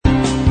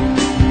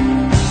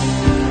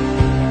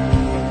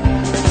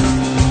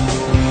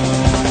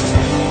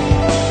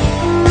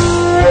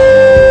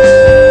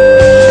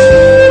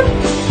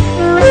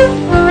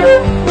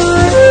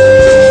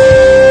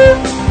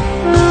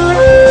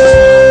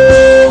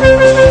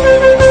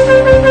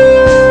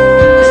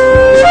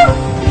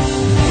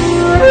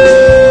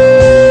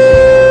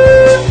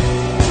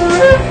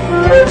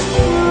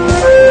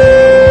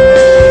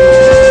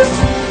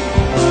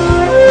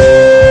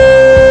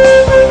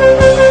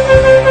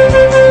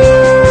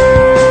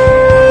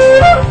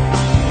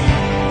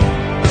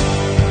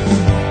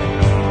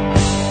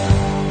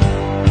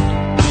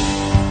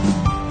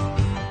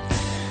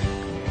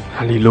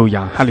路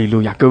亚，哈利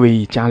路亚！各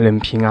位家人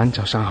平安，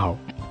早上好。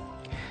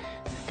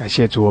感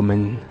谢主，我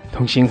们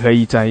同心合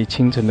意在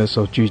清晨的时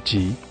候聚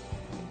集，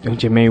弟兄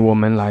姐妹，我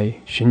们来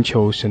寻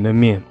求神的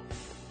面，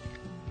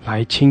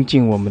来亲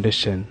近我们的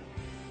神，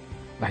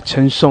来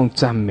称颂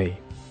赞美，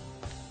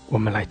我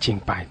们来敬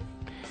拜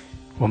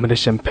我们的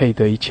神，配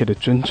得一切的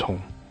尊崇，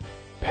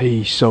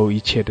配受一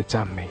切的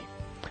赞美。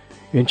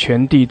愿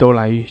全地都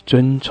来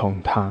尊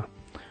崇他，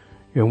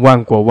愿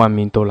万国万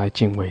民都来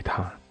敬畏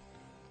他。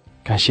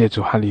感谢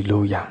主，哈利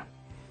路亚！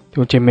弟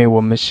兄姐妹，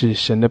我们是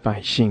神的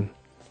百姓，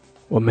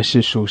我们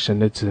是属神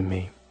的子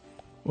民，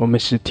我们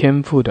是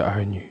天父的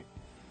儿女。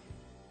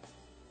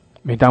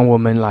每当我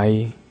们来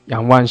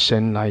仰望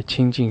神，来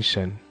亲近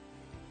神，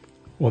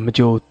我们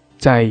就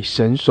在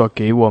神所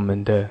给我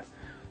们的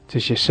这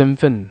些身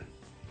份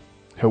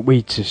和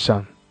位置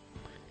上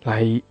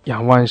来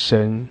仰望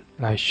神，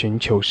来寻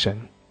求神。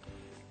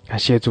感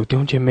谢主，弟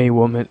兄姐妹，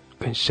我们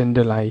更深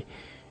的来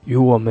与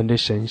我们的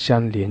神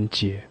相连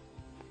结，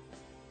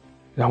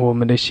让我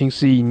们的心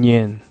思意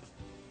念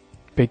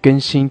被更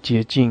新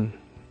洁净，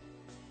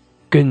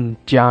更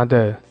加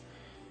的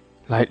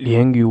来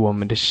连于我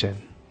们的神。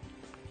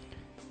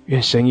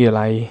愿神也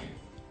来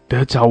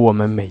得着我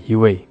们每一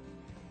位，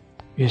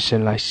愿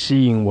神来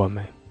吸引我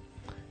们，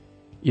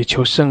也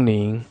求圣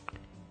灵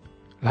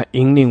来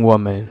引领我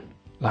们，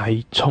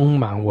来充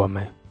满我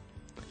们，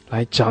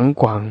来掌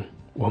管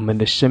我们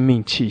的生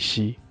命气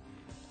息，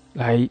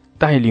来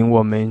带领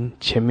我们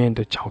前面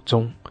的脚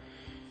踪，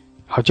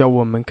好叫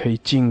我们可以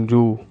进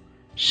入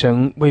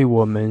神为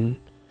我们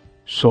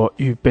所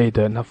预备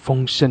的那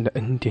丰盛的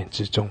恩典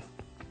之中。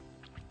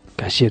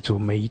感谢主，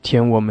每一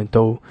天我们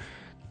都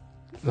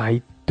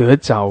来得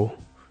着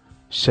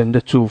神的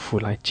祝福，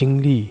来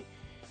经历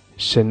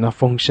神那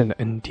丰盛的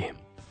恩典。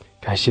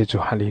感谢主，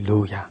哈利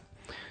路亚！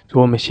主，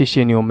我们谢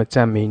谢你，我们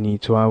赞美你。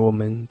主啊，我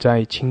们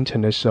在清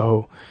晨的时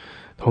候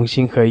同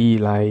心合意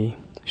来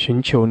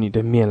寻求你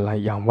的面，来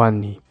仰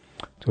望你。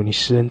主，你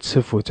施恩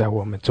赐福在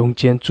我们中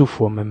间，祝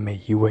福我们每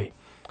一位。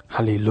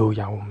哈利路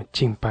亚！我们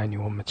敬拜你，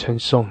我们称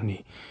颂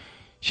你。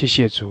谢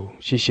谢主，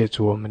谢谢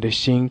主，我们的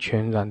心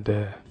全然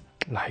的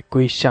来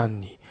归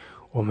向你，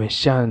我们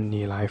向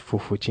你来匍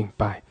匐敬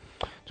拜。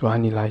主啊，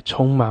你来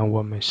充满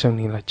我们，圣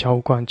灵来浇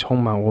灌充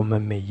满我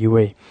们每一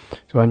位。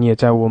主啊，你也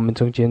在我们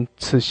中间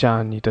赐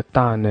下你的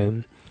大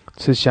能，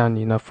赐下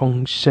你那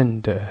丰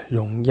盛的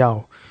荣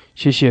耀。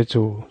谢谢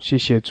主，谢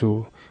谢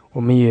主，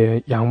我们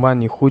也仰望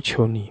你，呼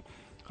求你，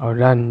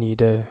让你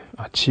的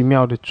奇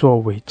妙的作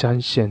为彰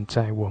显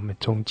在我们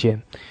中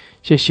间。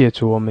谢谢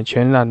主，我们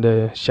全然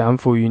的降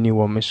服于你，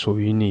我们属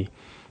于你。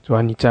主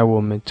啊，你在我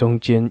们中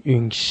间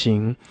运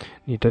行，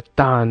你的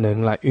大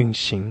能来运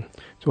行。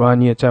主啊，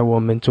你也在我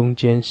们中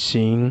间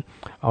行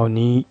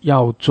你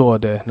要做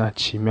的那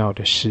奇妙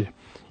的事，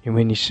因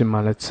为你是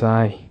满了慈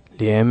爱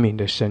怜悯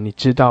的神，你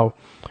知道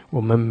我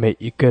们每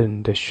一个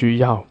人的需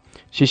要。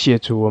谢谢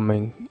主，我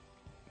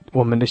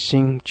们的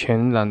心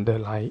全然的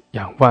来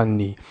仰望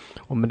你，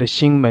我们的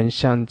心门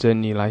向着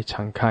你来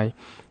敞开。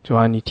主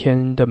啊，你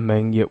天的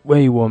门也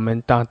为我们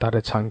大大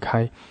的敞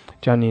开，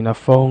将你那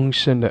丰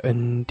盛的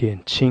恩典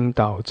倾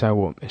倒在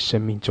我们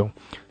生命中。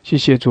谢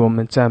谢主，我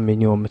们赞美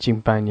你，我们敬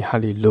拜你。哈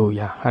利路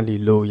亚，哈利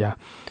路亚，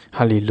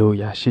哈利路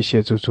亚！谢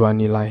谢主，主啊，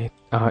你来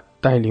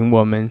带领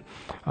我们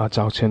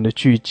早晨的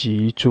聚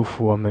集，祝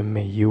福我们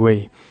每一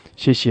位。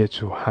谢谢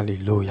主，哈利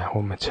路亚！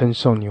我们称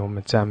颂你，我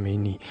们赞美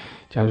你，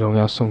将荣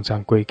耀颂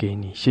赞归给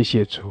你。谢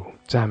谢主，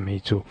赞美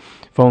主，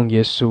奉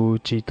耶稣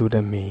基督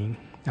的名，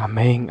阿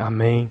们，阿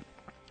们。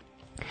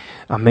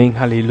阿们，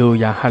哈利路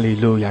亚，哈利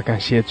路亚！感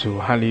谢主，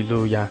哈利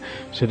路亚！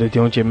是的，弟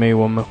兄姐妹，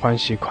我们欢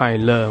喜快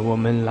乐，我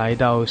们来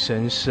到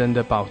神圣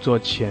的宝座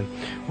前，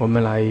我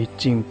们来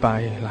敬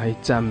拜，来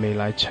赞美，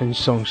来称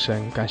颂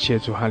神。感谢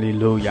主，哈利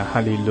路亚，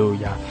哈利路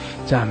亚！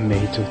赞美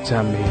主，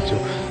赞美主，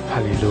哈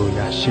利路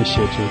亚！谢谢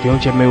主，弟兄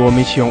姐妹，我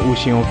们一起用悟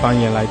性、用方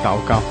言来祷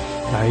告，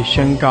来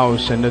宣告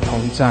神的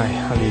同在。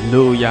哈利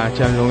路亚！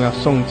将荣耀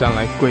颂赞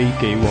来归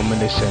给我们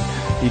的神，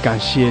以感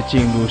谢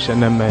进入神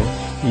的门，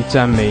以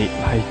赞美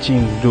来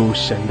进入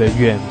神的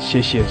院。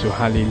谢谢主，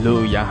哈利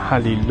路亚，哈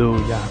利路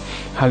亚，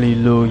哈利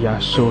路亚！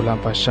苏拉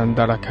巴山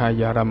达拉卡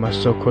亚拉马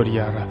索库里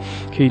亚拉，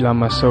基拉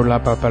马苏拉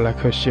巴巴拉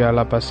克西亚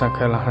拉巴萨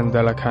克拉汉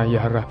达拉卡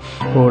亚拉，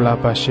乌拉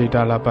巴西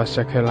达拉巴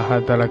萨克拉哈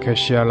达拉克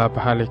西亚拉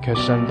巴哈里克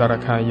山达拉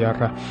卡亚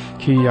拉，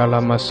基亚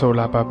拉马苏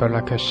拉巴巴拉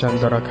克山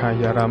达拉卡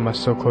亚拉马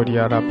索库里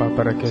亚拉巴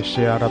巴拉克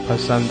西亚拉巴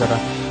山达拉。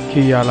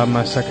Kiyala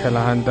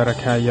masakala handara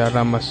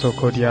kayara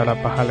masokodiala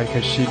bahala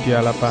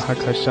kashidiala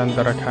bahaka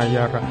shandara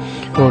kayara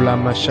Ola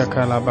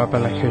mashakala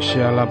babala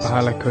kashiala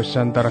bahala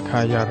kashandara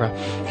kayara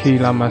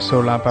Kila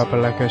masola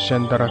babala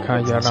kashandara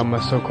kayara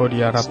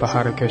masokodiala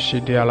bahara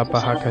kashidiala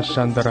bahaka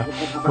shandara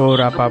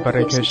Ora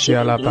babara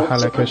kashiala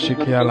bahala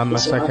kashikiala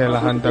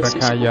masakala handara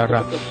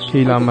kayara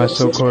Kila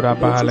masokora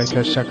bahala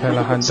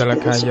kashakala handara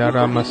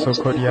kayara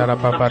masokodiala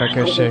babara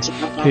kashi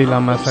Kila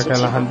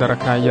masakala handara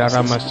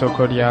kayara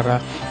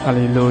masokodiala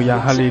Hallelujah 路亚，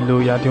哈利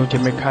路亚！弟兄姐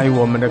妹，开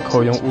我们的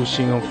口，用悟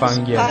性，用方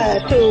言。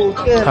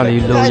哈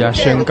利路亚！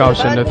宣告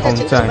神的同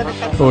在。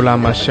乌拉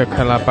玛舍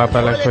克拉巴巴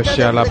拉克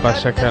西亚拉巴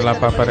舍克拉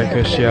巴巴拉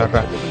克西亚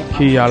拉，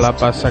基亚拉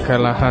巴舍克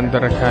拉汉德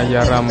拉卡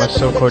亚拉玛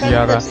索科迪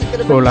亚拉，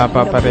乌拉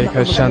巴巴雷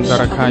克山德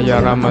拉卡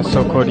亚拉玛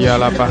索科迪亚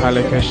拉巴哈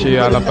雷克西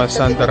亚拉巴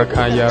山德拉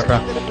卡亚拉，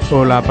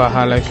乌拉巴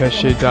哈雷克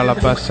西达拉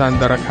巴山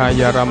德拉卡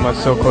亚拉玛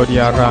索科迪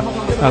亚拉，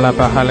阿拉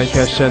巴哈雷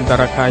克山德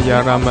拉卡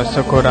亚拉玛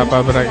索科拉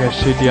巴巴拉克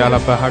西迪亚拉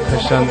巴哈克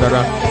山德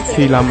拉，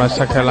基拉玛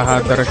舍克拉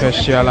哈德拉克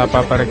西亚拉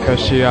巴巴拉克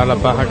西亚拉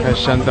巴哈克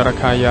山德拉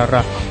卡亚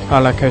拉，阿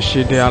拉克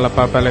西迪亚拉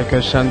巴巴雷克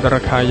山德拉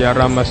卡亚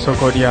拉玛索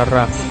科迪亚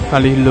拉，哈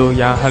利路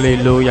亚，哈利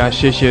路亚！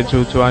谢谢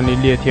主，主啊，你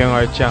裂天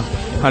而降。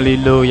哈利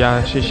路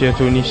亚！谢谢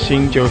主，你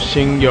新酒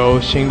新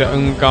油新的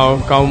恩膏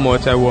膏抹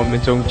在我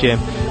们中间。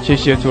谢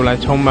谢主来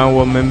充满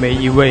我们每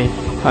一位。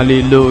哈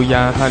利路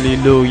亚，哈利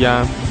路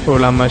亚！乌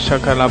拉玛沙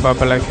卡拉巴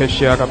巴拉克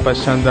西亚拉巴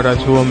山德拉，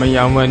主我们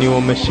仰望你，我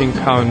们信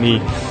靠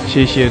你。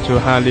谢谢主，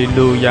哈利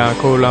路亚！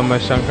乌拉玛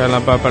沙卡拉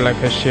巴巴拉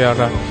克西亚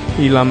拉，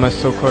伊拉玛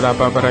苏库拉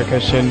巴巴拉克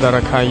西德拉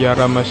卡亚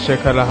拉玛谢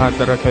卡拉哈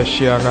德拉克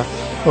西亚拉。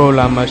乌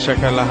拉玛舍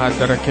克拉哈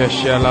德拉克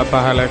西亚拉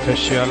巴哈拉克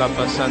西亚拉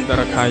巴山德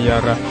拉卡亚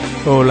拉，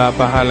乌拉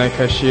巴哈拉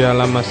克西亚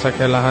拉玛塞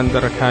克拉汉德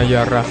拉卡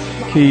亚拉，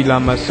基拉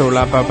玛苏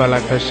拉巴巴拉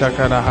克沙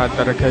卡拉哈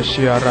德拉克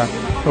西亚拉，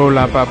乌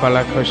拉巴巴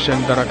拉克什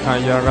德拉卡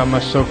亚拉玛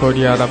苏库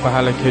迪亚拉巴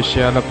哈拉克西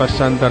亚拉巴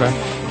山德拉，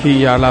基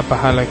亚拉巴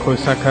哈拉库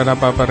萨卡拉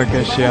巴巴拉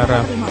克西亚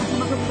拉。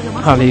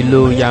哈利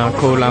路亚，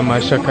库拉玛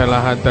舍克拉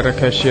哈德拉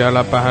克西亚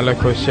拉巴哈拉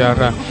库西亚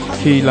拉，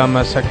基拉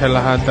玛塞克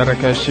拉哈德拉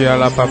克西亚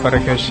拉巴巴拉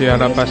克西亚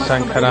拉巴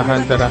山卡拉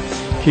汉德拉。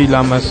基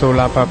拉玛苏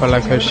拉巴巴拉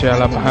克西亚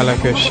拉巴哈拉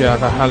克西亚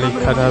拉哈利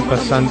卡达巴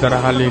山德拉，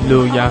哈利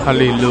路亚，哈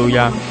利路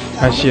亚！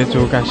感谢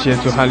主，感谢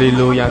主，哈利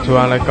路亚！主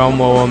啊，来高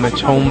摩我们，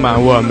充满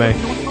我们。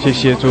谢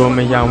谢主，我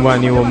们仰望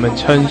你，我们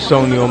称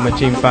颂你，我们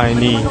敬拜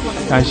你。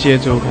感谢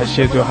主，感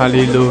谢主，哈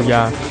利路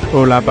亚！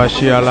乌拉巴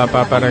西亚拉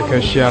巴巴拉克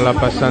西亚拉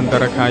巴山德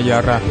拉卡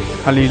亚拉，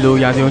哈利路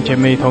亚！弟兄姐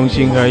妹同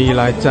心合意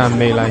来赞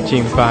美，来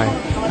敬拜。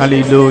哈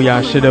利路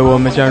亚！是的，我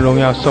们将荣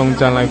耀颂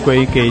赞来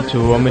归给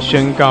主，我们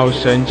宣告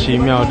神奇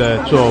妙的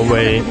作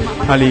为。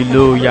哈利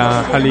路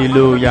亚，哈利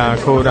路亚！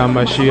库拉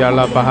玛西亚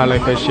拉巴哈拉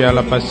克西亚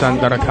拉巴山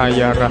德拉卡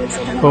亚拉，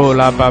乌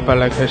拉巴巴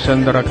拉克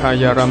山德拉卡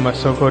亚拉玛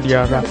索科迪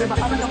亚拉，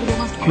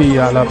基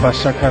亚拉巴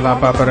萨卡拉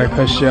巴巴拉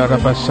克西亚拉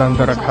巴山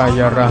德拉卡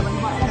亚拉。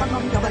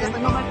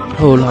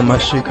乌拉玛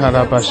西卡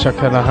拉巴萨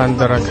卡拉汉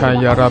德拉卡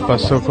亚拉巴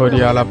索科迪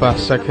亚拉巴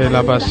萨卡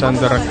拉巴山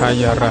德拉卡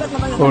亚拉，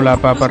乌拉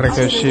巴巴拉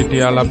克西迪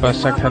亚拉巴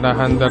萨卡拉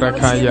汉德拉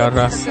卡亚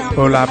拉，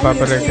乌拉巴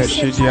巴拉克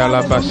西迪亚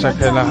拉巴萨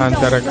卡拉汉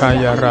德拉卡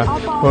亚拉，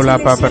乌拉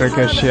巴巴拉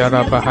克西亚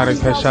拉巴哈拉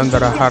克山德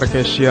拉哈拉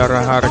克西亚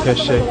拉哈拉克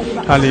西。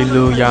哈利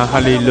路亚，哈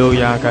利路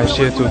亚！感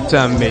谢主，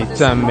赞美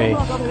赞美，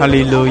哈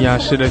利路亚！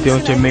是的，弟兄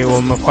姐妹，我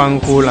们欢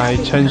呼来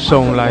称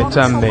颂，来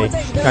赞美，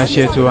感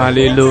谢主，哈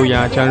利路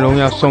亚！将荣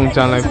耀颂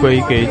赞来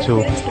归给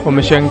主，我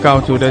们宣告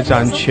主的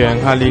掌权，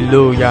哈利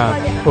路亚！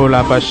乌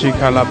拉巴西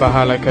卡拉巴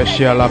哈拉克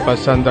西亚拉巴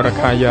山德拉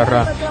卡亚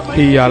拉，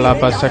基亚拉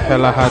巴萨卡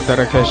拉哈德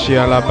拉克西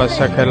亚拉巴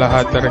萨卡拉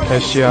哈德拉克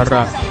西亚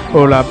拉，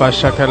乌拉巴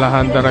萨卡拉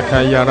汉德拉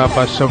卡亚拉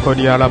巴索科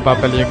迪亚拉巴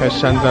巴列克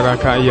山德拉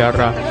卡亚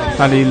拉，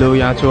哈利路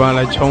亚！主啊，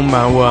来充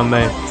满我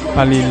们。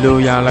哈利路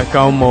亚，来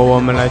高摩我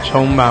们，来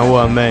充满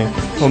我们，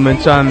我们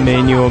赞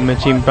美你，我们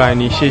敬拜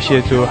你，谢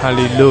谢主，哈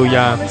利路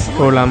亚。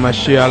乌拉玛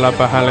西亚拉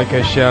巴哈拉克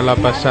西亚拉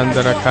巴山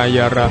德拉卡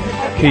亚拉，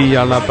基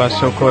亚拉巴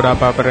索科拉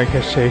巴巴拉克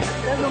西。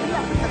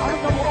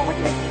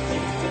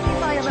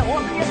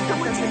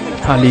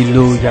哈利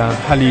路亚，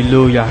哈利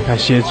路亚！感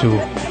谢主，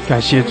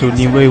感谢主，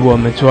你为我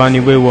们，主啊，你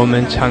为我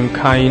们敞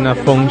开那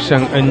丰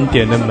盛恩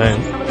典的门，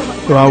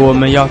主啊，我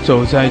们要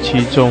走在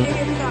其中。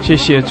谢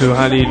谢主，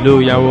哈利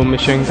路亚！我们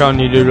宣告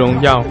你的荣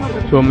耀，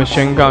我们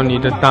宣告你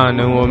的大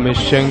能，我们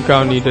宣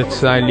告你的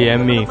慈爱怜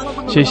悯。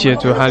谢谢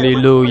主，哈利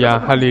路亚，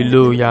哈利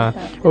路亚！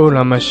乌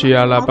拉玛西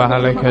亚拉巴哈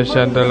拉克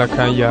山德拉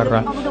卡亚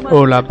拉，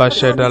乌拉巴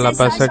谢德拉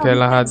巴萨克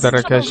拉哈德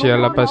拉克西亚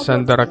拉巴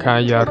山德拉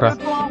卡亚拉，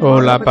乌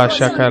拉巴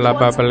沙克拉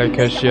巴巴拉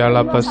克西亚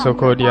拉巴索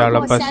科迪亚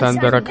拉巴山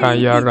德拉卡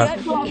亚拉，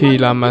基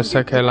拉玛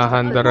萨克拉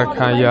汉德拉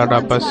卡亚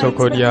拉巴索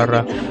科迪亚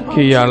拉，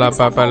基亚拉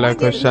巴巴拉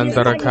克山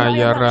德拉卡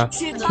亚拉，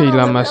基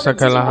拉玛萨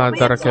克拉哈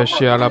德拉克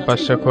西亚拉巴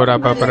索科拉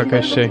巴巴拉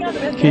克西，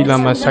基拉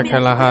玛萨克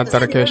拉哈德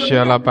拉克西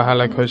亚拉巴哈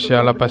拉克西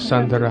亚拉巴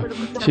山德拉。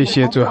谢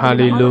谢主，哈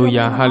利路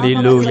亚，哈利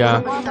路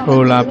亚！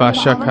乌拉巴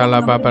沙卡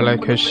拉巴巴拉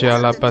克西亚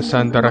拉巴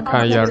山德拉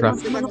卡亚拉，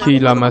基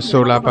拉玛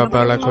苏拉巴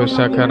巴拉克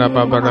萨卡拉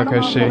巴巴拉克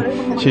西。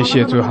谢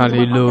谢主，哈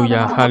利路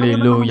亚，哈利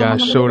路亚！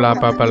苏拉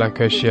巴巴拉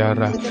克西亚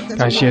拉，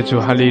感谢主，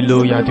哈利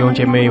路亚！弟兄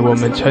姐妹，我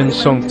们称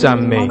颂赞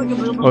美，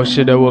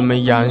是的，我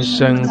们扬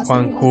声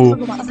欢呼，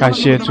感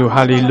谢主，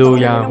哈利路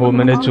亚！我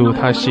们的主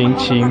他行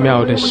奇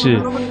妙的事，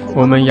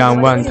我们仰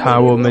望他，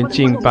我们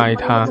敬拜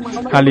他，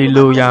哈利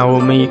路亚！我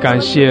们以感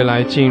谢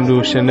来进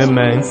入神的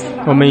门，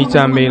我们以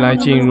赞美来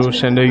进入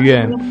神的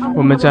院，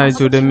我们在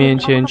主的面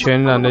前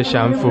全然的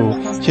降服。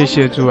谢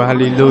谢主，哈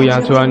利路亚！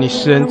主啊，你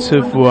施恩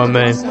赐福我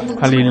们，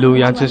哈利路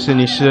亚！这是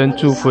你施恩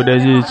祝福的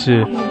日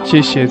子，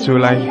谢谢主，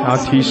来好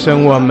提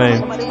升我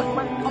们。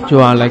主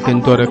啊，来更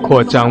多的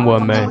扩张我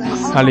们，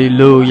哈利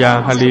路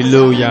亚，哈利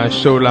路亚，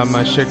受拉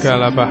玛谢卡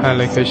拉巴哈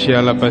雷克西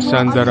阿拉巴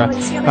桑德拉，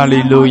哈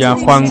利路亚，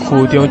欢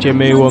呼，弟兄姐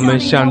妹，我们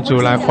向主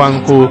来欢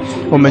呼，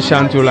我们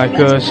向主来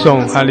歌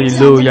颂，哈利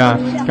路亚，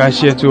感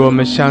谢主，我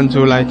们向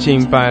主来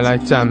敬拜，来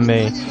赞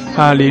美，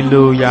哈利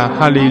路亚，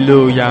哈利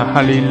路亚，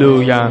哈利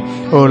路亚，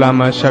哦拉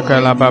玛谢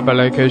卡拉巴巴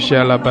雷克西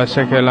阿拉巴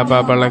谢卡拉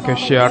巴巴雷克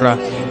西阿拉，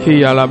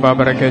希阿拉巴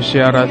巴雷克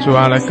西阿拉，主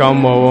啊，来高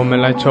摩我们，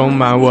来充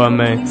满我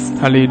们，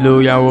哈利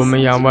路亚，我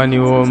们仰望你，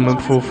我们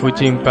匍匐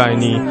敬拜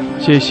你，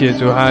谢谢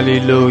主，哈利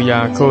路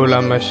亚，库拉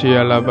玛西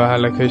阿拉巴哈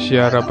拉克西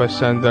阿拉巴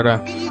桑德拉，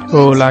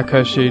哦拉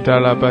克西达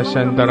拉巴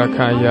桑德拉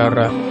卡亚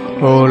拉，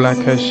哦拉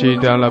克西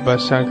达拉巴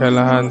桑卡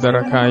拉汉德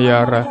拉卡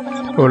亚拉，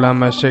哦拉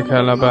玛西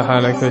卡拉巴哈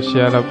拉克西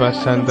阿拉巴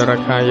桑德拉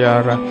卡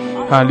亚拉，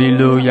哈利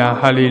路亚，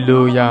哈利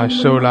路亚，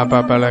受拉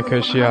巴巴拉克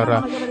西阿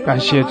拉，感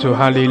谢主，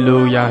哈利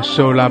路亚，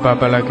受拉巴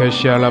巴拉克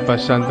西阿拉巴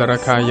桑德拉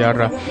卡亚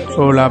拉，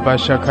哦拉巴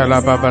沙卡拉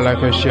巴巴拉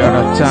克西阿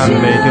拉，赞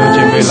美，弟兄姐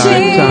妹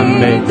来赞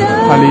美，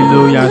哈利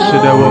路亚，是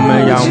的，我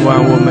们仰望，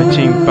我们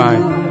敬拜，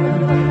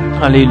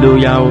哈利路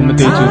亚，我们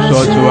对主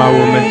说，主啊，我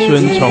们尊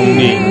崇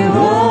你，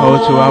哦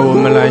主啊，我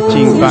们来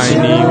敬拜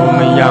你，我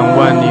们仰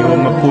望你，我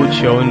们呼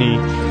求你，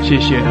谢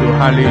谢主，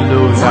哈利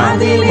路亚，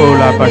哦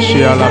拉巴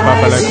西阿拉巴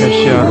巴拉克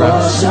西阿拉，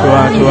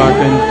主啊，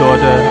更多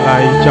的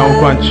来浇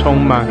灌充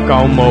满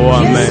高摩我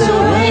们，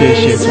谢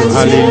谢主，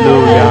哈利路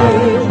亚，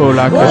哦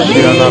拉克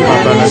西阿拉巴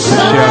巴拉克西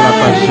阿拉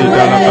巴西达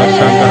拉巴桑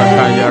达拉卡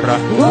亚拉，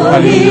哈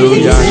利路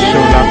亚，受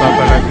拉巴巴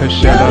拉克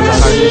西阿拉拉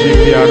哈西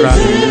比亚拉，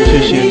谢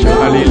谢主，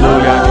哈利路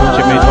亚，同姐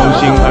妹同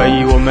心合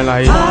一，我们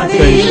来更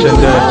深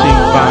的敬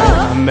拜，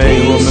阿们，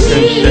我们更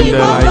深的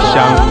来降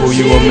服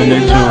于我们的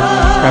主，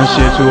感谢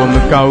主，我们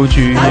高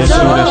举耶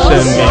稣的圣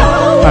名，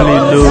哈利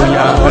路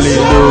亚，哈利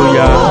路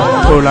亚，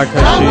哦拉克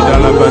西达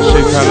拉巴西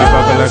卡拉巴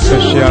巴拉克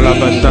西阿拉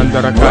巴桑达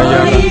拉卡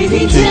亚拉，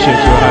谢谢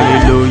主，哈利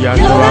路亚，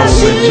主啊，我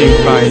们敬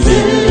拜你，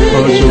哦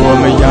主，我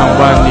们仰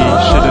望你，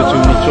是的主，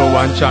你做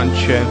完掌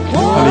权，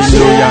哈利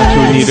路亚，主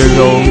你的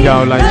荣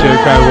耀来遮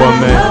盖我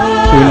们，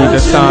主你的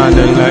大能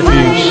来运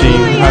行，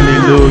哈利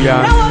路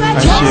亚，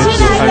感谢主，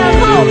哈利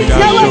路亚，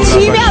这位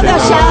奇妙的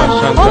神，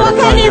我们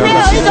看里面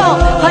有一种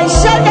很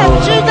深的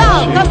知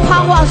道跟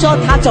盼望，说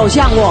他走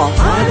向我，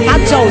他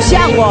走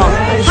向我，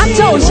他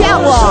走向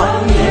我，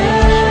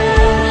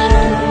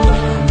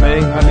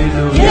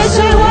耶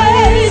稣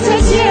为这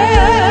些，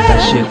感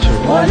谢主，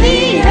是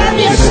的，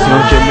弟兄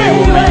姐妹，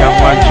我们仰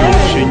望主，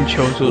寻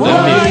求主的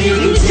面，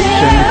宣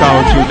告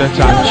主的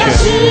掌权，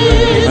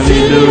哈利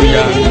路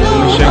亚，我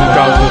们宣告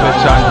主的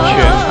掌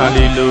权，哈利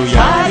路亚，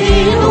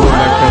我们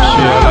来可西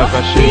阿拉巴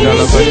西达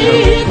拉巴手，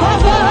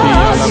比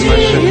阿拉玛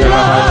什卡拉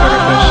哈达拉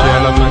可西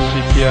阿拉玛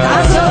西提亚，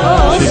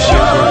谢谢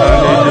主，哈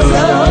利路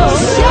亚，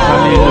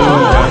哈利路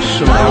亚，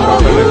是阿拉巴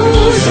拉可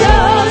西阿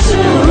拉，阿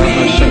拉玛什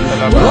卡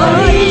拉巴哈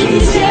利路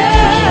亚，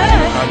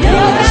哈利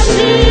路亚，是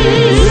我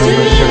们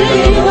宣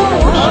告主的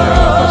可西阿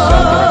拉巴桑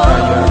达拉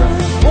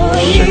卡亚拉，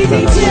宣告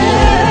主。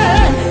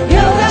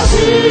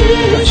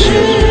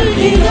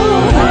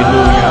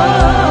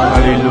哈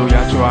利路亚，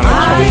主啊，来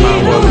充满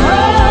我们，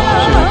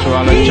是的，主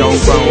啊，来浇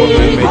灌我们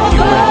每一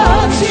位，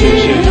谢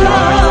谢主啊，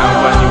仰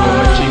望你，我们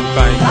敬拜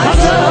你，哈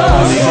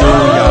利路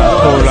亚，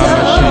哦拉玛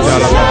西达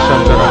拉巴桑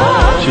德拉，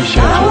谢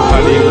谢主，哈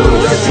利路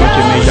亚，弟兄姐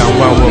妹仰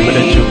望我们的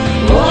主，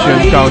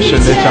宣告神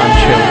的掌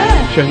权，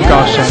宣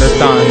告神的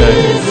大能，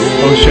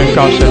哦，宣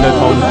告神的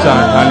同在，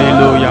哈利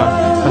路亚。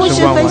牧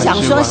师分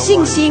享说，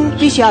信心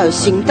必须要有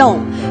行动，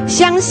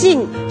相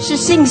信是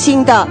信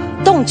心的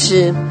动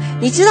词，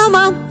你知道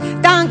吗？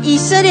当以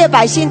色列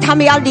百姓他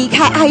们要离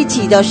开埃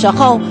及的时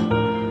候，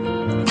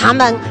他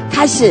们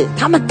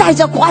带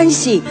着欢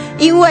喜，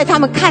因为他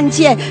们看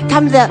见他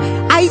们的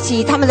埃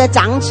及，他们的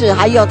长子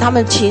还有他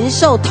们禽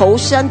兽投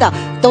生的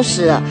都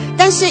死了，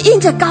但是因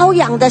着羔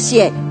羊的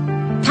血，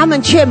他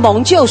们却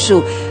蒙救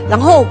赎，然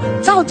后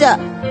照着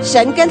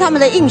神跟他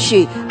们的应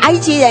许，埃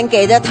及人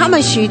给了他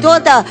们许多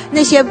的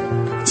那些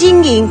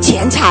金银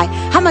钱财，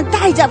他们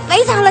带着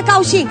非常的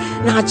高兴，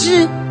哪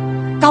知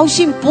高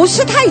兴不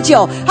是太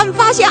久，他们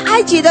发现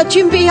埃及的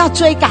军兵要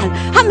追赶，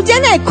他们在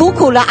那里苦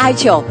苦的哀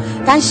求。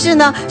但是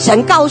呢，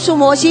神告诉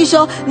摩西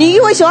说，你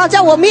为什么要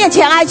在我面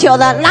前哀求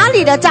呢？拿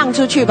你的杖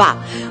出去吧。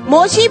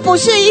摩西不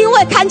是因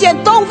为看见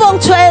东风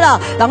吹了，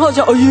然后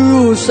就哎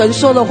呦，神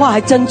说的话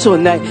还真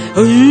准呢。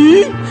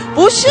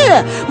不是，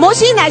摩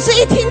西乃是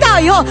一听到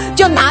以后，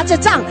就拿着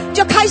杖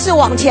就开始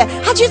往前，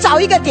他去找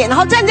一个点，然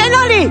后站在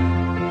那里。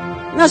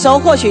那时候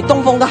或许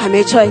东风都还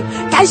没吹，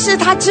但是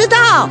他知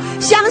道，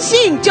相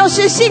信就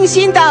是信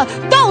心的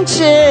动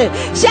词，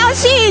相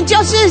信就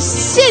是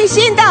信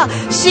心的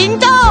行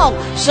动。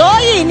所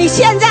以你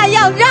现在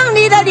要让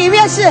你的里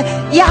面是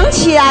扬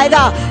起来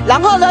的，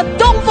然后呢，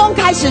东风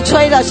开始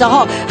吹的时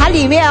候，它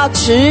里面要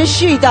持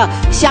续的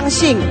相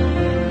信。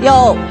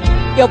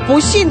有不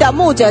信的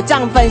牧者这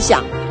样分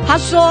享，他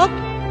说，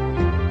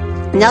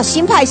你知道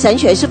新派神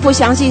学是不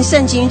相信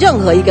圣经任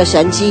何一个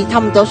神迹，他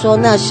们都说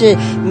那是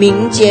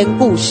民间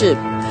故事。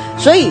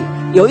所以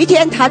有一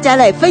天他在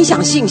那里分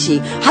享信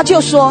息，他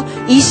就说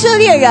以色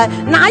列人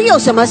哪有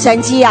什么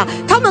神迹啊，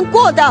他们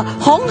过的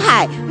红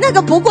海那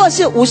个不过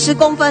是50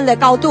公分的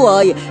高度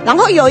而已。然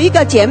后有一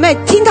个姐妹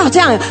听到这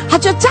样，她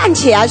就站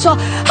起来说哈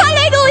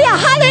利路亚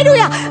哈利路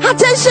亚，他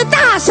真是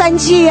大神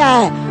迹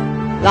耶。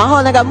然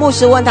后那个牧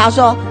师问他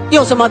说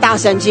有什么大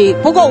神迹？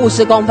不过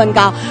50公分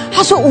高。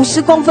他说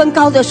50公分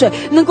高的水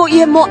能够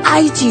淹没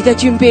埃及的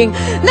军兵，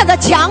那个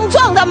强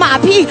壮的马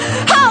匹，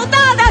好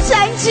大的神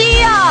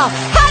迹哦！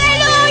哈利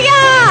路亚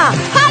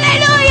哈利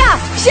路亚，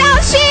相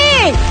信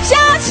相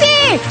信，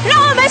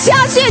让我们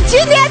相信今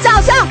天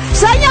早上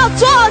神要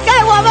坐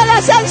在我们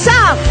的身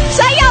上，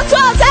神要坐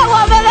在我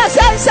们的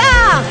身上。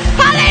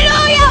哈利路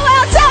亚，我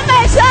要赞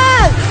美神，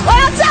我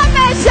要赞美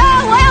神，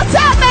我要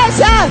赞美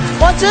神。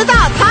我知道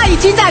他已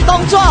经在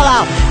工作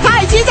了，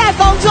他已经在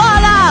工作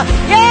了，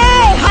耶！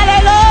哈利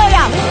路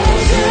亚！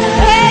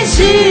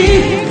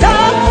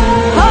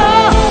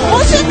不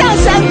是等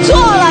神做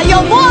了，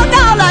有摸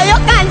到了，有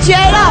感觉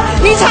了，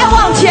你才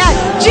往前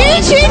举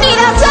起你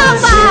的杖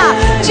吧，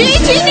举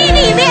起你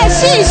里面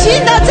信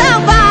心的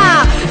杖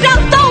吧，让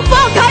东风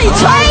可以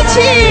吹起，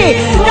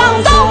让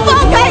东风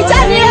可以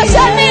在你的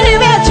生命里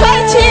面吹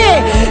起，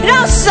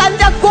让神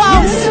的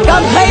光跟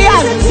黑暗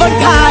分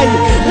开，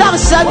让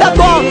神的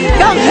光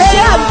跟黑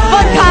暗分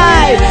开。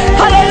哈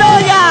利路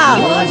亚！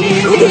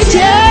一切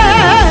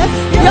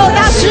有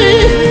大狮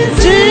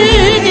子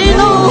的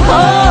怒吼，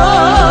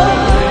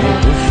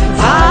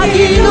他的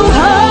怒吼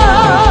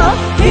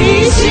比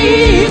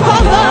起狂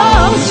风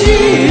巨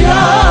浪，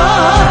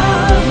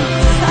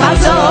他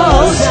走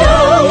向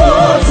我，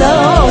走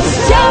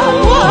向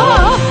我，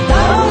当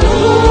呼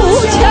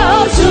求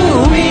主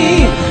名，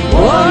我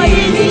一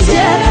定先。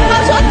他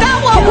说当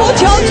我呼求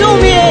主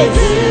名，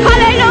哈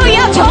利路亚，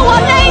从我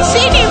内心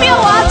里面我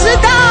知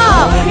道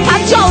他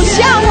走向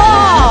我。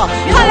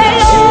哈利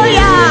路亚，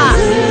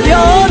犹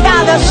大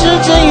的狮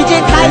子已经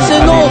开始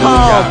怒吼，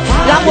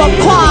让我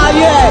跨越，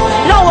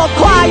让我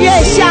跨越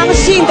相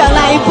信的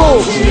那一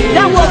步，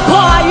让我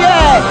跨越，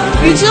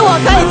以致我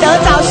可以得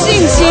到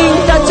信心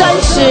的真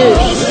实。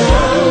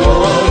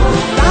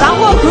当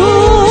我呼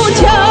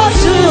求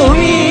主名，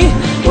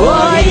我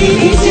一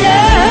定见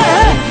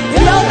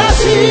犹大狮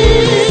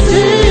子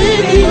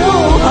的怒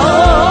吼，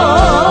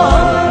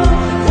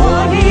我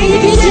一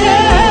定见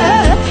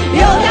犹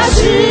大狮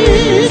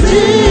子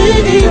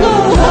的怒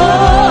吼。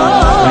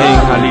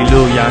哈利路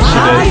亚！是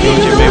的，弟兄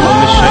姐妹，我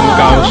们宣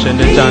告神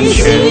的掌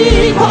权，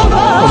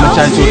我们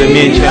在主的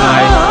面前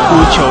来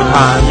呼求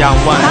他，仰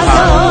望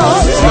他。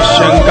我们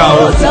宣告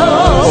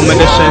我们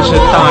的神是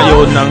大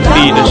有能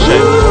力的神，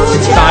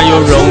大有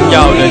荣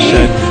耀的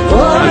神。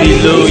哈利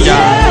路亚！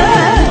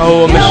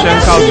我们宣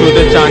告主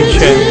的掌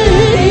权，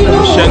我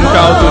们宣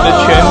告主的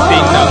权柄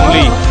能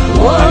力。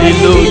哈利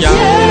路亚！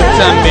我们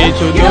赞美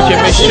主，弟兄姐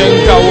妹，宣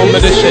告我们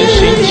的神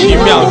行奇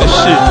妙的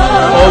事。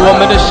我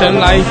们的神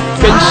来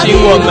更新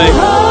我们，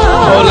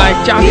来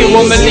加给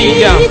我们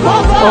力量，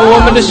我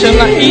们的神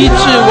来医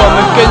治我们，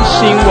更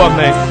新我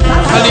们。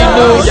哈利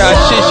路亚！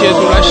谢谢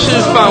主来释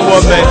放我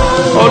们，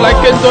来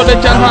更多的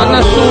将他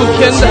那属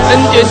天的恩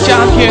典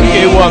加添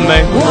给我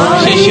们。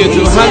谢谢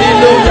主，哈利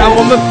路亚！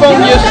我们奉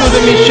耶稣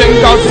的名宣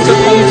告主的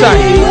同在，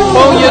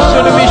奉耶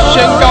稣的名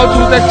宣告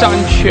主在掌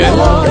权。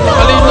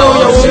哈利路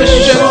亚！我们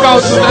宣告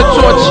主在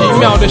做奇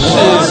妙的事。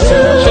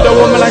是的，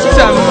我们来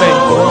赞美，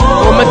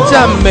我们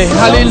赞美。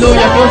哈利路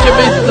亚！弟兄姐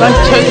妹来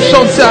承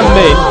受赞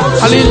美。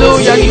哈利路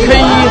亚！你可以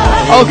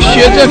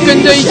学着跟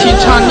着一起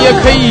唱，你也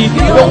可以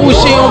用悟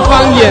性用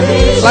方言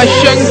来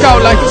宣告，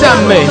来赞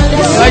美，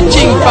来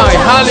敬拜。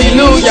哈利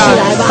路亚！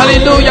哈利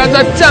路亚！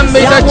在赞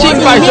美在敬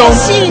拜中，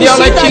你要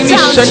来经历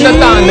神的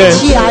大能，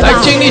来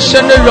经历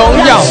神的荣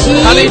耀。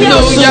哈利路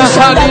亚！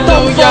哈利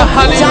路亚！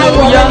哈利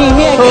路亚！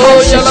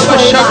亚拉巴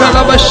沙卡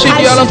拉巴西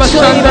迪亚拉巴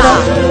山达拉，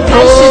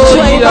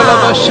亚拉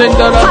巴山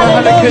达拉巴哈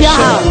利克什，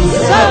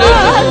哈利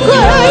路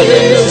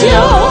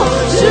亚！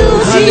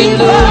哈利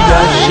路亚！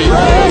是的，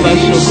巴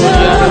苏古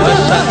亚拉巴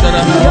山达拉，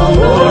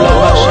拉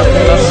巴沙卡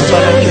拉巴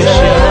拉克什，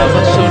拉巴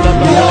苏拉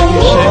巴拉克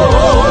什，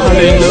哈利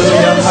路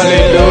亚！哈利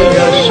路亚！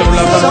苏拉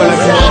巴巴拉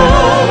克什，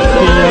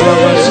亚拉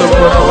巴苏古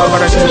拉巴巴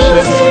拉克什，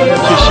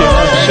谢谢，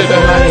是的，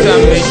来赞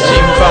美敬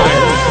拜。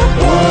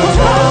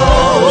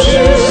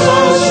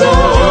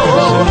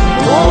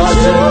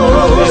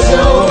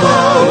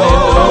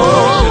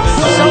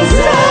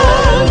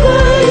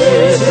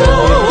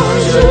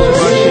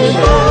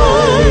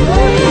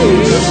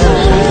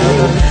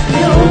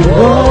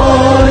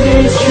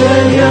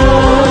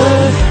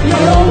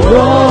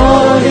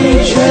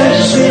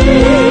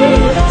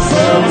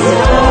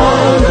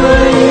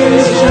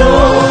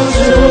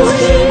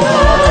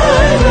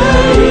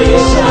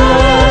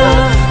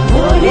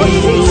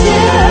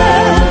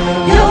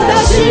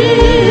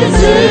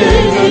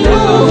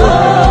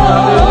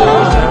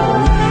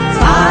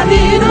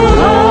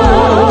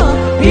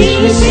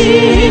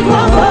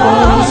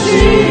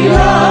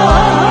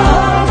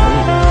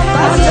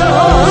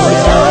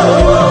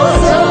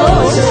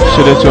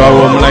是的，主啊，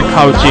我们来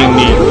靠近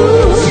你，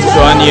主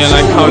啊，你也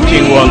来靠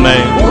近我们。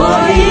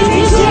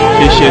谢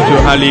谢主，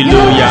哈利路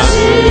亚。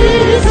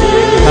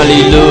哈利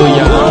路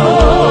亚，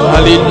哈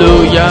利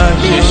路亚，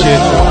谢谢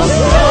主。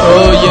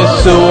哦，耶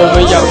稣，我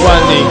们仰望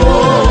你，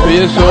主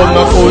耶稣，我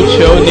们呼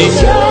求你，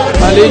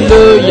哈利路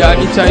亚，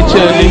你在这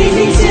里，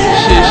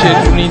谢谢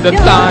主，你的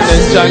大能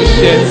彰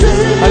显，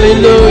哈利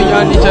路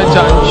亚，你在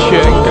掌权，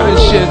感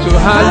谢主，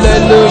哈利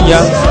路亚，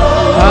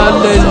哈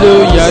利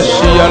路亚，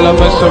西亚拉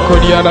巴索库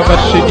利亚拉巴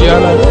西迪亚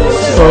拉，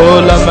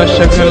哦拉巴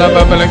什克拉巴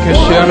巴拉克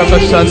西亚拉巴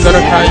桑德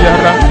拉卡亚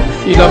拉，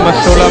伊拉马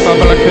索拉巴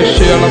巴拉克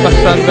西亚拉巴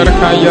桑德拉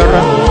卡亚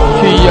拉。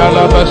亚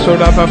拉巴索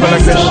拉巴巴拉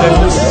克什，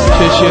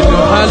谢谢主，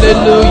哈利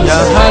路亚，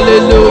哈利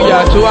路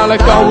亚，主啊来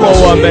高摩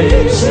我们，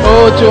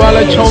哦，主啊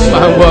来充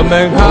满我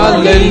们，哈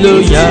利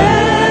路亚，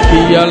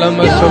亚拉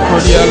马索库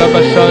亚拉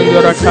巴桑德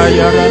拉卡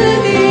亚拉，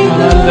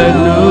哈利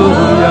路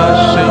亚，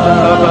是亚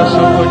拉巴索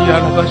库亚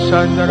拉巴桑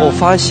德拉。我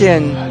发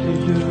现，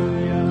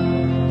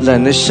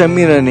人的生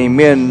命的里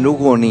面，如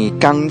果你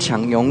刚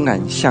强勇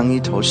敢，像一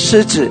头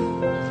狮子，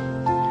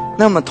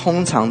那么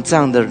通常这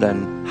样的人，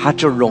他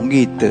就容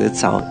易得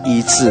着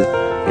医治，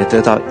也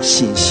得到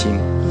信心。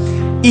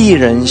义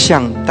人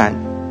像胆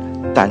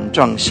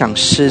壮像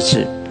狮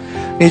子。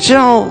你知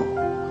道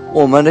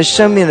我们的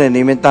生命的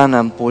里面当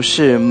然不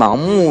是盲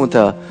目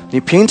的，你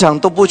平常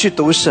都不去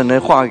读神的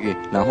话语，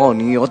然后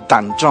你有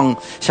胆壮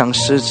像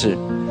狮子，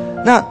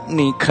那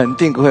你肯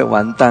定会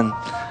完蛋。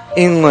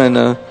因为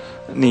呢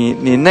你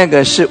那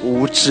个是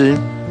无知。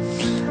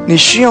你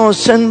需要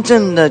真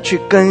正的去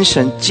跟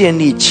神建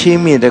立亲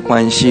密的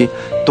关系，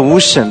读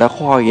神的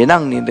话语，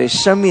让你的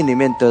生命里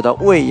面得到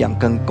喂养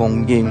跟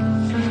供应，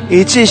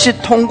以致是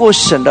通过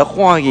神的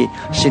话语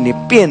使你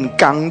变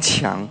刚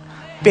强。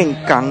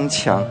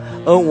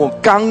而我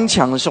刚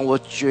强的时候，我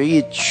决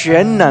意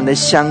全然的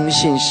相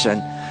信神，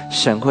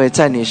神会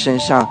在你身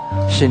上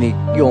使你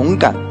勇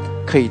敢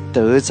可以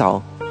得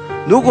着。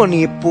如果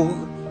你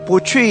不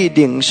去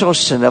领受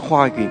神的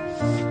话语，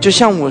就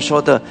像我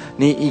说的，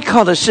你依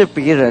靠的是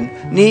别人，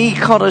你依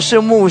靠的是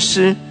牧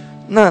师，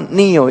那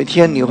你有一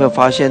天你会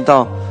发现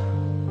到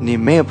你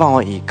没有办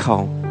法依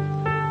靠，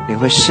你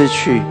会失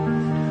去。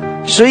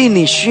所以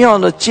你需要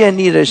的建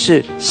立的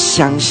是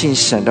相信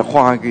神的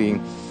话语，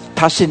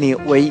它是你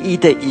唯一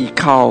的依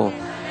靠，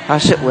它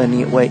是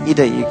你唯一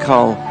的依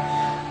靠。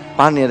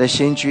把你的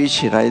心举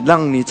起来，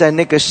让你在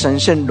那个神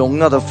圣荣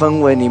耀的氛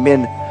围里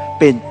面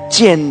被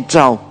建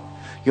造，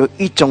有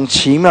一种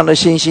奇妙的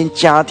信心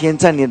加添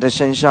在你的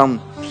身上。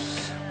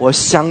我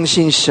相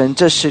信神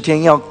这10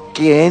天要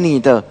给你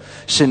的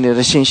是你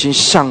的信心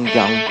上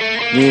扬，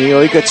你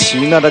有一个奇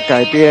妙的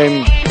改变，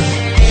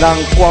让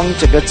光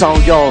整个照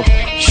耀，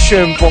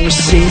旋风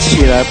兴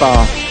起来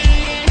吧。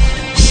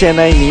现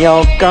在你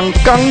要刚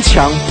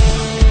强，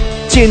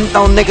进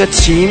到那个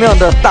奇妙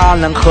的大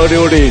能河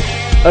流里，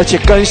而且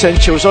跟神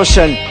求说，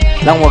神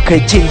让我可以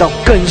进到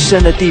更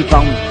深的地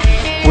方，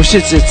不是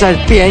只在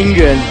边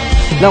缘，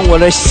让我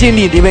的心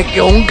里面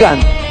勇敢，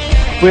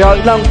不要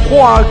让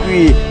话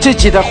语自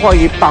己的话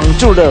语绑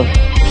住了。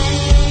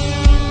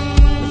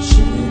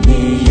是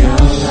你要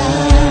来，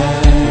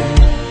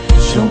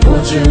手握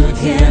住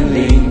天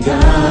灵高，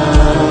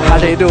哈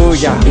利路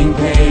亚，生命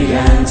培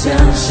养降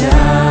下。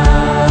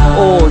哦，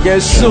耶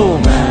稣，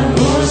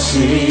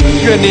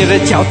愿你的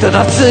脚得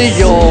到自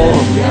由，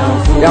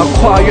要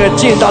跨越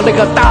进到那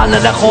个大能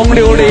的洪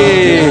流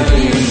里，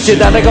进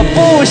到那个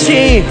复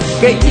兴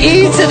跟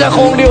医治的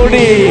洪流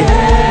里。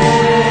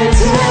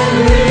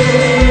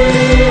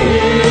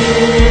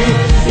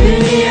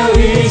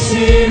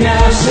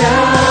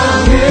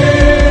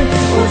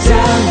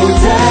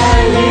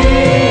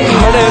哈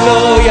利路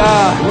亚，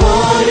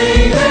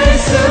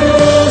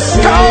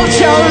高强，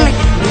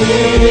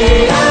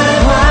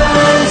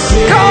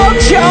高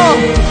强，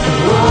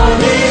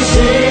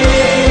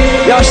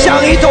要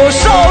像一头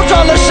受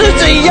壮的狮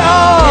子一样。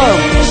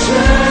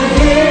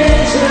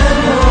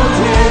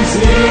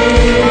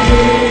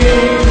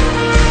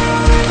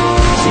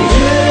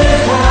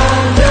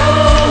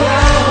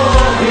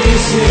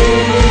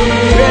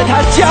愿他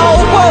浇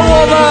灌我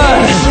们，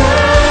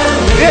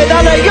愿他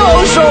的右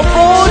手扶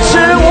持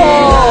我。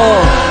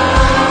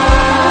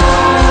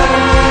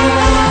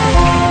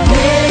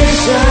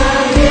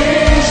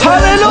哈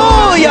利路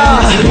亚！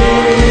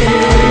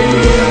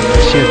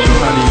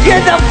愿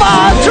他发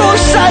出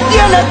闪电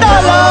的大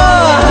能，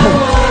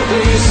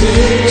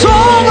充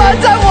满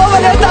在我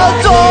们的当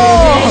中。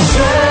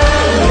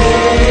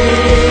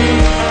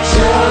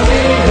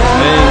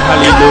哈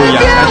利路亚！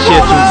感谢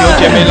主，弟兄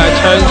姐妹来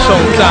称颂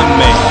赞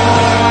美，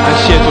感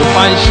谢主，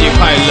欢喜快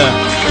乐。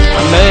阿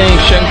们，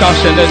宣告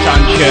神的掌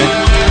权，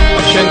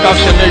宣告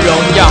神的荣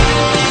耀。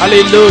哈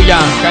利路亚！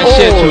感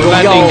谢主，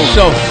来领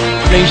受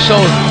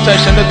在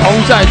神的同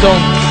在中，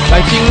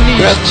来经历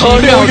奇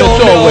妙的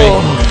作为，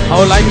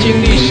好来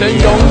经历神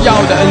荣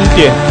耀的恩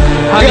典。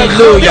哈利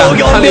路亚，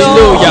哈利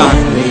路亚！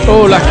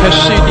哦，拉克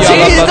西迪亚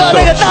拉巴索，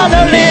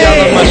迪亚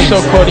拉巴索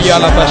科利亚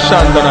拉巴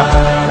山的啦，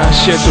感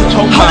谢主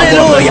充满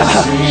我们，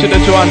是的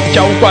主啊，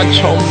浇灌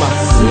充满。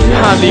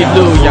哈利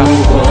路亚！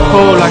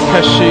哦，拉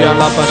克西亚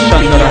拉巴山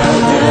的啦，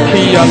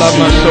迪亚拉巴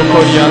索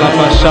科利亚拉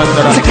巴山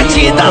的啦，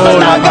哦，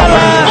拉巴拉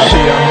克西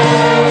亚。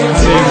哈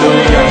利路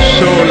亚，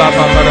受拉巴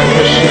巴拉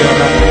克西亚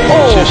拉，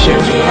谢谢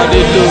主，哈利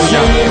路亚，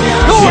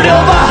入流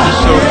吧，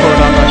受破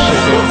拉巴西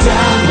路，谢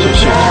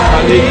谢主，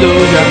哈利路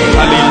亚，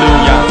哈利路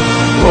亚，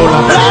哦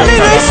拉巴拉你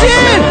的心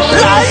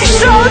燃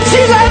烧起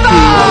来吧，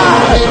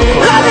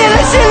拉你的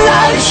心燃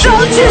烧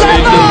起来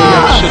吧，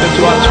是的，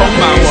主啊，充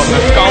满我们，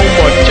高我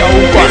浇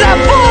灌，你那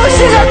复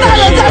兴的大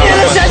能在你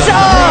的身上，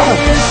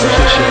谢谢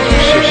主，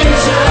谢谢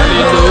主，哈利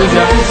路亚，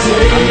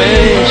阿门，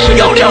是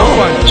的，浇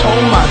灌，充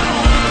满。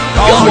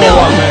高我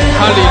们，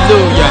哈利路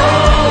亚！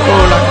哦，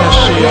拉克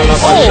西亚拉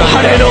巴山，哈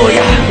利路亚！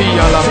利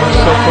亚拉巴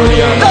索科利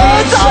亚，得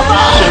着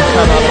吧！谢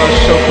卡拉巴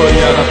索科利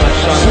亚拉巴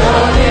山，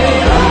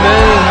阿门，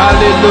哈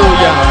利路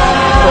亚！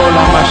哦，拉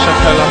玛沙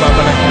卡拉巴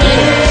巴拉克西，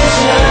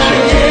谢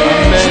谢，阿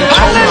门，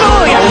哈利路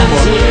亚！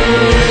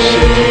谢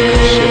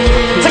谢，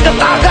这个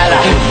打开了，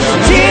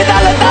极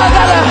大的打开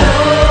了，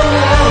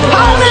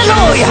哈利路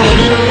亚！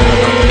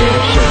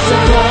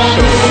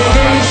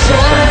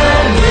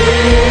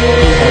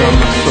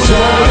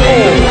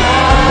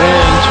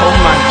充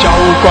满浇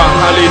灌，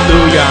哈利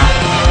路亚！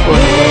哦，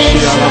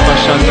西亚拉巴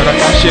山的啦，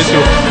感谢主，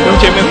弟兄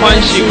姐妹欢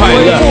喜快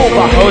乐。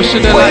哦，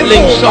是的，来领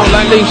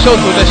受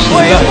主的喜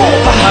乐，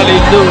哈利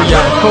路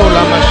亚！哦，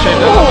拉玛谢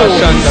的拉巴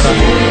山的啦，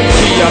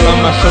西亚拉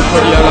玛索科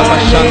利亚拉巴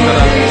山的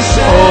啦，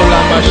哦，拉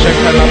玛谢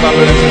卡拉巴巴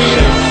拉克西，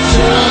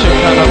谢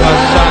卡拉巴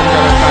山的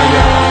啦卡亚，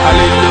哈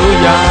利路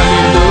亚，哈利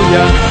路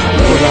亚！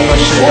哦，拉玛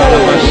谢的拉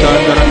巴山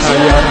的啦卡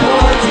亚，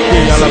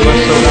西亚拉玛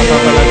索拉巴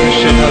巴拉克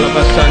西卡拉巴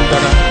山的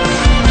啦。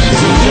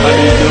哈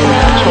利路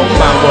亚，充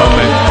满我们，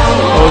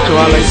哦，主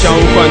啊，来浇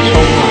灌充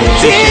满，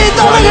激动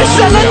那个神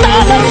的大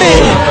能力，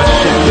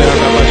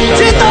激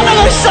动那个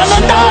神的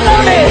大能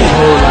力，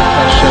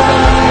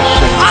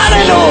哈利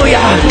路亚，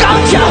刚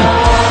强，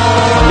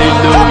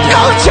刚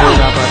强，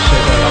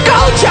刚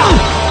强，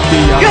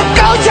越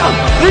刚强，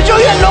你就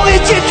越容易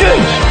进去。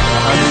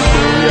哈利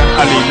路亚，哈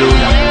利路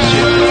亚，谢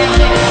谢。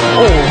哦。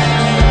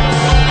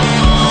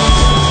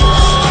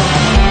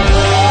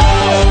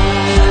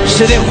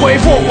使你恢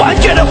复，完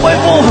全的恢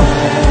复。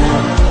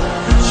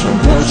冲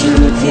破诸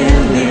天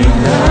灵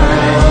能，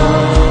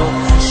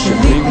生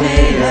命美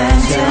然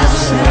降下，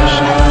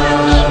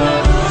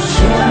充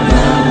满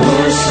我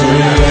心，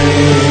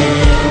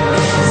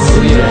自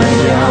然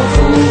要复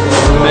活。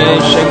我们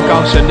宣告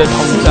神的同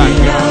在，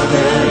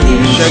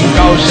宣告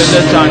神的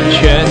掌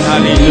权，哈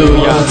利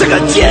路亚！这个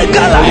揭开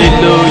了，哈利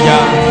路亚！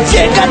揭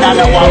开他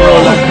的网络。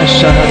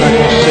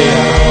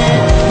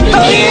得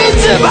医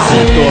治吧，得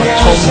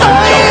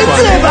医治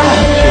吧，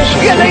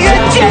越来越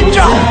健壮，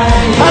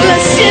他的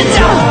心脏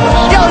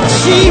要奇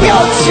妙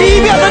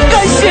的更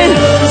新，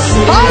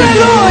哈利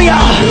路亚！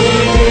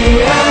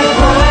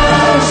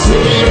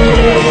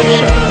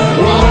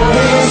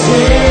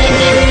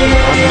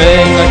阿门！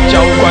来浇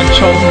灌充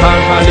满，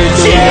哈利路亚！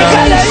揭开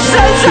人身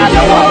上的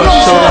网络，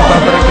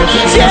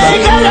揭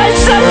开人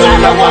身上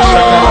的网络，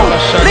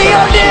你有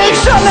领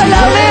受的能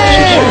力，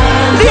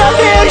你有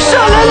领受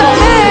的能力。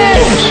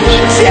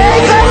揭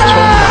开了，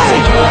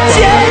揭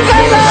开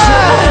了，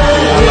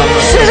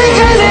使你可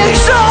以领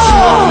受，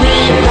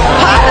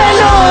哈利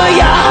路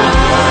亚！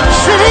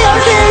使你有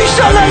领受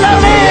的能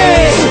力，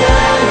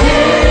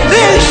领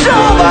受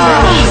吧！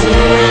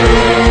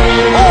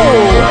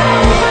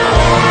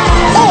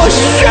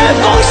旋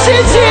风掀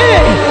起，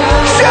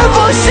旋风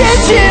掀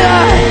起来，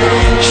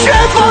旋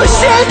风掀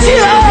起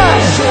来！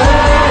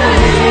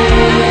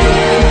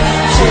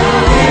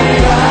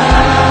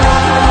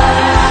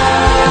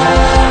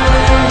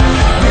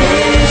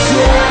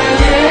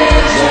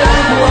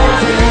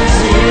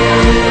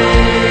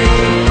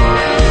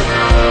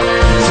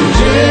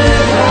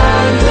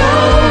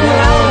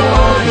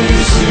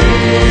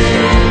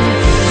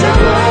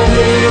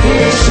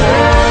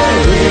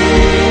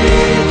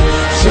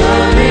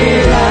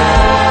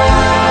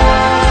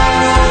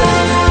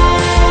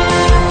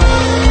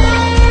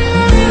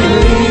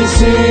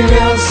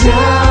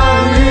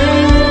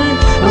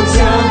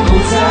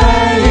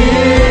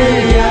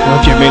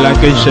姐妹来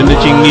跟神的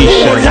经历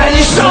神，燃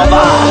烧吧，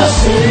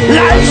燃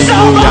烧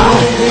吧！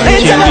你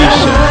这个人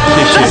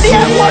在烈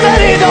火的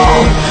里头，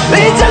你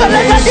这个人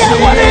在烈火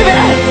里面，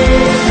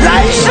燃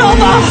烧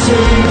吧！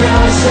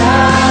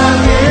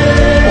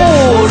哦，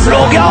荣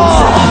耀！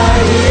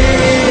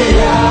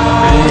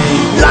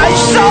燃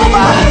烧吧，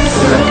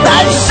燃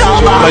烧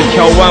吧！来眺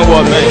望我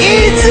们，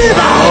医治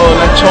吧！哦，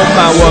来充满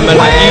我们，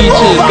来医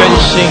治更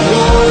新。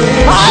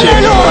哈利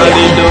路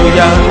亚，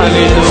哈利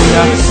路亚！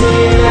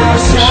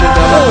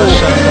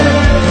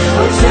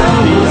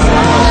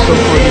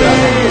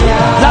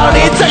让你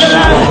这个人，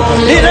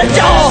你的脚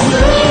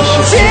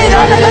进到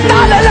那个大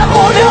人的洪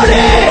流里，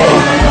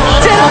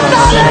进到大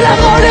人的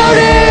洪流里，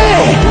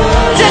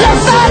进到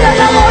大人的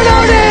洪流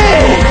里，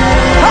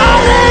哈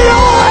利路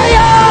亚，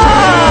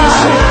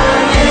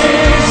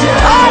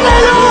哈利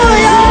路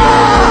亚，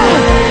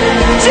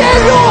进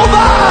入吧，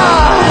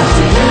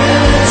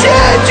进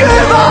去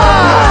吧。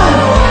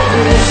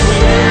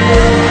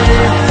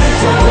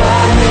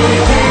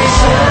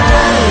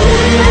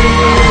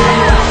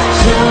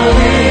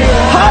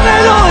哈利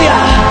路亚！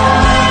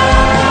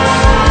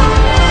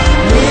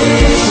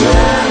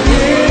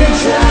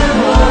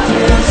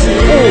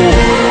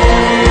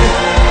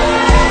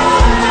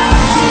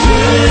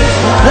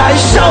燃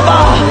烧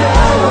吧，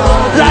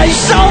燃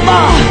烧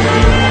吧！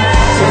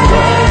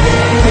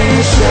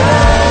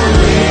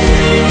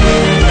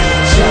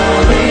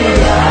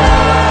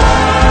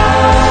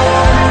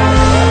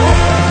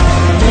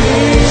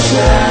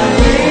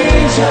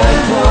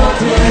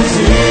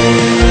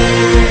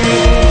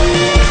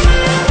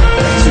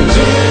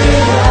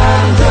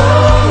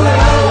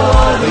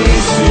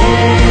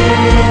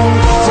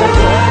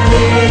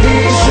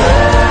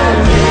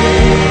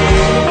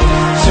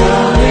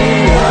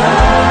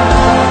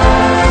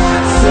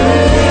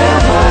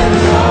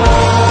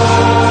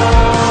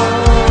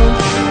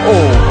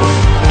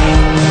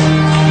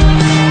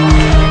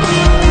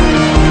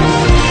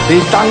你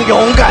当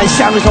勇敢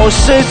像头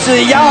狮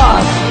子一样，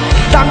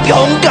当勇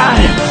敢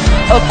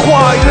而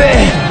跨越，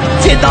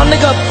进到那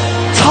个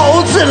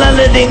超自然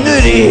的领域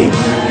里，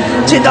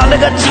进到那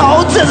个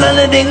超自然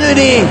的领域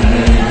里。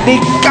你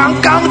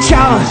刚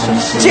强，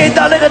进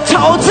到那个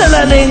超自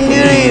然的领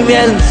域里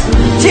面，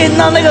进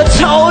到那个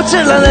超自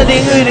然的领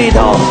域里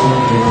头，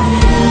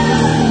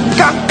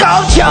刚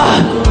强。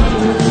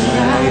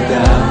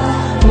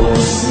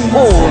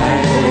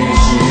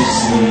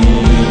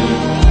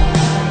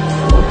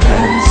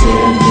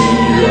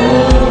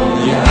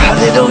哈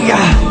利路亚！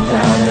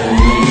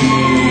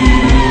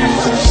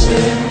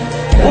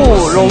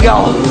荣耀！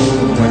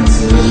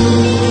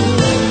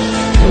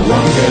渴望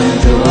更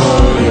多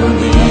有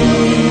你，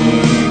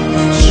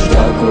直到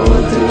国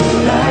度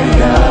来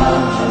到，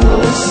我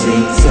心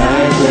才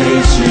会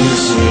知悉。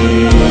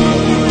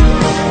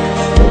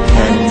我看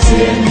见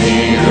你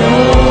荣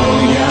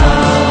耀，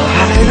哈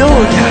利路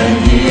亚！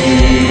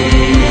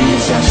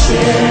彰显，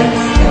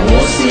让我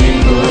心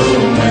不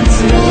满足。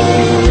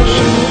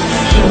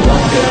渴望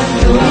更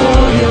多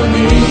有你，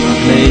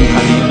哈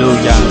利路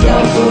亚，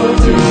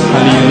哈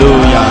利路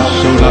亚，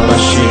受拉巴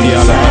西利亚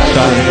拉巴山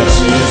的，谢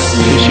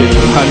谢主，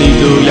哈利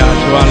路亚，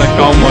主啊，来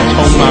高摩充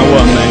满我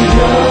们，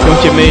弟兄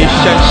姐妹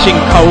相信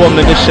靠我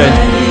们的神，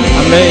阿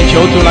们，求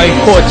主来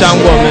扩张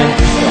我们，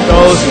都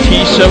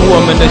提升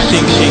我们的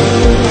信心，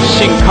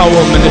信靠我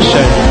们的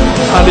神，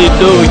哈利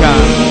路亚，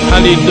哈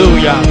利路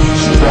亚，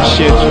感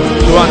谢主，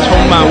主啊，充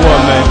满我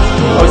们，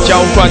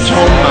浇灌充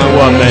满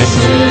我们，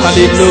哈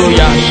利路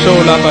亚，受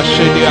拉巴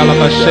西利亚拉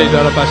巴西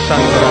的拉巴山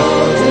的，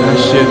感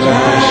谢主，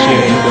感谢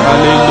主，哈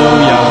利路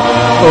亚，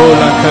哦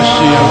拉卡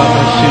西亚拉巴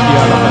西利亚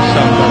拉巴山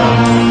的，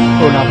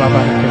哦拉巴巴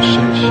的感谢，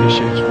谢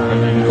谢主，哈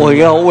利路亚。我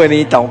要为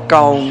你祷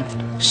告，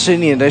使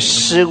你的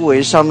思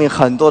维上面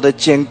很多的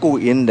坚固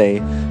营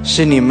垒，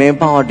使你没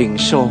办法领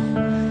受，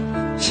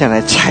现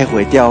在拆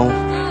毁掉，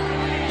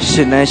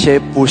使那些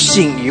不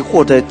信疑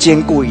惑的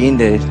坚固营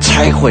垒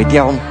拆毁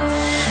掉，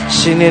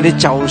使你的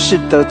脚是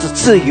得着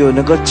自由，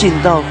能够进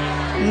到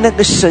那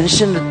个神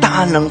圣的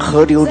大能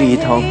河流里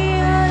头，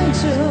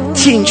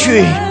进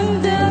去，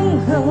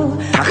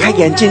打开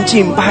眼睛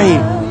敬拜。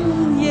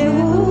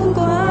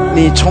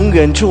你从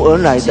远处而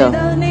来的，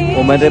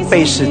我们的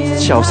贝斯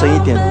小声一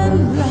点。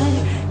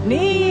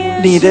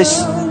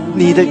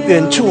你的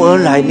远处而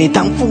来，你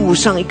当付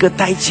上一个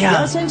代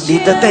价，你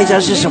的代价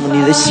是什么？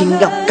你的心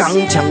要刚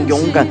强勇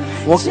敢。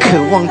我渴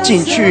望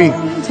进去，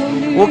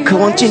我渴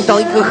望进到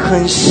一个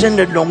很深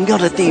的荣耀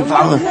的地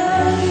方。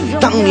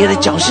当你的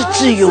脚是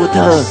自由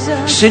的，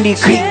使你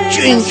可以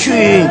进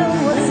去，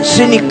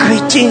使你可以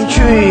进去。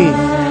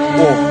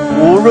我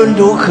无论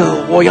如何，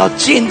我要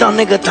进到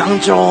那个当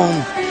中。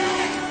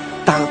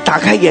打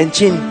开眼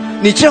睛，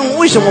你这样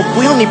为什么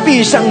不用你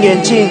闭上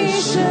眼睛？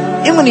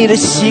因为你的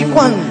习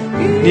惯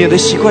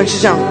是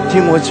这样。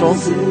听我说，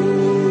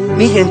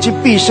你眼睛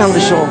闭上的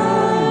时候，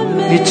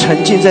你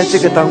沉浸在这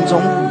个当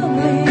中。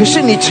可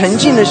是你沉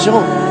浸的时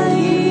候，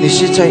你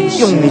是在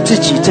用你自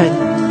己在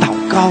祷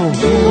告，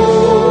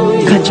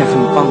看起来很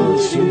棒，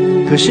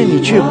可是你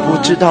却不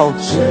知道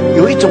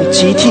有一种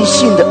集体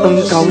性的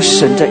恩膏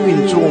神在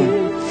运作。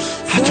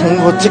他从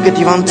我这个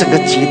地方整个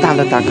极大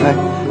的打开，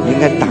你应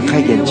该打开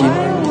眼睛，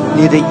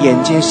你的眼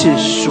睛是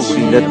属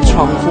灵的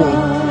窗户，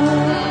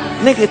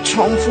那个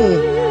窗户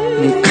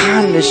你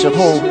看的时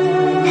候，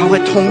它会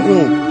通过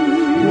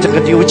整个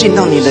流进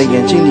到你的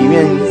眼睛里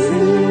面，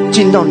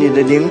进到你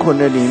的灵魂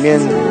的里面，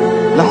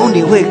然后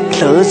你会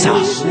得着。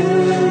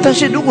但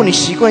是如果你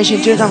习惯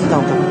性就这样祷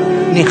告，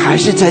你还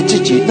是在自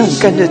己，那你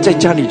干脆在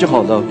家里就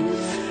好了，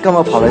干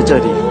嘛跑来这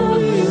里？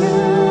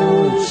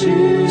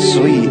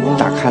所以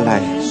打开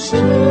来，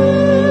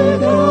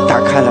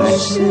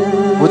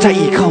不再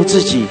依靠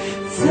自己，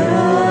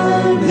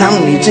让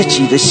你自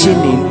己的心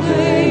灵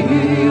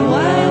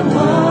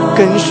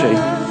跟随，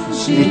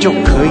你就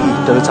可以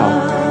得着，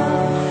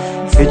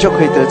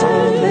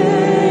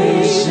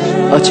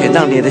而且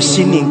让你的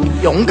心灵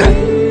勇敢，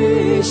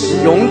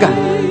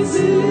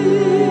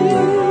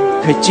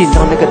可以进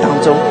到那个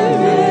当中，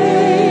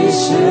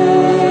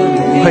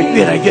会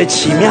越来越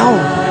奇妙，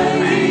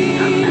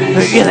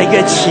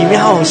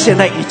现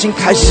在已经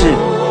开始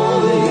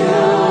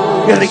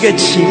越来越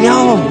奇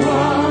妙。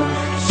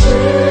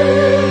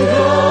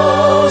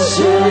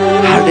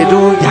哈利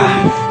路亚，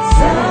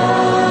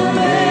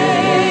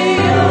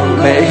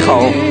美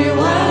好，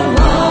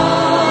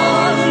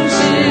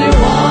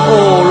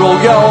荣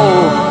耀。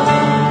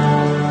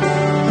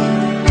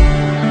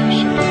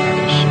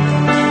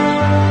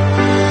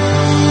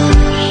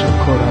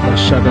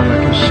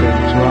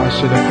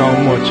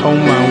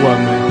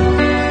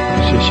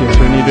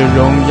的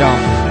荣耀，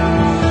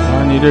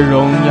你的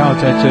荣耀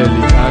在这里，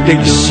领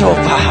受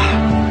吧，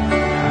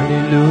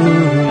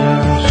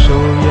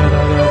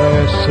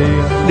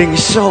领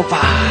受吧，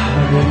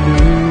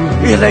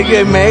越来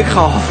越美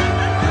好。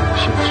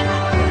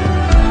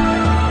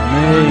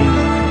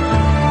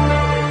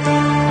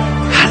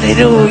哈利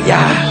路亚！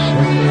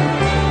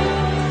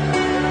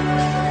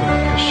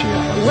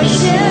为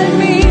生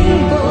命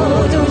搏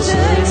斗争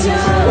抢，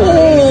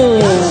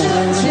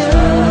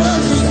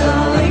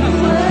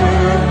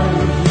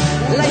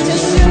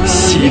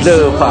喜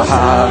乐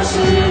吧，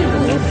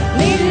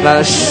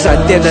那闪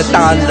电的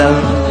大能，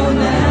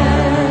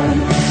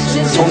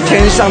从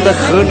天上的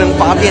核能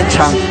发电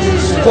厂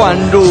灌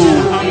入，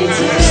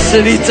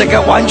使你整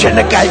个完全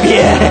的改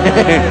变。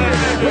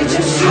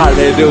哈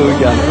利路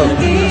亚！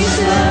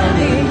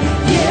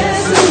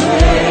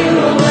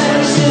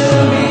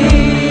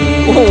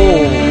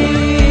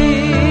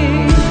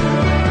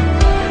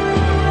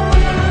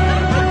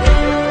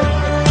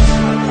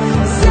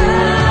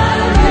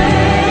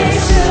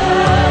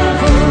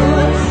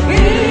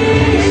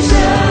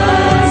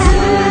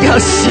要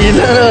喜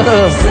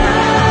乐，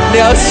你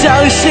要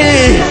相信，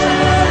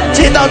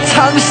见到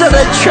长生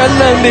的全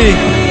能力，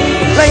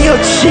能有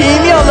奇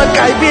妙的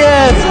改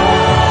变。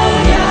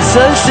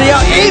神只要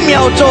1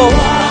秒钟，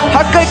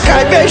它可以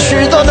改变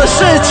许多的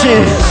事情。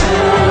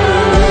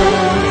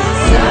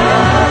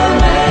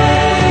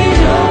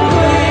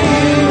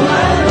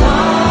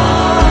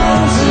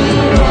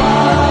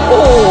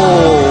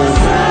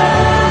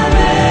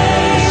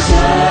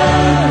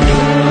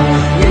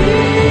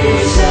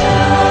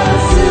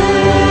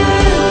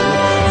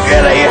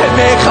越来越美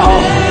好，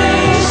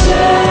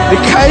你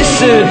开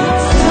始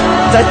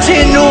在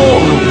进入，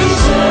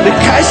你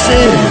开始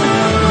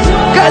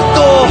更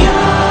多。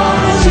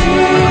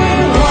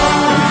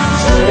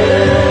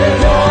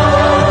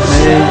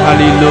哈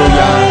利路亚！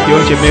弟兄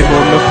姐妹和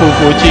我们匍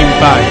匐敬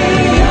拜，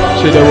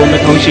是的，我们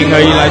同心合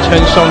意来称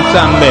颂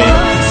赞美，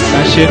感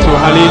谢主，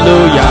哈利路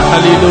亚，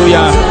哈利路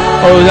亚！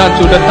让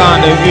主的大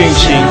能运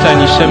行在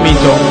你生命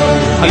中，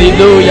哈利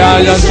路亚！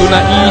让主那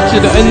医治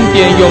的恩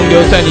典永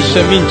留在你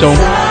生命中，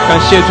感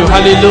谢主，哈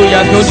利路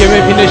亚！弟兄姐妹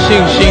凭着信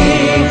心，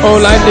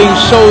来领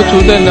受主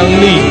的能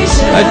力，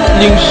来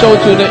领受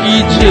主的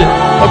医治，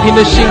凭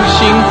着信心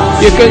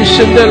也更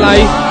深的来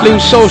领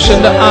受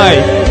神的爱。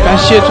感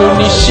谢主，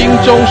你心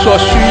中所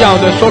需要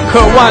的、所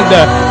渴望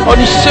的，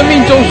你生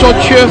命中所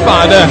缺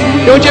乏的，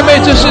弟兄姐妹，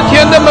这是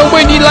天的门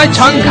为你来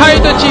敞开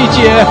的季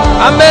节。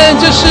阿们！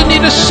这是你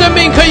的生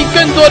命可以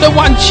更多的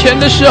往前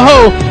的时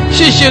候。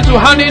谢谢主，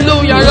哈利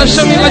路亚！让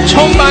生命来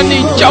充满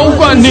你、浇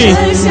灌你，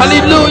哈利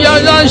路亚！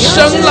让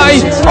神来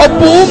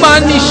补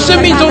满你生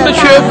命中的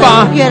缺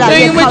乏，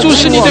因为主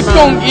是你的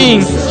供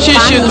应。谢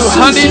谢主，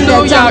哈利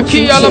路亚！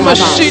主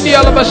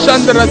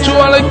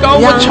啊，来高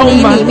我充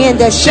满，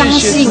谢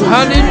谢主，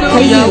哈利路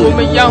亚！我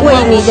们仰望，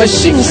我们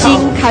信靠，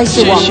开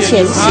始往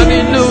前行，哈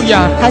利路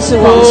亚！开始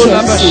往前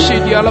行，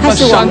开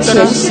始往前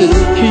行，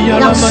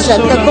让神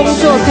的工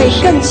作可以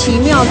更奇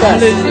妙的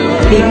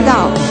临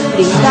到。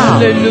哈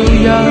利路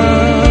亚！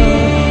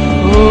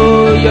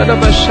亚拉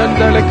巴山达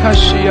勒卡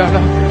西亚拉，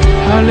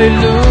哈利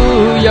路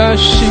亚！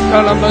西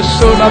卡拉玛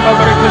索拉巴巴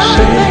克西，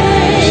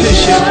谢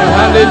谢主，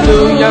哈利路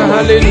亚，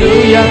哈利路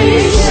亚！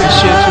谢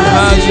谢主，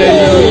哈利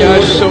路亚！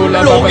索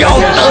拉巴巴克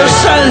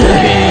西，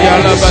亚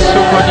拉巴苏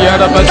克迪亚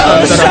拉巴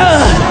山达拉，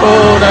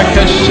拉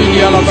卡西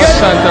亚拉巴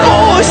山达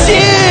拉，谢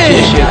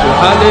谢主，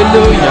哈利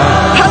路亚！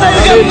他的那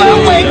个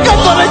氛围更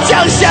多的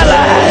降下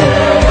来。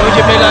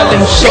姐妹来领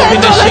受你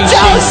的信心，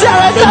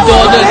更多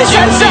的经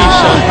历神，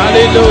哈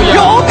利路亚！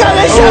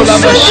拉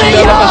巴西亚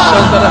拉巴山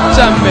达拉，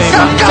赞美吧，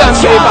赞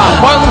美吧，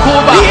欢呼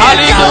吧，哈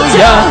利路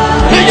亚！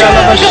亚拉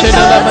巴西亚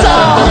拉巴山达拉，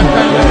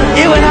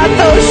因为他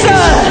得胜。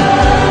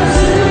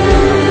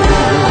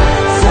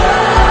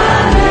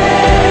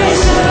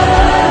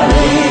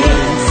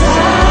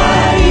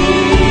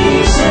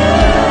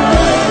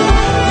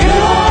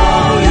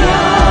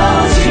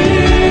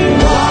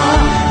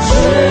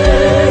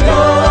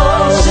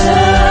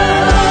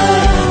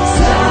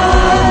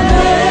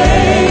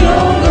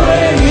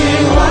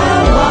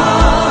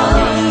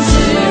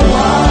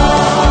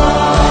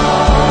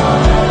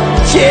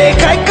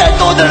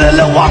的人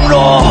的网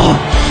络，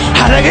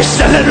他那个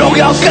神的荣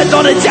耀更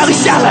多的降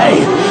下来，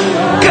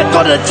更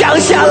多的降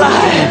下来。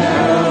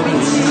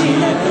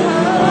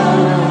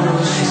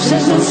神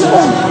所做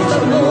的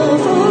不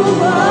复活，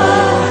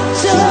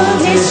这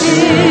天使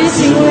敬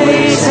畏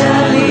着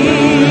你，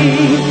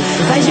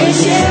在原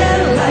先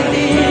来的灵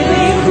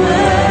魂，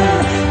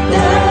难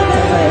得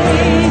会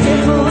天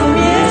父面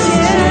前，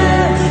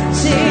基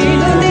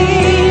督你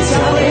加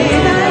倍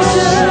诞生，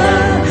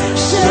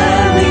生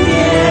命点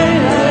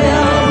燃了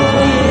火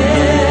焰，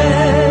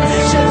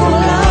神不老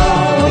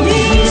我因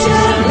着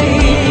你，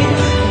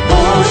不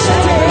闪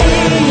退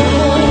永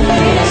不废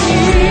去，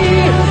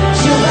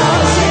就到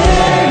见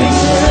你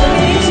生命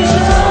中。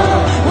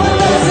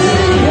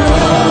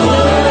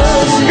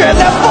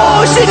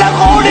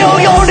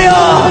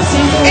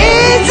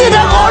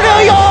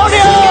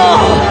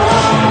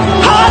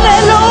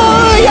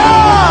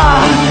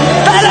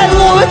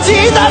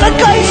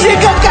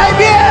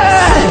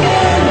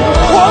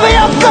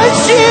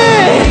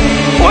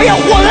我要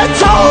活在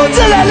超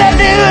自然的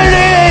灵里，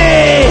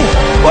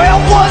我要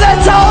活在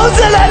超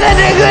自然的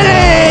灵里。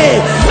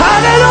哈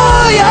利路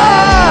亚！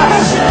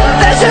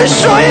但是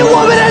属于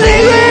我们的灵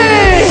力，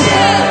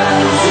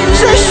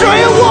是属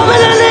于我们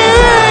的灵力。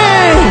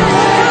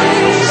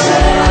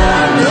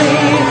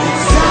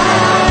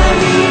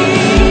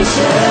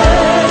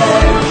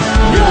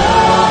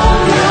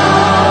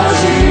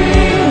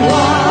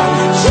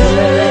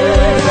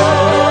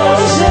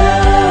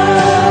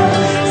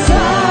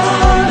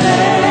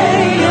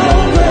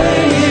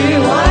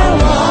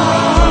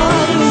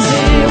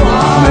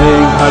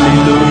哈利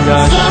路亚，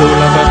受了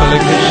巴巴勒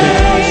克西。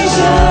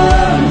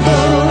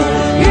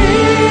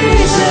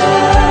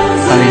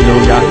哈利路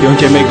亚，弟兄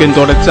姐妹，更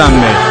多的赞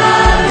美，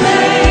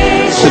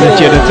世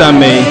界的赞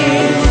美，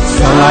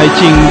要来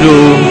进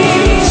入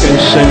跟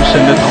神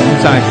的同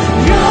在。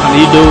哈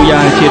利路亚，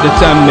借着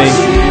赞美，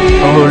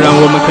让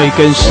我们可以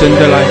更深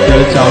的来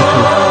得着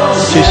主。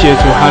谢谢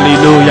主，哈利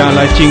路亚，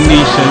来经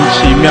历神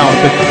奇妙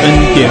的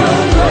恩典，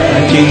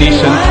来经历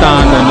神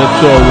大能的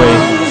作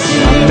为。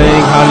阿门，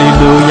哈利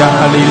路亚，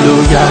哈利路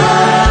亚。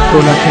哦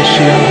拉克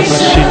西阿拉巴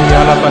西利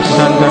阿拉巴山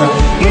德拉，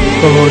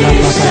哦拉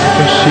巴巴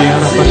克西阿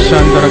拉巴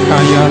山德拉卡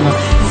亚拉。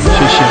谢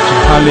谢主，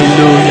哈利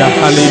路亚，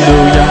哈利路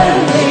亚。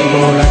哦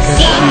拉克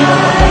西阿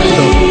拉巴索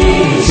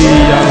利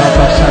阿拉巴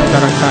山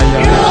德拉卡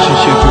亚拉。谢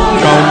谢主，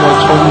高摩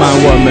充满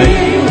我们，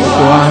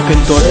更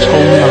多充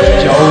满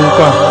浇灌。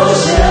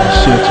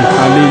谢谢主，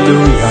哈利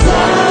路亚，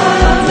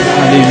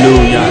哈利路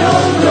亚。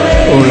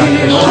哦拉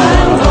克西阿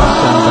拉巴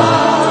山德拉。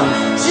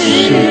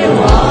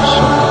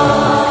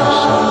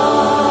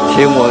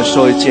听我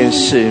说一件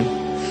事，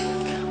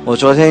我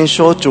昨天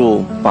说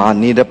主把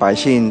你的百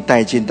姓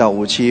带进到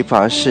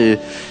5784，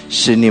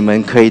使你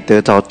们可以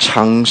得到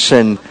昌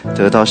盛，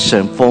得到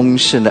神丰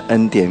盛的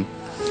恩典。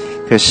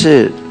可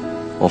是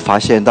我发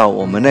现到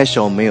我们那时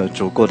候没有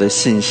足够的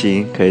信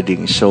心可以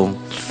领受。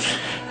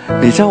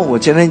你知道我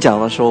今天讲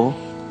了说，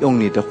用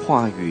你的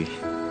话语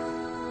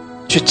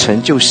去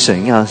成就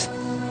神要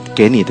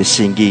给你的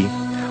心意，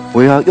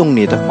不要用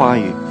你的话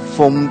语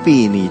封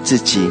闭你自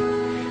己，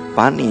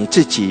把你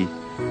自己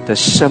的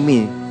生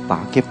命把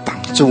它给绑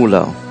住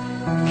了。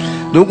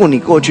如果你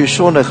过去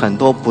说了很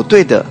多不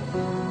对的、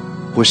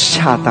不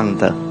恰当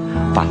的，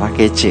把它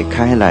给解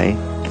开来，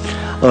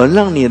而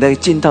让你的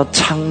进到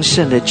昌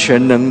盛的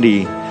全能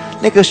里，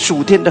那个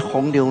属天的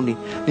洪流里。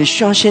你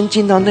需要先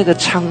进到那个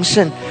昌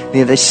盛，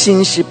你的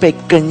心是被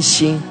更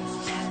新，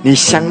你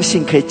相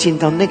信可以进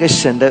到那个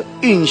神的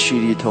允许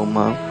里头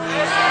吗？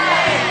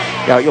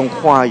要用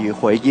话语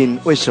回应。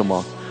为什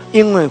么？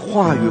因为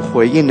话语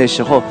回应的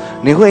时候，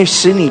你会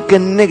使你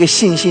跟那个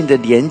信心的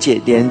连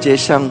接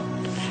上，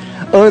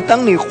而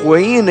当你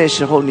回应的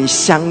时候，你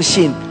相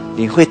信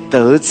你会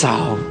得着。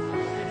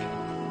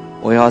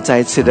我要再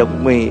一次的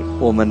为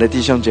我们的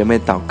弟兄姐妹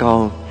祷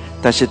告，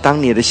但是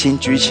当你的心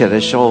举起来的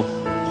时候，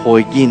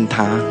回应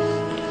他，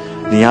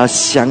你要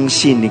相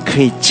信你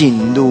可以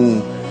进入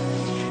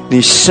你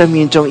生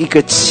命中一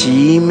个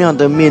奇妙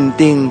的命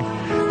定。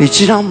你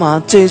知道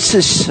吗？这一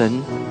次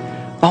神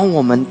把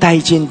我们带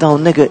进到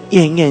那个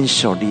验验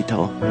所里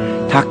头，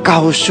他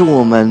告诉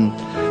我们，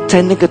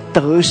在那个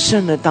得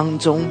胜的当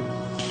中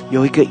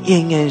有一个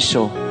验验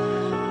所，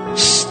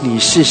你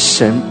是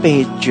神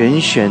被拣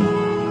选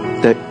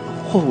的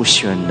候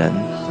选人，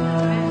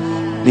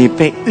你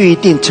被预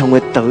定成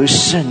为得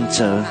胜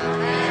者，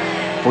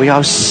不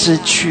要失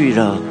去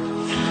了，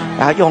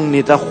要用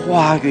你的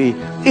话语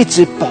一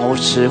直保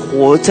持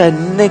活在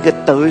那个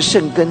得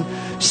胜跟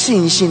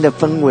信心的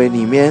氛围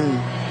里面，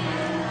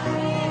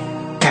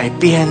改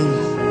变，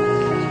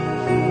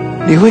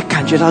你会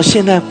感觉到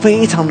现在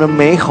非常的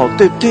美好，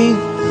对不对？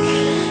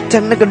在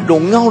那个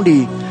荣耀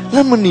里，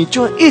那么你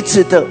就一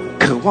直的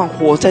渴望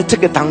活在这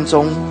个当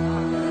中。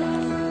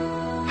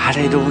哈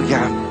利路亚！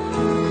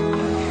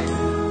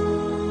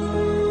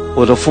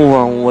我的父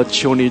王，我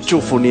求你祝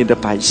福你的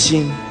百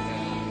姓，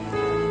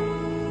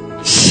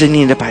使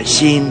你的百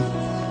姓，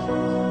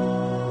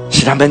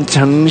使他们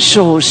承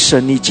受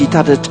神以及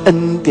他的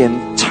恩典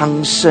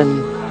昌盛，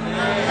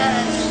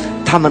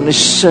他们的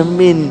生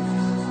命，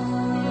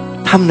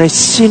他们的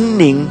心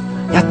灵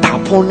要打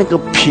破那个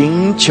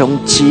贫穷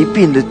疾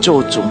病的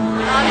咒诅，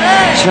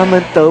使他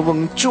们得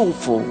蒙祝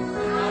福，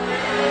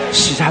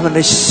使他们的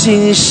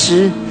心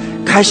思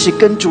开始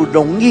跟主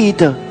容易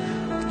的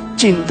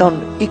进到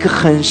一个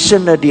很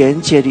深的连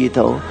结里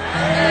头，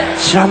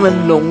使他们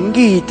容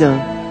易的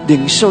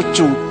领受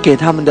主给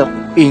他们的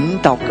引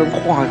导跟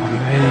话语。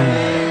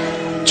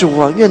主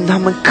啊，愿他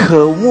们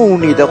渴慕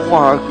你的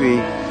话语，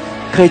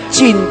可以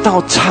进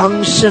到昌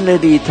盛的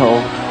里头。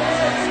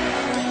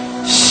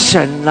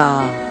神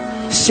啊，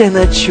现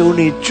在求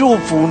你祝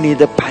福你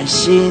的百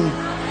姓，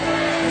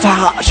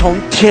从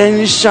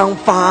天上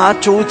发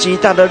出极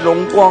大的荣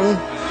光，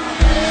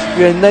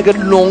愿那个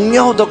荣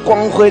耀的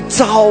光辉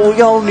照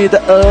耀你的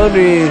儿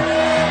女，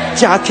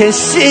加添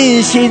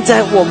信心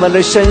在我们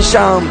的身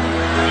上。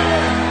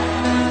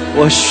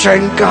我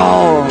宣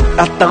告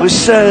要得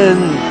胜，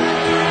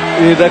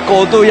你的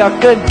国度要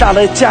更大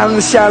的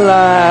降下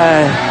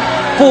来，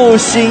复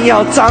兴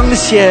要彰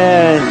显，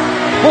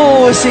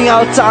复兴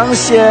要彰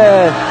显，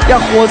要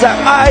活在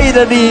爱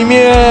的里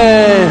面。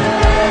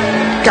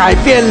改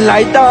变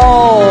来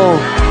到，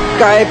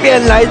改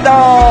变来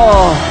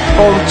到，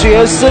奉主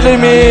耶稣的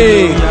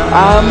名，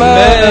阿门。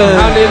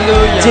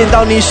进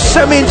到你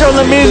生命中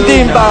的命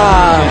定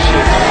吧，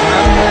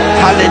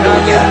哈利路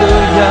亚。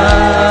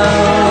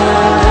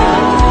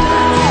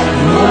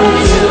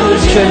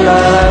全然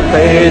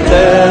配得，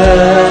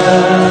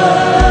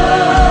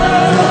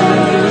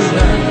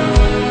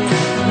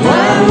万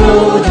物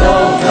都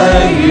分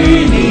于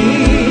你，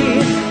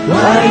万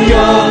有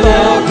都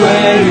归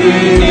于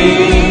你，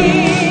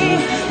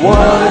我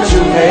主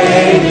配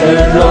的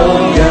荣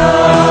耀。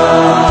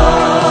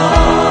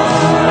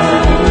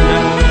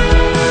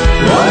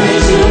我的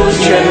主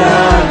全然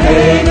配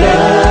得，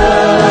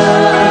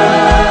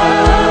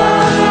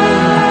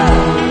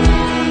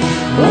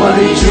我的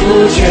主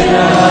全然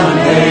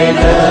配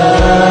得，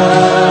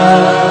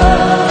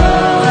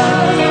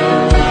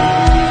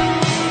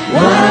万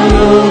物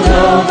都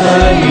分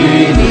于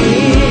你，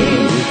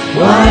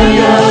万有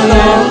都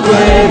归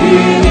于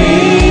你，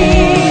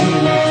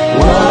我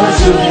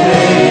主配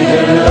的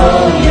荣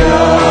耀。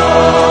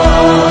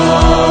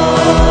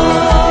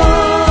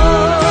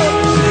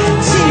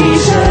齐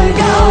声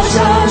高唱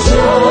众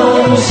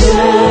生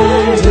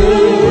徒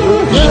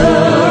和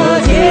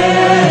天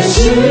使，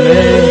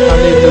哈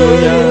利路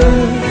亚。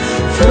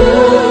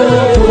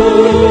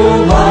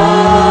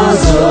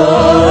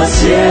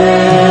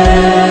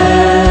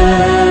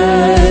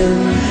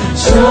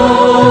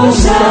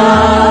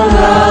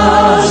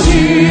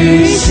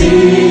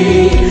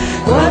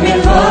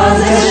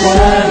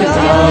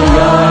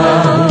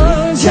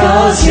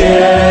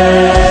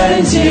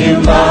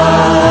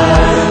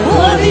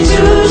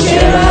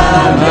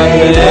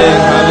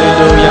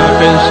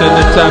神的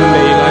赞美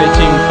来敬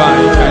拜，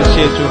感谢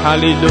主，哈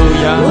利路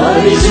亚，哈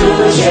利路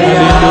亚，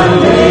哈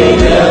利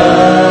路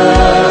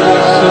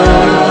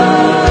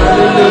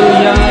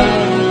亚，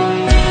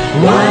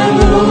万物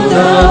都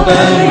归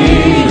于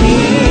你，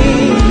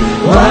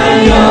万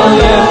有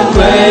都归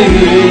于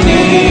你，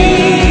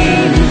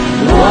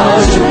我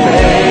主配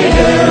的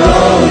荣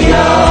耀。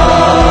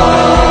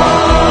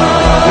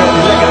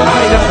那个爱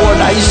的火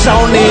燃烧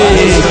你，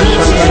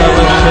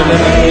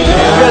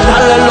愿他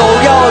的荣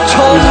耀充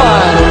满，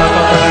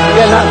愿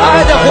他爱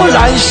的火燃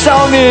烧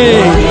你，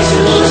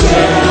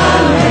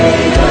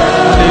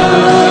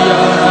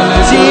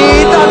极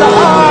大的爱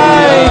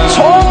充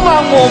满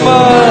我们。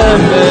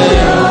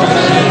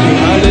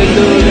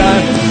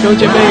兄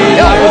姐妹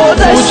要活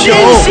在信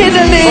心的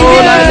里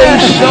面，来领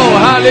受，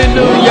哈利路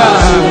亚，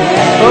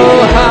哦，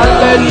哈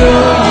利路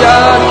亚，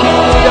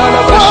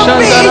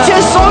避开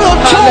所有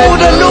错误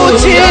的路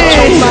径，充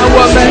满我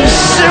们，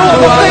使我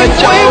们被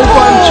浇灌，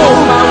充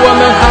满我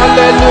们，哈利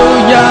路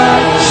亚。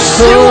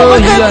使我们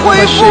可以恢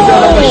复，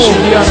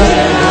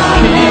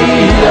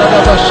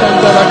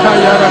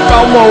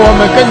高摩我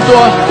们更多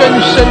更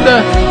深的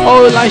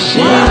来吸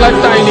引来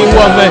带领我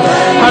们，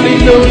哈利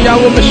路亚！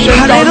我们宣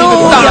告你的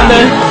大能，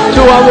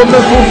主啊，我们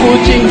匍匐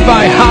敬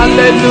拜，哈利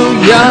路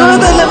亚，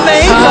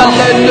哈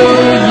利路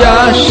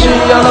亚！是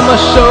呀，那么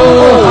收，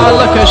哈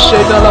拉克谁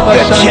的那么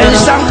天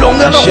上荣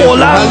耀的火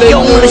浪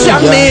涌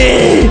向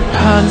你，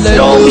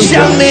涌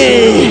向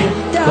你。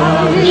大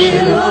日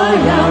落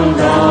阳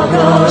高高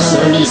升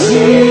起，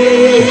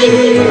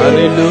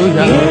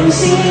天星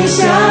下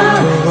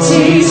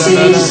气息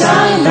上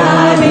大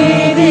地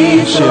的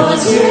作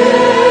结，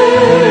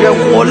愿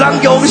火浪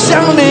涌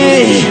向你，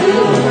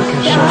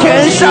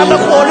天上的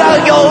火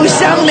浪涌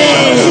向你，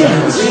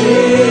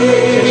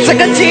这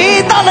个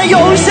极大的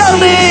涌向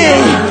你，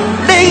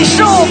领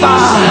受吧。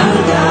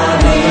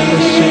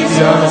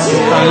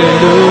哈利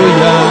路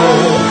亚。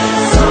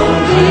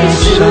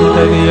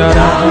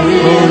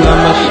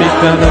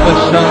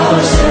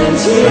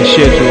感谢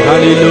主，哈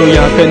利路亚！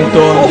更多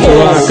主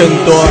啊，更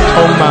多充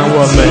满我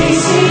们，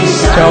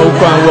浇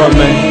灌我们。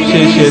谢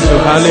谢主，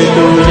哈利路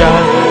亚！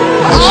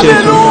感谢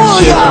主，感谢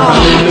主，哈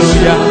利路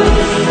亚！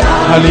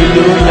哈利路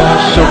亚！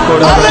受过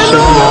了的圣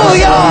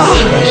灵，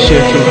感谢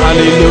主，哈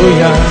利路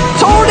亚！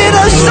从你的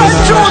深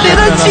处，你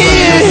的井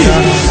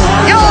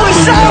涌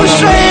上水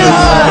来，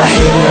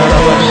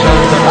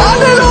哈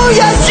利路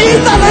亚！极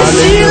大的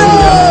喜乐。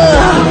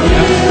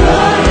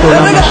让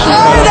那个爱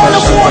的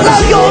火浪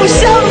涌向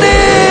你。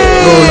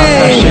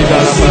谢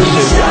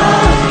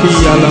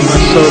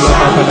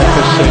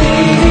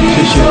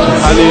谢主，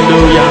哈利路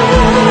亚！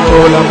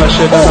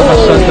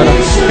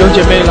有姐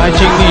妹来经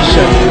历神，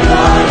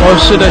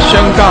是的，宣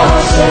告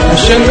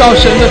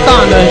神的大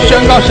能，宣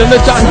告神的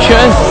掌权，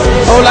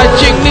来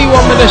经历我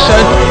们的神，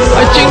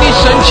来经历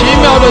神奇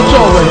妙的作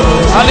为，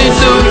哈利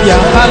路亚，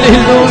哈利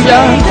路亚！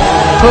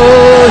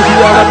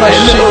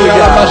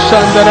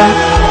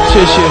谢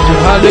谢主，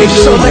哈利路亚！领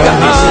受那个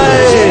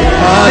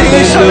爱，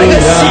领受那个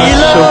喜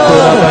乐，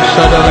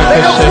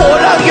那个火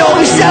浪涌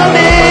向你。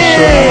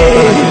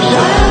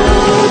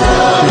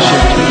谢谢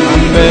主，阿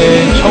们，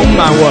充满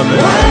我们。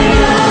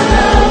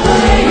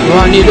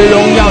哇，你的荣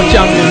耀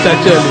降临在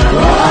这里。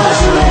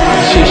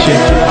谢谢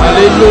主，哈利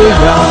路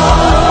亚！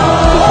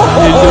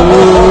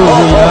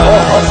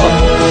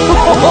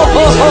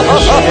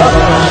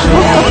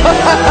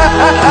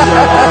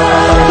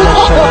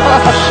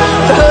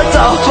得着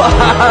吧，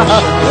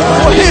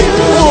恢复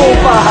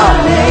吧，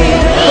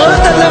何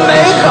等的美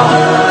好，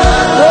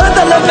何等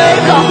的美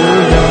好，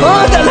何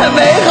等的美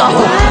好！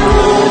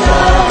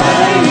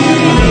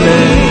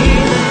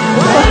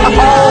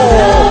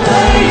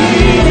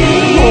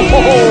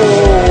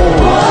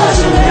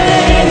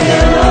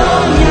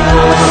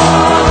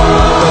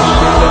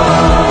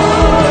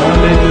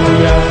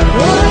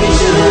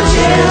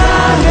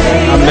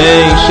阿门。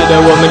是的，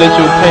我们的主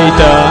配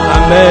得。阿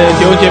门。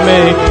弟兄姐妹，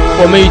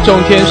我们以众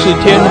天使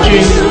天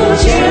君，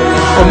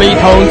我们一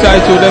同在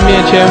主的面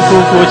前匍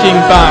匐敬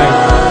拜，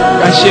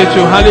感谢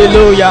主，哈利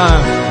路亚，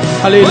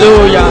哈利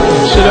路亚。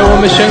是的，我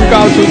们宣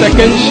告主在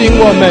更新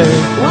我们，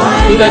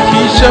主在提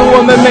升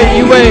我们每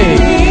一位，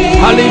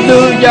哈利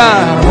路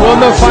亚。我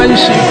们欢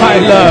喜快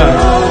乐，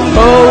哦，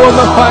我们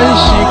欢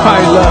喜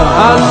快乐，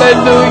哈利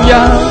路亚，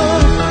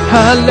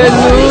哈利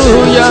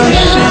路亚。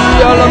西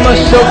亚拉玛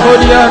索科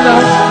利亚纳，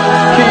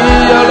基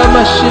亚拉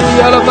玛西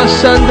亚拉玛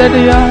山德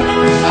利亚，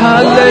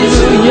哈利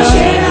路亚，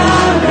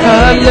哈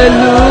利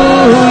路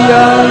亚。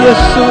耶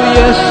稣，耶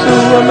稣，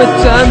我们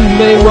赞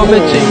美，我们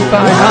敬拜，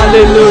哈利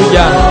路亚。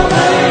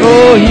哦，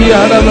亚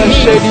拉玛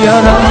西亚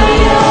拉，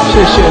谢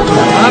谢主，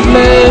阿门，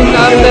阿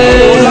门，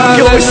阿门。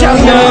有向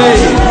你，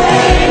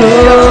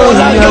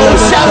有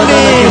向你。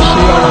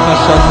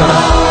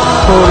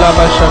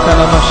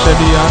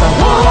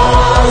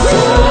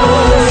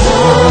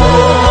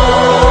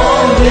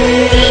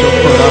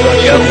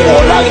愿火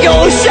浪涌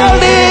向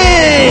你，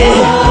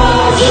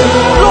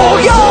荣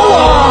耀啊，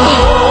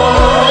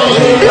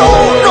荣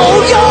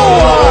耀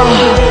啊！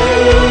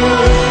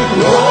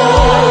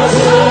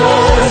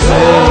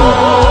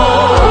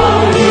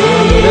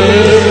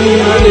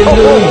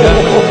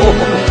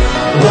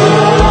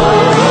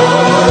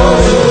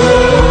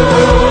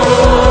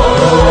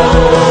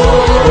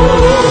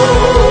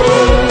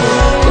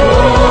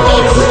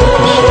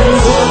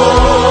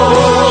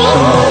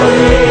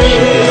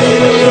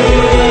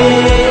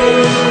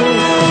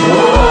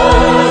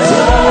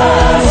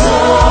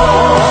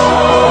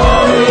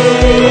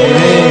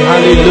哈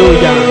利路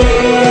亚，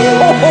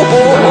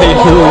哈利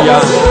路亚，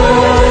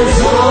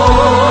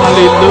哈利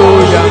路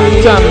亚，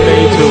赞美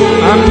主，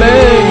阿门，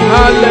哈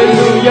利路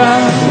亚，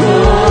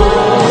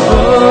哦，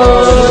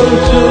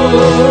主，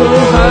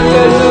哈利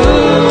路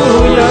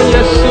亚，耶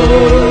稣，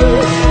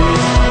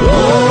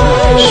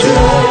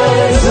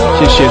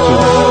谢谢主，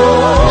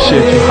谢谢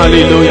主，哈利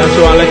路亚，主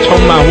啊，来充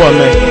满我们，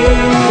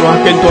主啊，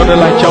更多的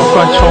来浇灌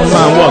充满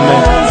我们，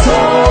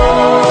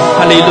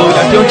哈利路亚。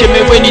弟兄姐妹，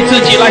为你自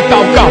己来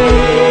祷告。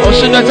哦，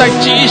是的，在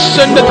极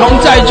深的同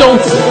在中，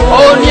哦，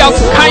你要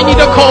开你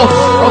的口，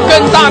哦，更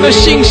大的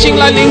信心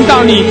来领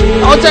导你，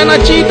哦，在那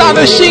极大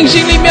的信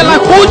心里面来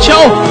呼求，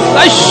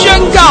来宣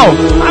告，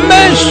阿们，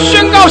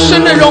宣告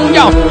神的荣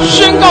耀，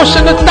宣告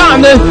神的大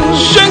能，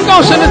宣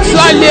告神的慈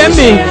爱怜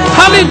悯，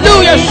哈利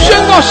路亚，宣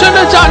告神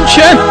的掌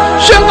权，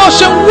宣告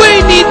神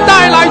为你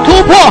带来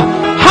突破。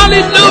哈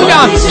利路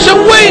亚！神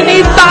为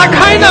你打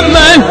开那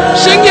门，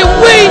神也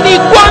为你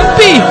关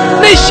闭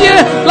那些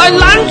来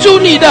拦阻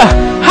你的。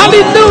哈利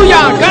路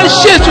亚！感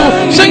谢主，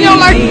神要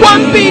来关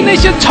闭那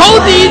些仇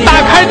敌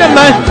打开的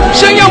门，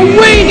神要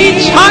为你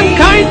敞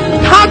开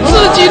他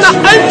自己那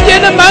恩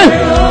典的门。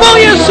奉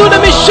耶稣的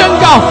名宣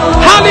告：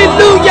哈利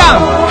路亚！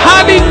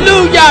哈利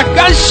路亚！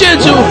感谢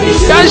主，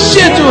感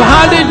谢主！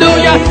哈利路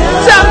亚！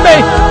赞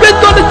美，更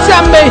多的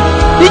赞美。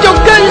你就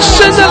更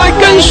深的来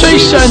跟随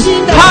神，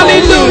哈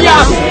利路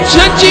亚！神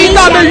极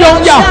大的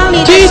荣耀，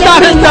极大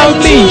的能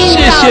力，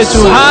谢谢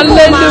主，哈利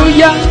路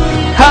亚，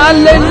哈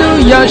利路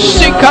亚！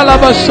西卡拉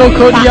巴索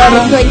科利亚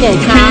拉，对给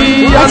他，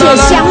而且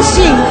相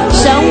信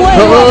神为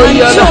我们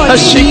做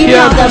奇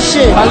妙的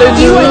事，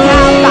因为他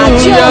把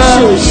救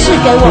赎赐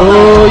给我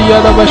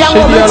们，让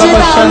我们知道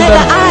那个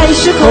爱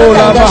是何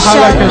等的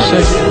深。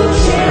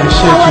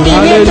当我里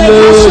面对他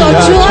说：“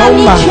主啊，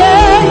你全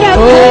然配得。”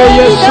耶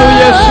稣，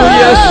耶稣，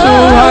耶稣，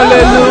哈利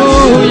路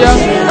亚！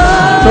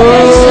哦，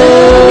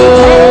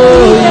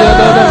呀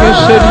啦啦个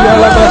谁呀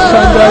啦巴山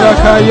达拉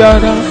卡呀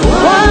啦！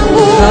哈利路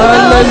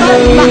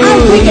亚！把爱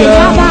归给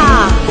他吧，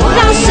让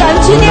神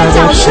今天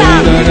早上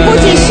不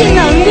仅是能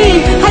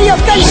力，还有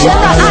更深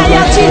的爱要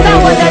进到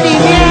我的里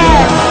面，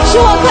使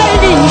我可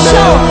以领受，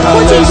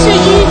不仅是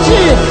医治，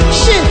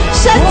是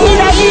身体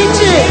的医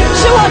治，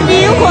是我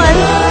灵魂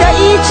的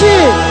医治，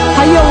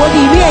还有我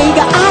里面一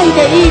个爱的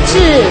医治。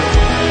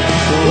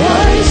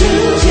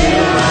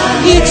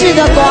医治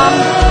的光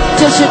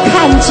就是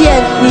看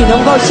见你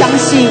能够相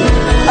信，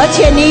而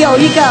且你有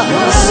一个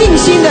信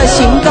心的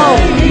行动。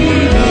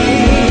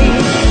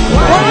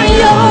万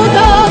有的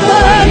本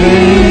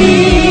领，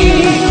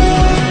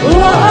我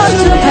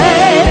只配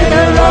得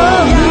荣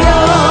耀，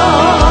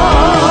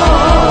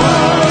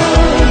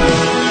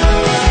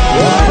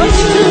我只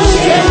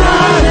见他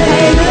配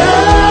得，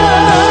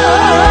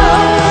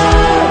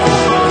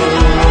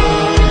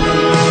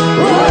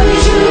我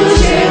只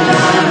见他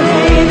配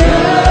得。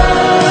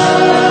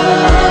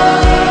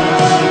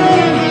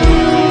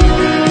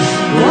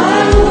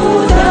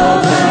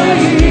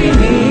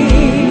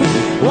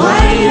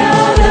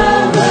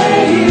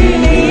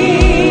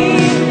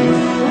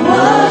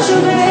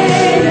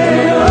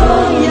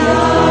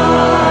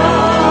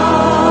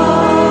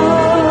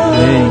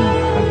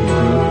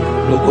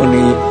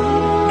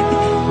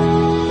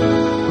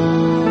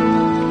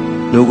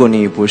如果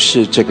你不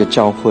是这个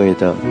教会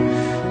的，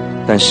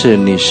但是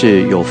你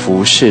是有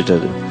服事的，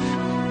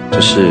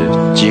就是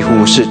几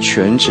乎是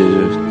全职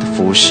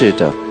服事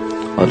的，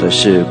或者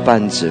是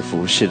半职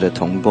服事的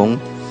同工，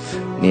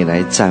你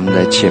来站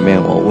在前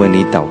面，我为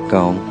你祷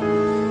告。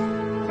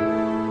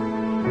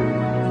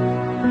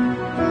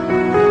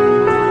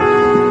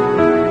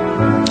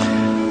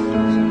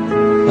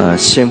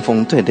先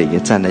锋队的也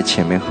站在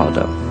前面，好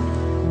的。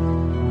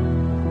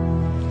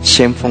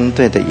先锋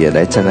队的也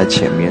来站在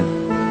前面。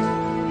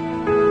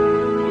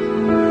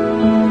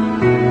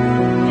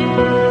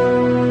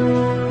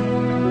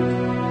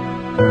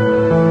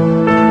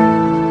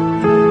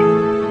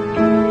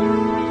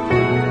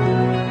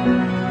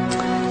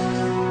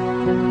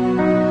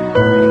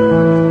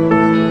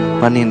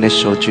把你的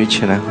手举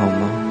起来好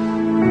吗？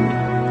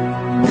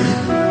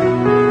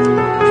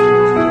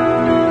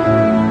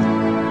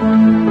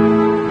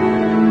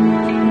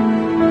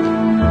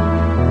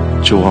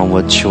主啊，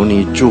我求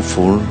你祝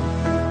福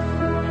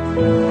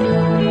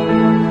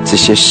这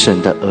些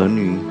神的儿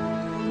女，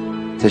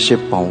这些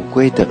宝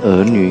贵的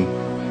儿女。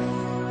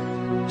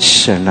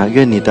神啊，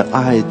愿你的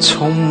爱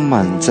充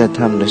满在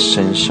他们的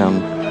身上。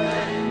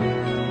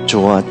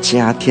主啊，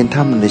加添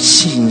他们的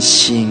信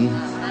心，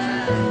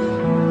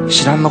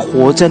使他们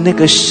活在那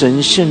个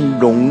神圣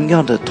荣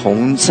耀的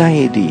同在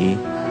里，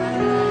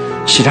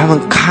使他们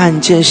看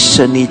见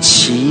神你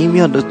奇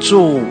妙的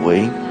作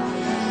为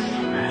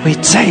会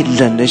在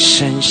人的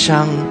身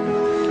上，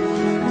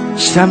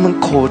使他们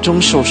口中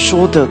所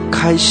说的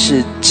开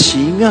始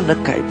奇妙的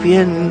改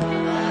变，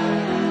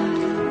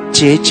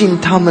洁净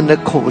他们的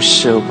口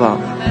舌吧。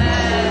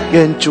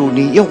愿主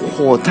你用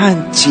火炭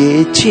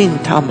洁净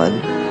他们，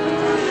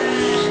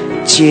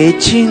洁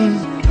净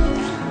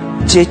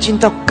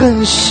到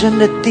更深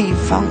的地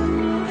方，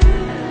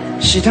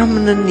使他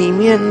们的里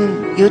面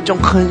有一种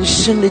很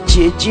深的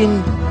洁净，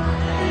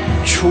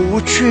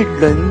除去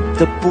人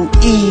的不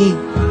义。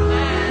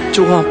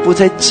主啊，不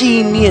再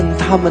纪念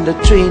他们的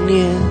罪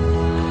孽。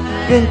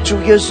愿主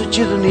耶稣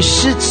基督你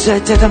施在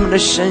他们的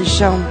身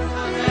上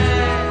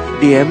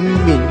怜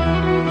悯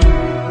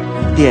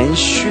连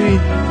续，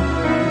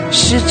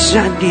施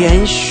在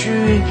连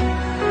续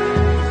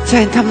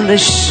在他们的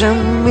生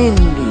命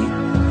里，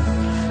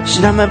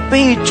使他们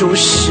被主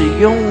使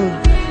用。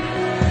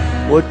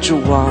我主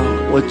啊，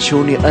我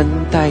求你恩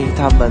待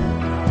他们，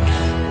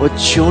我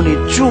求你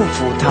祝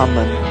福他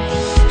们，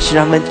使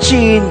他们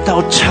进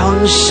到昌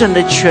盛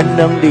的全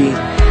能里，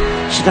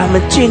使他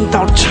们进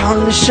到昌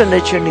盛的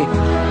全能里，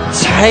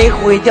拆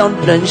毁掉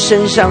人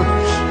身上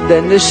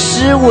人的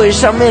思维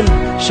上面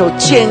所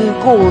见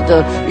过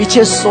的一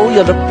切所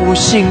有的不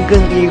幸跟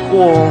疑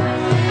惑，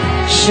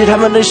使他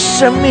们的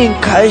生命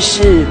开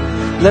始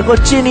能够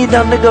经历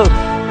到那个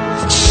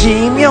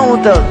奇妙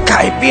的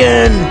改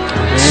变，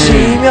奇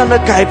妙的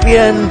改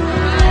变。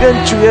愿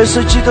主耶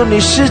稣基督你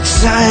施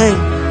在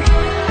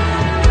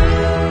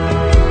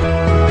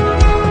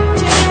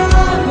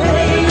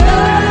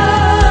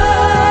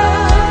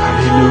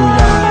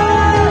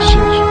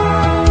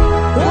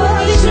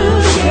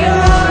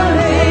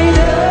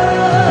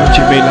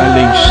来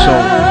领受，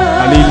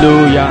哈利路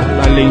亚，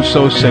来领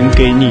受神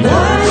给你的，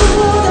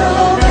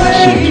感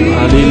谢主，哈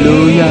利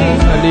路亚，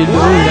哈利路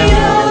亚，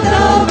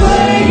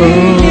哦，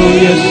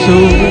耶稣，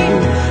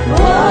哈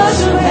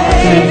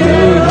利路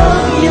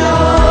亚，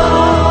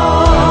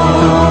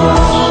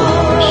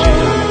谢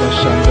谢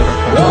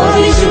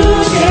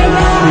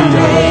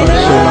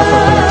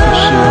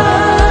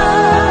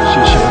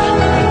主，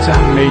来赞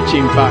美敬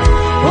拜，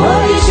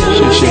谢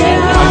谢，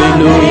哈利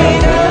路亚。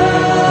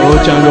我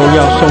将荣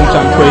耀颂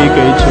赞归给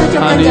主，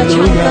哈利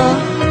路亚！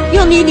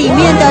用你里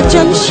面的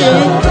真实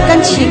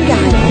跟情感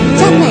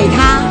赞美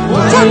他，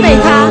赞美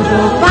他，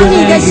把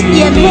你的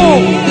眼目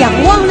仰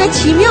望那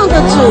奇妙的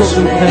主，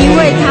因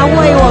为他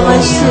为我们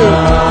死，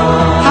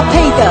他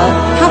配的，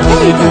他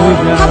配的，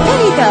他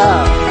配的。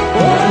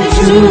我的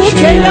主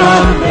全然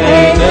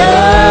配的，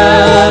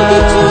我的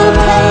主配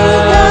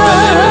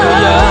的，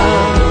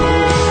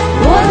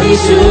我的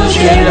主全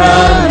然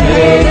配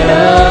的。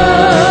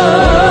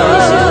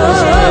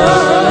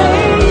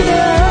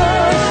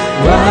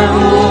万物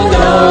都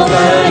归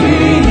于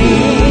你，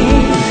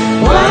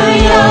万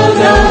有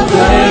都归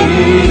于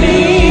你，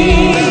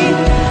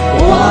我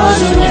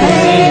主配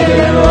的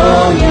荣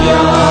耀。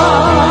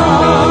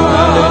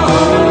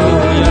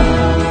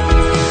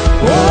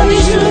我的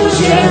主全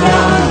然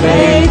配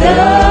的，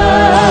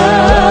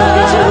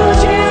主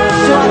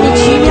啊，你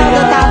奇妙的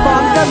大光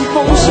更丰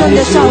盛的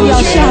照耀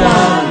下来，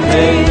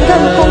更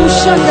丰盛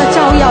的照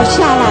耀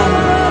下来，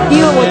因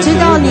为我知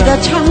道你的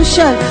昌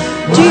盛。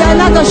主啊，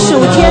那个属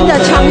天的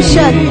昌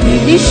盛，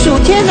你属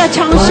天的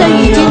昌盛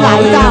已经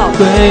来到。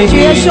主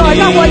耶稣说，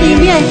让我里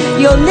面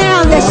有那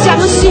样的相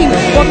信，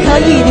我可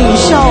以领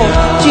受。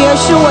主耶耶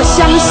稣，我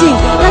相信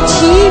那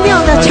奇妙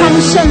的昌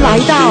盛来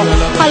到，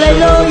哈利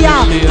路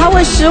亚！它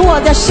会使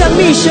我的生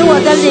命，使我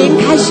的灵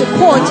开始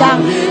扩张，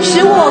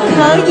使我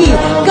可以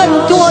更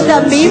多的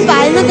明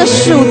白那个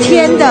属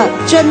天的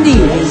真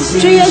理。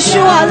主耶稣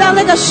啊，让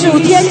那个属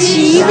天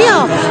奇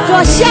妙主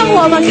啊向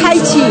我们开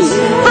启，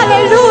哈利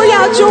路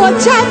亚！主，我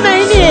赞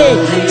美你，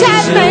赞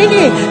美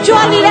你，主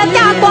啊，你的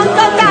大光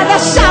更大的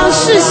赏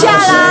赐下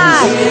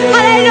来，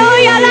哈利路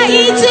亚！那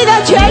医治的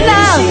全能，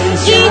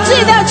医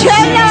治的全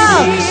能，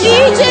医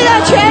治的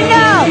全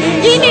能，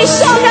以你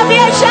受的鞭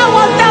伤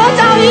我得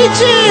到医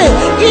治，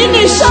以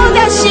你受的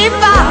刑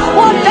罚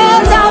我得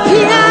到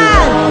平安，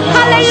哈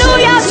利路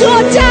亚！主，我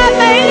赞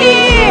美你，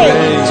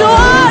主，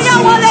让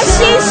我的心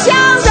向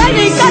着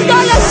你，更多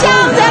的向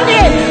着你，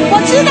我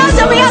知道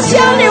怎么样向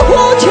你呼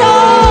求，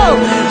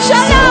神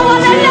啊，我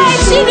的内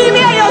心里面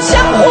有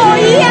像火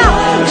一样，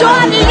主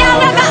啊，你让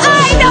那个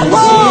爱的火，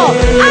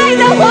爱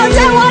的火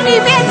在我里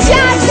面加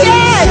添，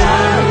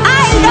爱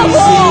的火，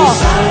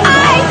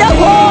爱的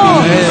火，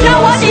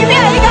让我里面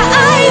有一个爱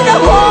的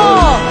火，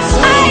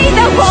爱的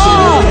火，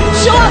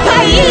使我可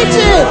以一直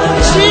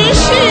持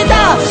续的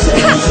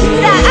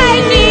来爱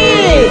你，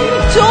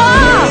主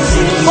啊，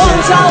光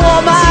照我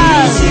们，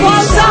光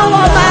照我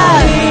们，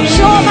使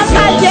我们看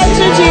见自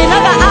己那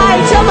个爱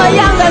这么样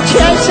的缺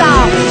少，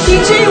以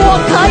至于我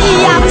可以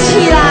扬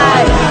起来，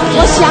我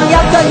想要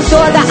更多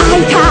的爱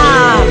他。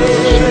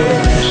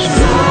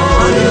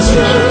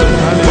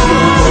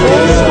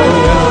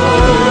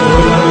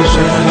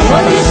我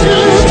的是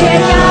天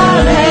涯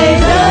配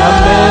的，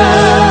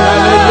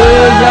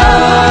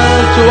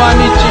主啊，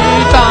你极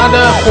大的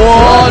火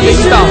领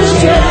导，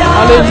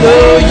哈利路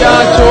亚！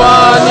主啊，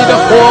你的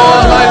火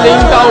来领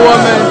导我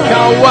们，眺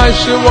望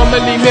使我们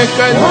里面更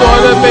多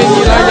的被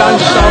你来燃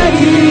烧，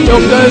有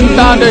更大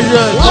的热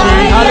情，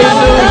哈利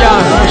路亚！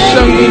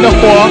圣灵的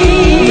火，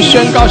我们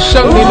宣告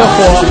圣灵的火，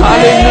哈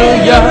利路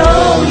亚，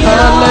哈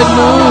利路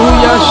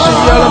亚！西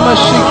亚拉玛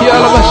西基亚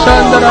拉玛山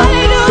达拉，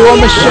主，我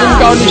们宣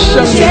告你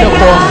圣灵的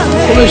火，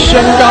我们宣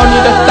告你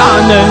的大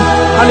能，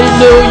哈利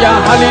路亚，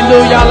哈利路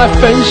亚！来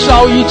焚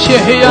烧一切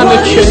黑暗的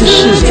权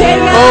势，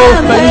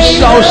焚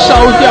烧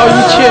烧掉一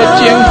切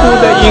坚固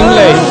的营垒。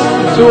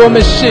主，我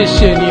们谢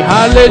谢你，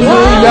哈利路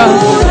亚，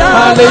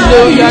哈利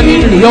路亚！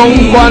你荣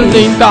光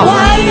领导，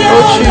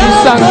驱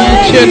散一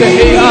切的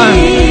黑暗。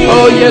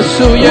耶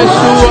稣，耶稣，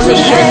我们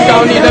宣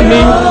告你的名。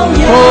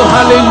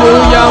哈利路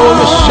亚！我们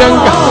宣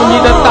告你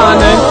的大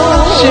能。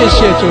谢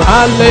谢主，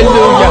哈利路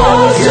亚！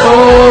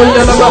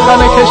亚拉巴巴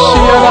那克西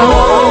亚拉，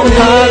哈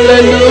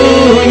利路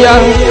亚，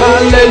哈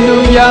利路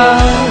亚！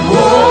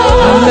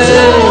阿门！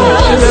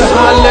是的，哈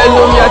利路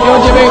亚！弟兄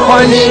姐妹欢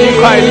喜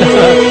快乐，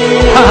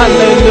哈利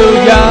路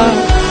亚！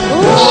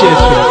感谢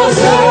主，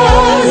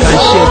感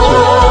谢主，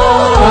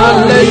哈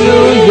利路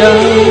亚！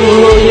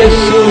耶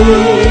稣，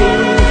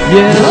耶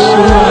稣，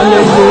哈利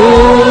路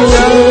亚！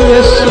耶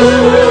稣，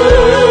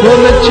我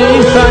们敬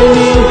拜你，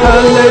哈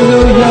利路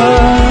亚！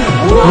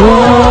我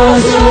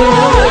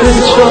尊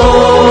崇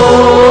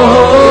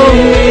你，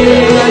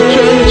来尊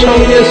崇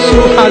耶稣，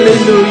哈利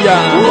路亚！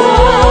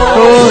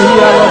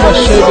亚拉巴西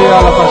的亚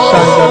拉巴山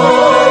的，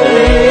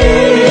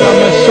亚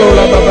拉索拉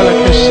巴巴拉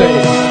克西，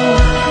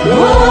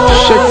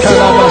谢卡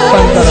拉巴山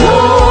的，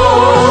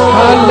哈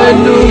利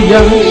路亚！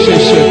谢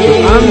谢主，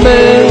阿门，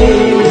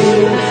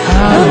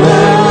阿门，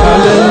哈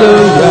利路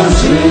亚，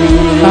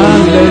哈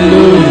利路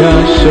亚，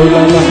索拉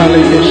巴哈利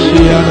克西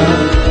亚拉。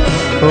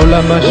阿拉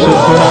玛苏拉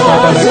巴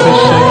巴拉克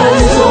西，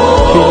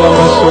基拉玛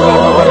苏拉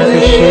巴巴拉克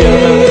西亚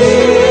拉，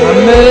阿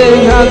门，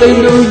哈利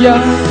路亚，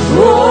哈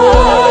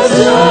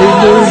利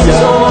路亚！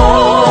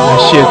感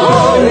谢主，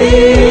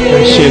感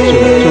谢主，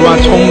主啊，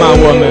充满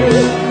我们，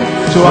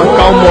主啊，高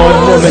摩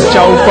我们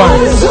浇灌，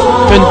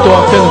更多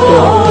更多。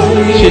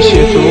谢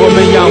谢主，我们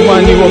仰望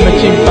你，我们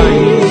敬拜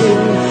你，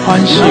欢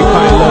喜快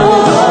乐，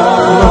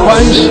我们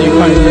欢喜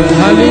快乐，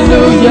哈利路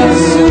亚，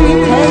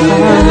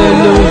哈利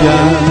路亚。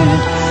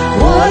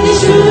我的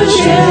主全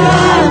然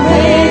配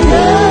得，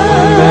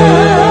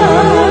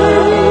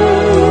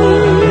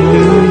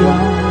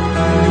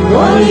我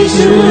的主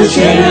全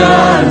然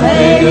配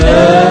得，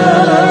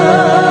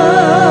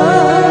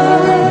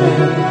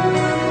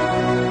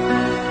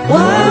万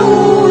物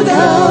都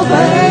归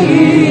于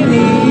你，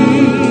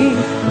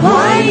万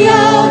有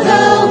都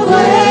归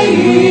于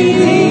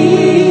你，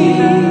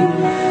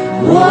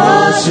我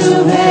主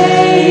配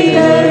得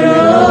荣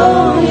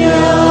耀。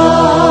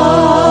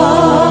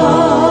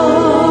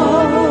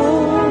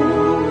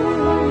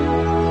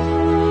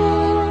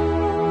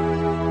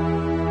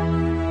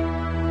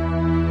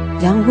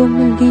让我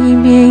们里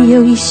面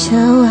有一首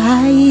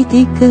爱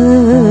的歌，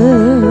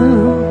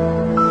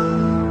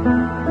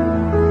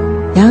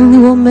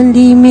让我们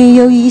里面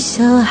有一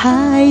首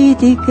爱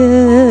的歌，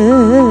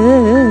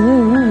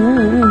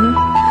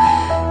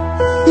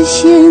是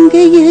献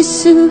给耶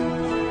稣，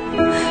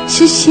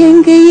是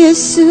献给耶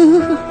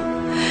稣，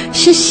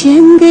是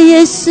献给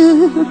耶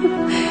稣，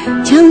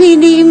将你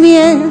里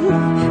面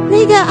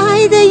那个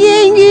爱的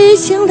言语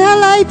向他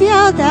来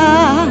表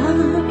达，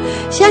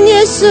向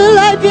耶稣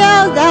来表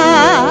达，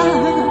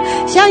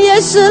向耶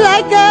稣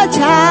来歌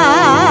唱，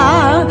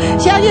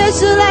向耶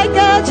稣来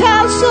歌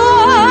唱，说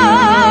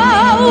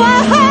我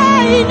爱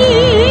你，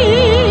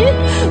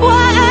我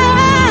爱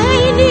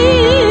你，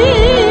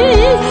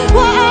我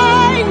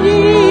爱你，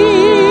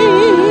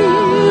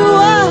我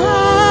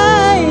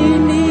爱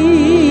你。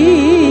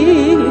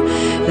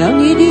让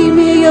你里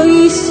面有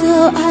一首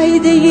爱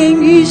的言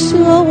语，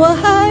说我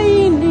爱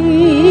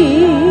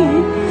你，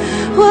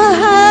我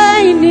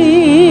爱你。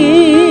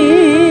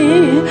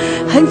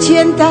很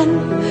简单，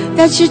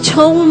但是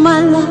充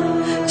满了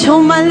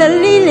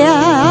力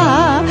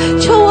量，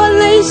从我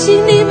内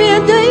心里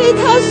面对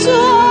他说，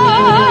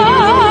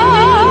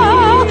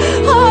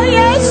哦，耶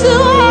稣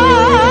啊，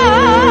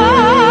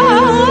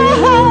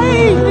我爱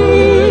你，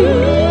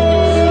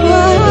我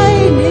爱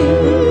你。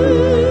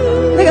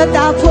那个打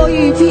破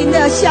雨屏的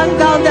香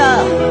膏的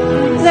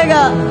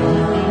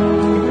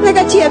那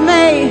个姐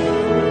妹，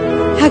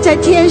她在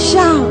天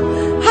上，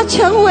她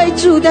成为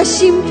主的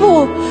心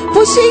腹，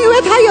不是因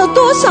为她有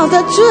多少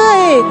的罪，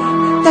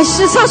但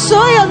是他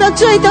所有的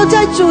罪都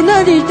在主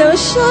那里得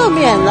赦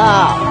免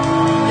了。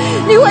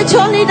你会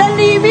从你的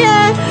里面，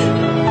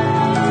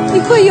你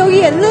会有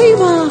眼泪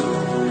吗？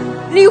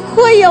你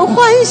会有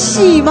欢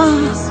喜吗？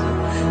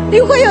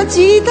你会有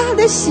极大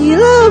的喜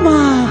乐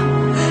吗？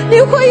你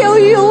会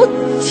有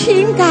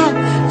情感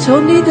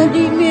从你的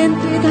里面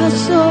对他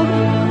说，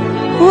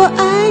我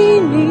爱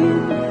你，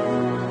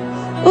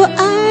我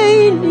爱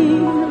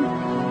你，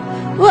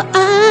我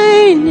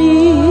爱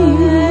你，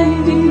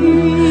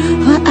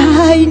我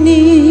爱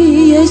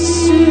你，耶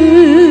稣，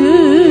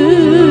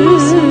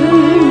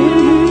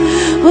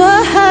我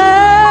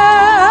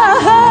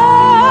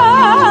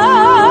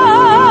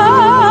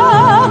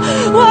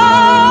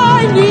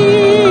爱你，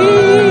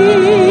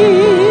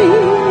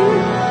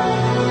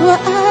我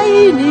爱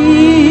你。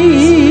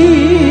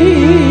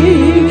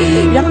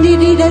让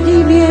你的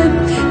里面，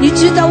你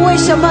知道为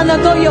什么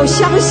能够有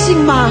相信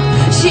吗？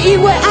是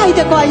因为爱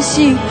的关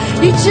系。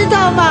你知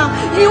道吗？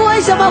你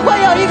为什么会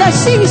有一个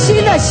信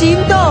心的行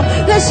动？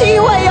那是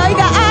因为有一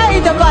个爱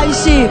的关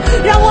系，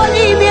让我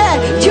里面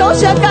求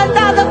神更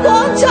大的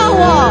光照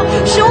我，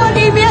使我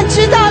里面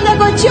知道那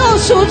个救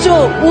赎主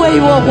为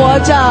我活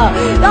着，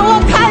让我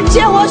看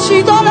见我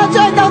许多的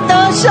罪都得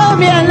赦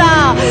免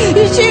了，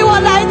以及我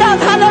来到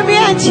他的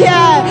面前，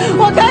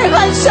我可以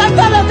很深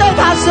刻的对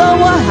他说，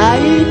我爱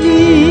你，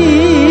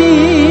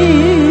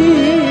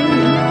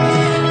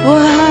我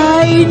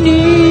爱你，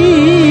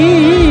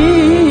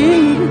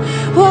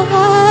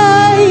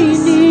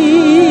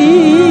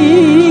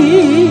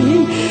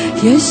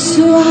耶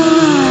稣啊，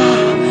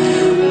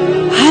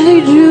哈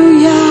利路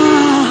亚！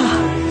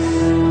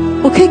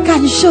我可以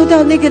感受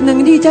到那个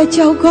能力在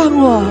浇灌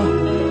我，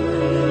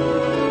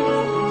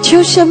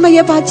求什么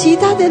也把极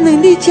大的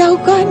能力浇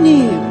灌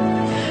你，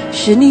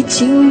使你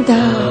进到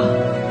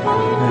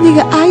那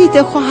个爱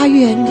的花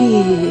园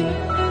里，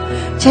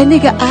在那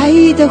个爱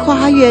的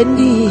花园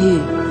里，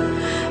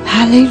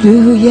哈利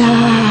路亚，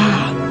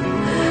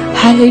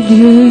哈利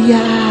路亚！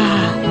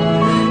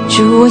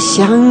主，我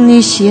向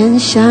你献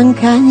上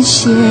感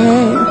谢，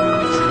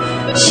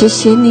谢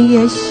谢你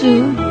耶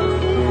稣，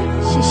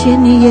谢谢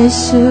你耶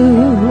稣。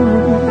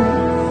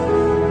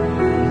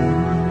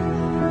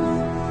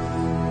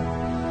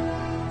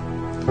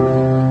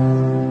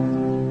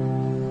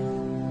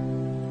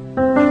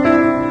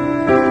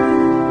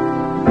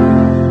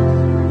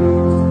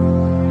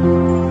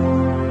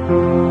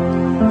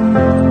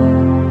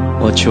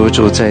我求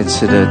主再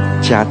次的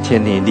加添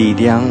你力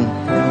量，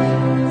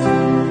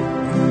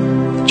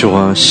主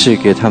啊，赐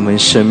给他们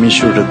生命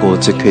树的果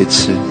子可以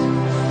吃，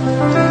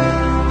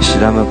使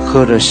他们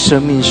喝了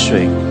生命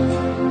水，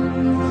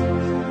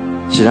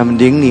使他们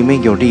灵里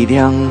面有力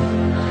量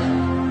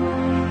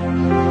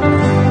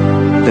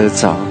得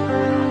着，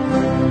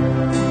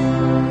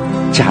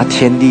加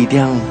添力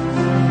量，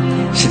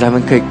使他们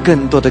可以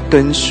更多的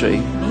跟随，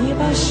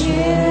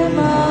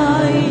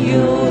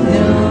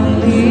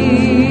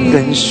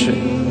跟随。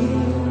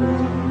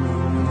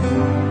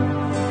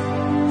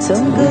从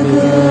哥哥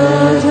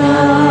他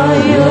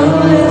有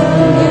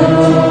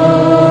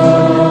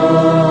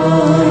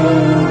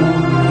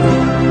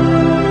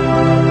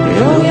荣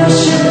耀圣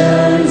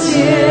洁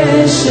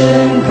圣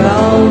羔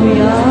羊，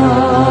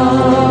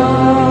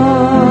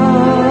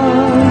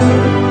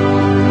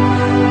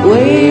为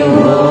我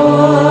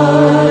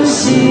牺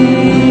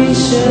牲。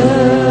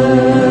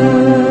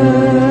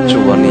主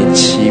啊，你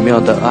奇妙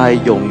的爱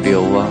永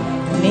留啊！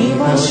你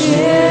把血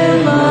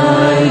满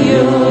有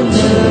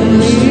能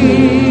力，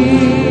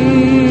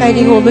带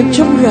领我们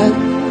众人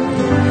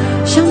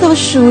想到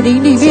属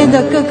灵里面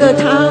的各个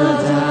他。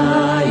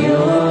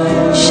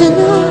神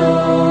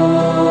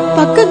啊，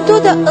把更多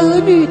的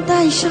儿女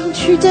带上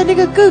去，在那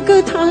个各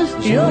个他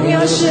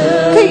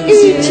可以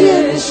遇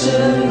见，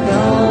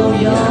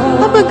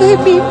他们可以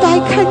明白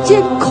看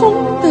见空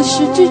的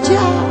十字架，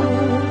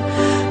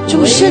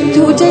众圣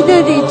徒在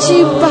那里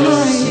祭拜，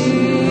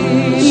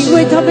因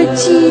为他们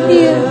纪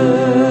念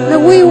那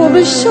为我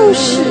们受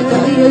死的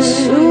耶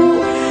稣。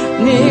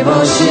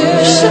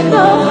神啊，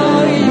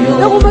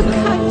让我们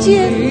看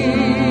见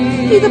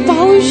你的宝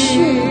血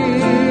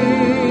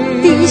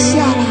滴下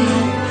来，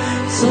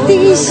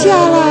滴下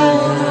来，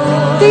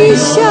滴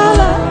下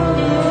来，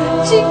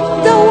进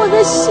到我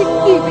的心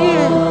里面，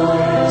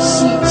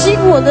洗净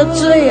我的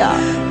罪啊！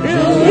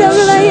人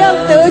来要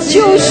得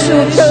救赎、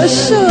得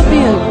赦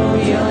免，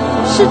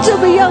是这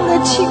么样的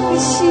清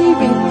晰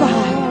明白。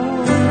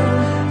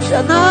神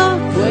啊，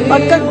把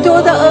更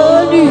多的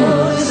儿女，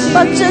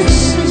把真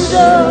实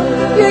的、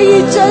愿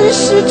意真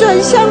实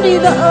转向你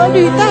的儿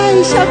女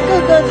带向各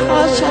个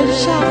他山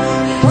上，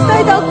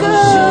带到各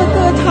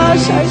个他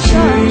山上。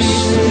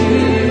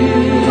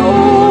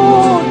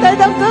哦，带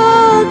到各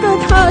个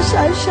他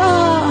山上。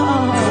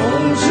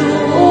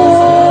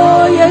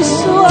哦，耶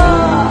稣啊，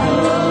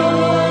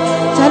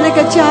在那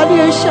个加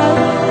略山，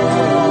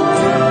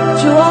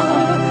主啊，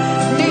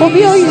我们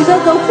要与那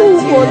个复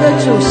活的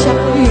主相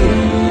遇。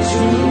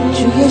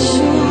主耶稣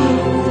啊，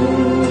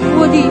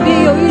我里面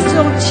有一种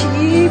奇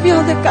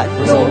妙的感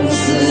动，谢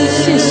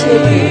谢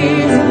你，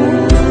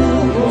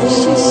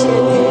谢谢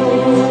你。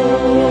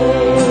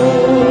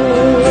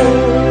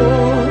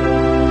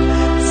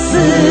死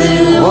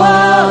亡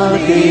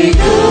的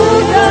毒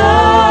药，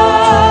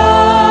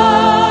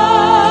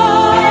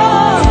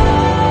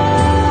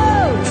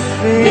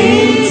你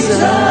在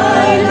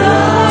哪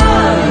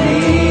里？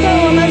在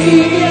我们里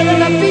面那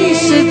个必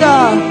死的，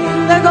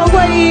那个会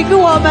引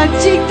我们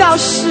进到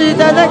死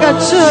的那个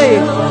罪，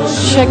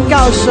宣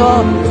告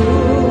说，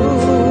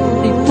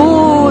你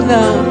不能，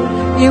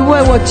因为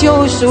我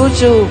救赎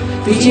主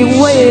已经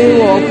为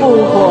我复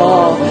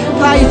活，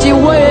他已经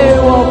为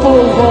我复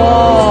活。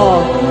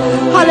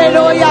哈利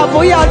路亚！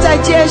不要再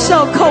接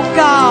受控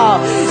告，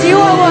因为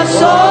我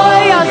所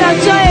有的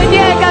罪孽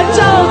跟咒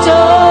诅，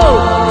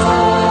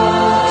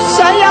神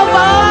要把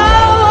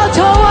我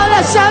从我的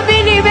生命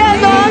里面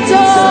夺走。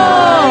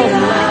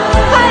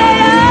哈利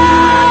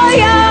路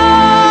亚！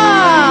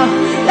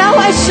那会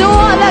使我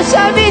的生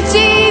命进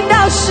到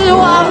死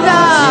亡的，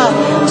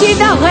进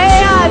到黑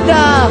暗的，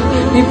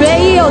你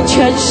没有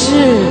权势，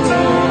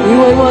因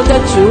为我的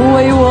主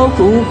为我复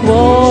活，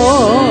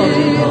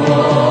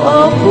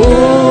复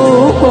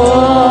活。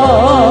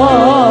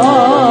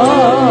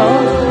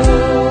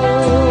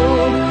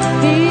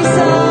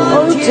欧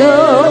洲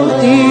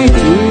的巨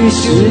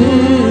石，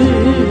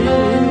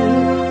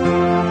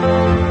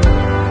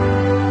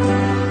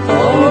欧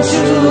洲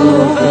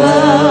的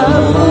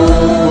复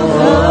活，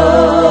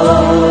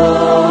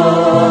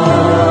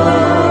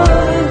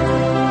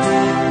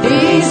第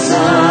三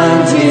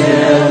天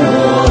我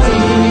的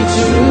主，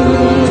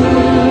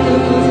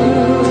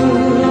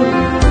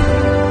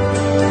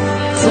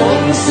从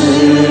死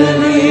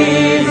里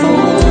复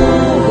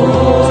活。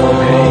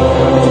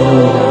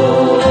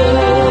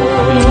哈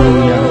利路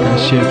亚，感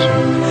谢主。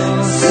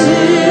死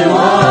亡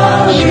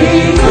的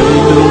毒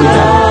药，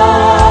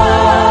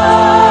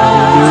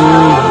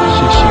谢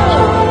谢主。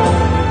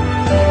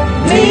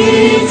你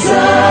在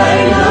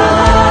哪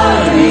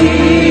里？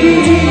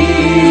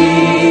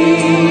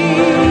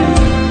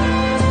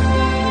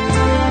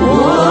我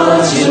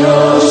就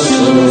是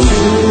主，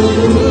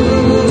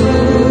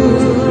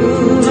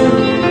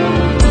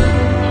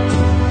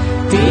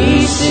必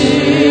使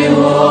我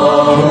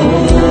复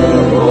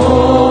活。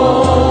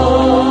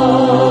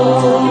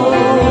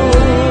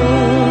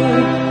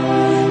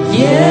耶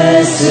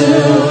稣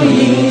应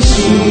许。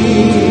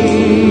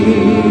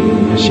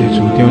感谢主，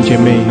弟兄姐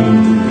妹，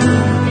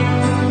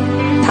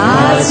他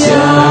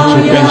主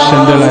更深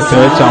的来得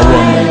着我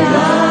们，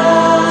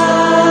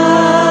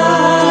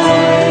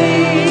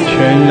全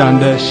然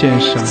的献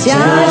上，将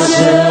这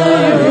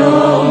荣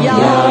耀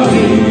与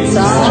主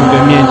的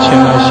面前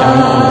来降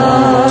服。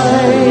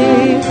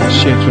感谢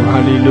主，哈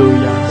利路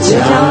亚，降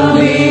临，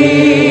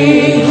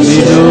哈利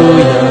路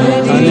亚，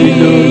哈利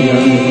路亚，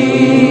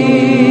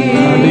哈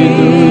利路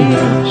亚，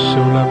苏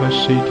拉巴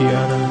西迪亚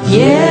拉，耶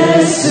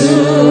稣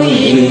应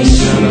许，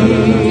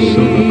苏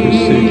拉巴西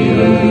迪亚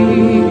拉，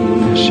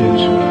感谢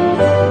主。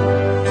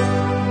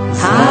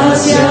他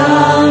将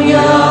要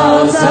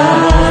再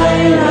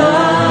来，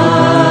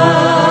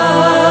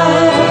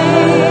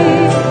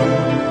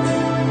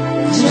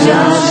将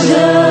这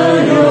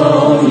荣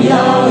耀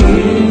云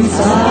彩，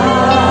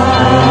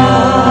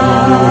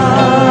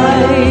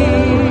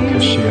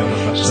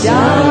降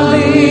临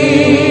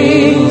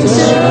这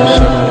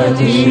地。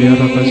哈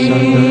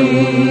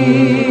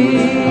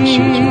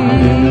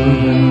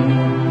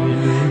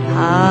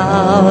利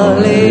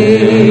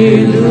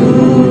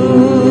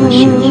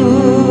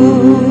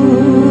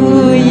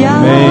路亚，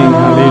哈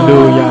利路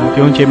亚，弟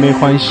兄姐妹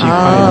欢喜快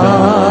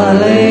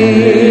乐，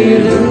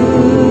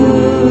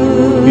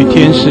与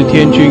天使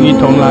天君一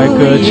同来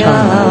歌唱，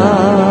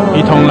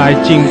一同来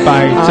敬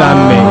拜赞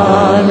美。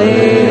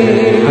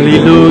哈利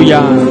路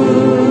亚，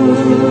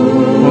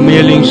我们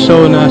也领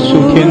受那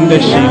属天的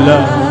喜乐，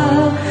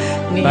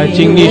来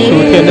经历属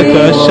天的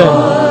得胜。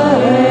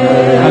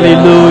哈利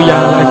路亚，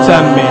来赞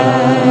美，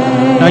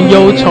让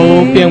忧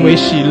愁变为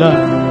喜乐。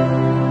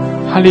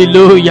哈利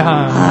路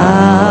亚，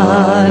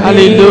哈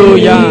利路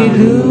亚，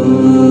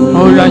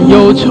哦，让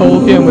忧愁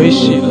变为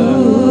喜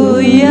乐。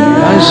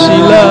让喜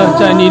乐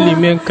在你里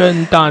面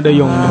更大的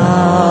涌流，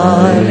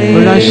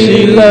让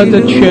喜乐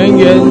的泉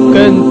源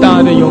更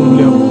大的涌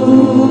流。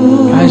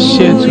感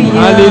谢主，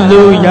哈利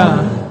路亚，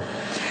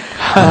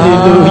哈利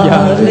路亚！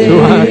主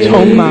啊，充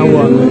满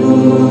我们，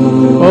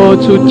哦，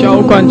主浇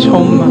灌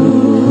充满，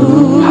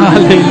哈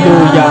利路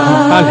亚，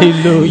哈利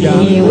路亚！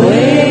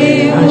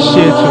感谢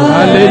主，哈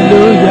利路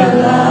亚，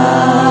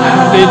哈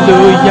利路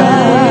亚！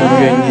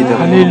愿意的，哈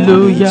利路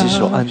亚！一只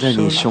手按在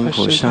你胸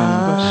口上，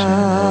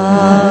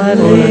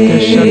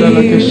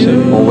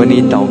我为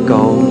你祷告。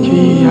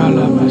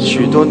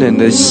许多人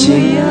的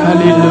心，哈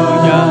利路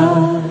亚，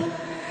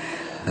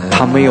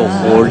他没有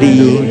活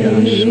力。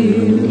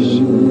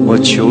我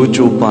求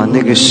主把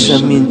那个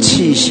生命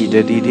气息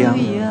的力量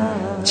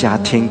加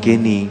添给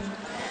你，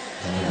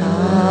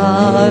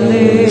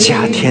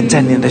加添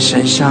在你的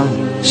身上，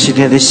使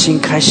你的心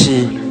开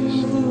始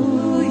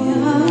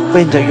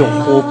变得有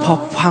活泼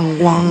盼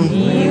望，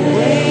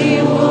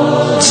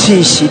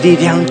气息力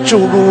量注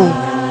入，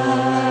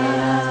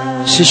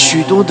使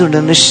许多的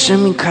人的生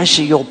命开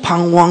始有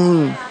盼望，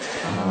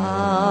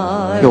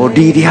有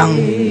力量。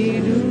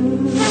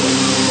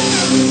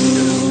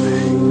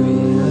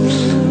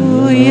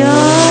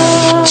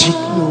进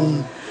入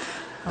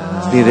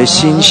你的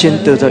心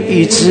先得到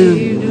医治，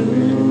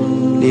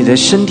你的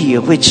身体也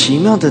会奇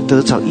妙的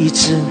得到医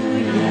治。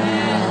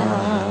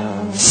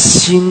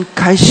心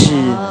开始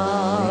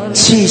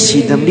气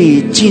息能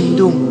力进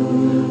入，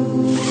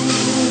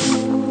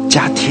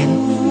加添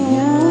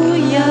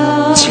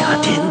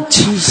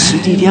气息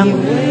力量，领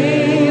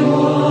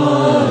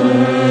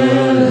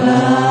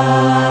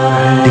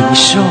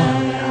受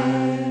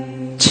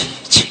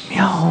奇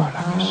妙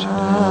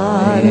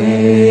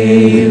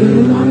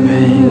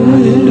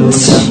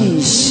气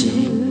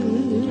息，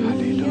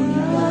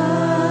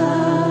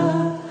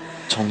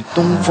从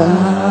东风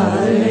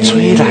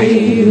吹来，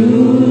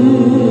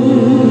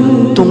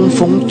东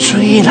风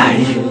吹来，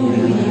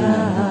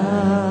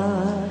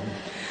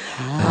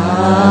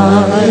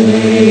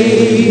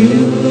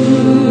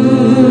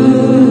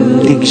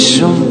领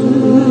受，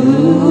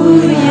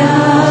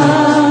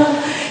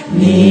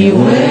你为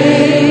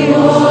我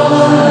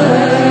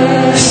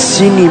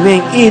心里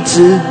面一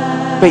直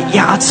被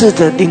压制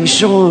的领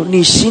受，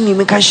你心里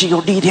面开始有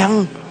力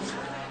量。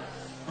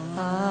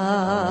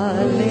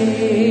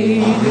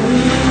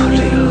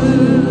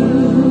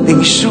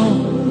领受，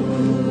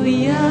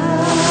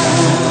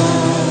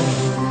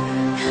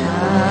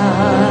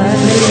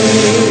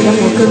让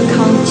我更靠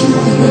近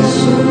耶稣，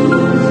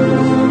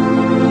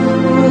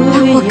让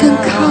我更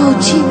靠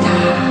近他。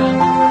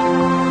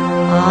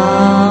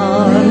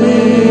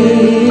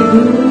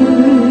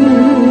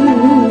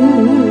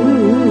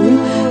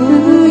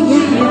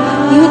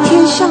因为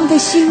天上的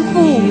心腹，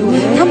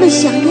他们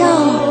想要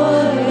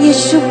耶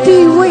稣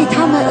必为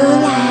他们而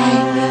来，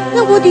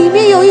让我里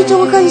面有一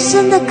种很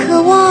深的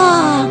渴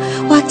望。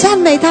我赞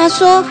美他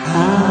说哈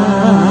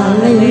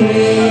利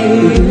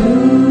路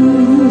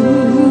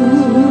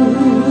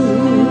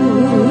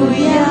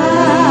亚，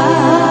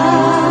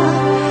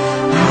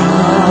哈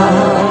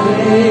利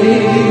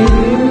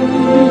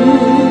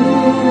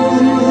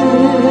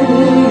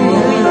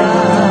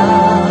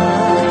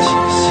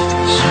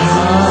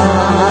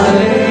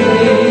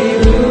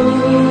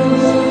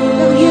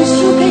让耶稣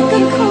可以更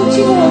靠近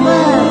我们。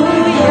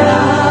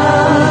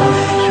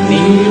你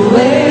为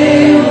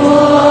我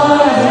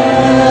而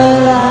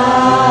来，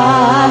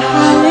哈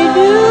利路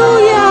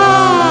亚，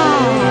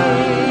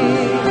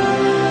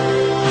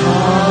哈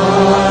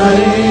利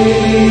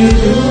路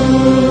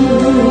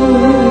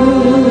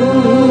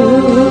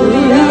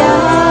亚，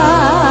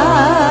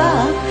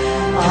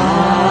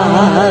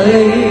哈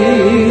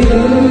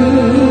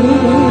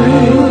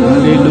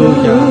利路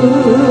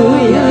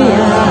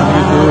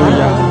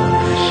亚，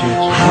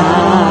哈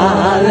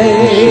利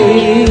路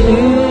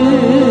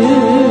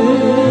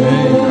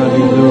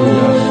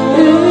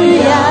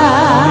亚，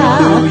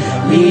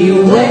你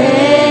为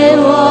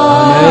我，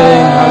哈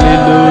利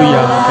路亚！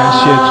感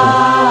谢主，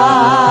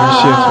感谢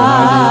主，哈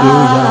利路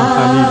亚，哈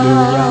利路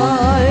亚！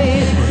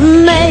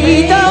美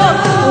的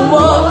我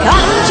看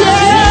见，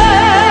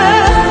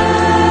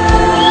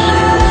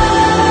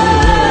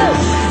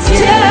天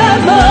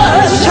门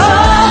敞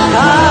开，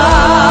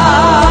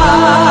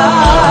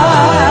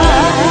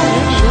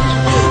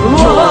我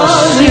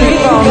释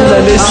放人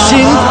的心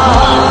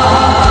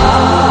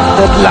的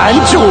拦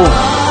阻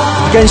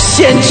跟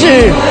限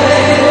制，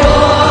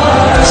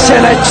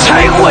现在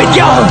拆毁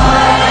掉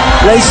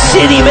人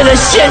心里面的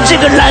限制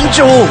跟拦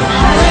阻，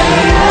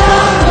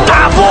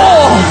打破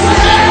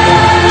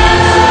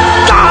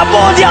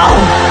掉，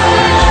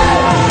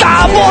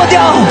打破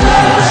掉，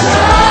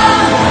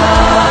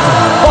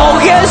哦，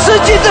耶稣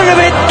基督里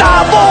面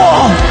打破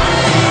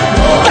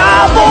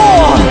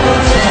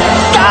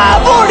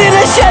你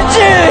的限制，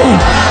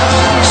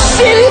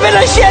心里面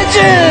的限制。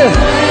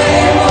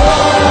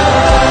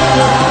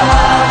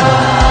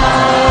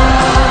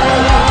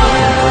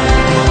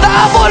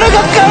打破那个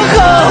隔阂，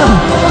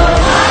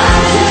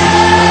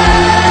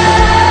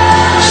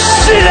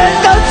使人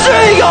得自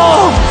由，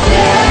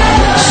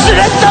使人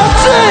得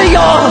自由。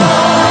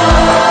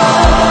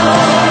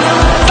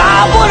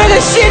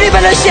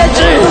的限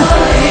制，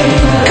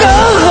隔阂、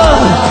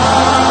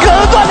隔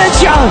断的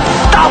墙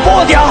打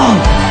破掉。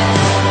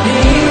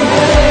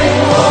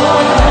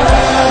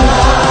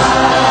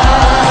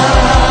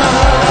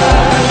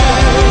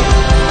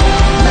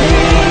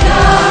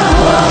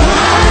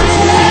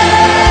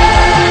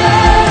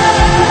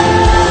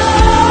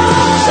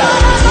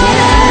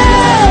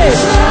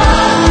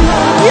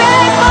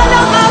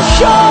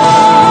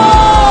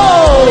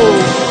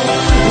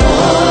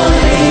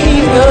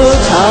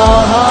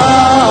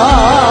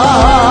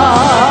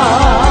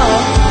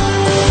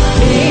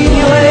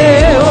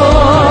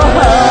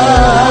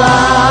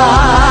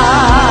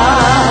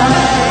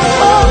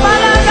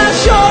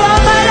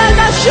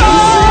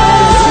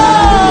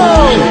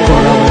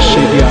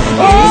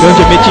弟兄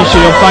姐妹继续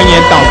用方言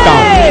祷告，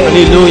哈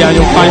利路亚，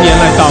用方言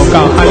来祷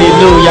告，哈利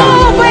路亚。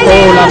哦，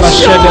拉巴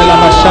谢的拉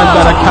巴山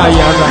的拉卡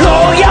亚拉，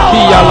比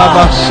亚拉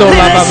巴索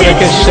拉巴布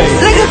给谁？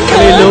哈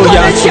利路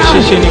亚，谢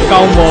谢你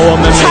高摩我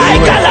们每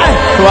一位，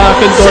哇，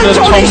更多的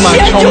充满。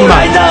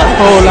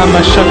哦，拉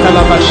巴沙卡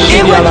拉巴西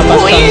亚拉巴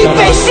山的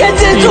拉，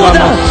比拉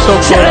巴索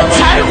克拉巴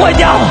拆毁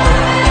掉，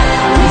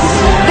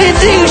你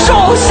领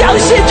受相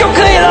信就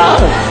可以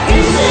了。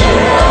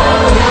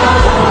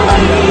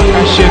感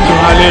谢主，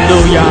哈利路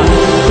亚！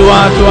主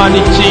啊，你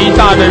极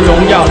大的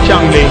荣耀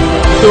降临，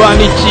主啊，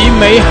你极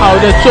美好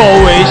的作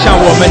为向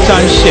我们彰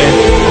显，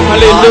哈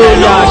利路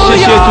亚！谢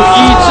谢主医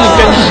治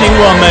更新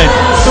我们，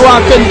主啊，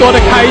更多的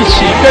开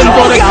启，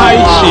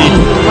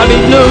哈利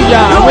路亚！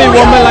为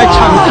我们来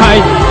敞开，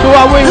主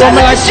啊，为我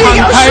们来敞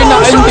开那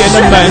恩典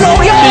的门，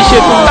谢谢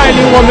主带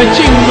领我们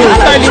进入，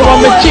开启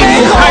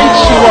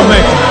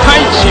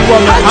我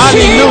们，哈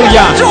利路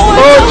亚！哦，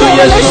主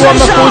耶稣，我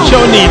们呼求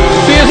你，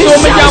主耶稣，我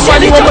们仰望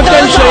你，我们跟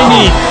随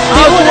你，主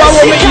啊，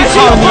我们依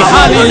靠你，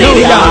哈利路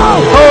亚！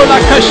哦，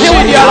拉克西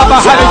利亚拉巴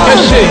哈利克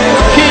西，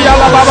基亚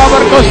拉巴巴巴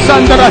克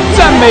山的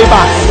赞美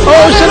吧！哦，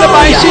神的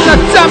百姓的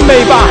赞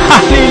美吧！哈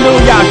利路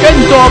亚！更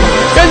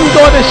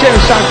多的献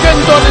上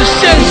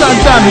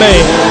赞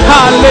美，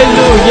哈利路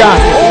亚！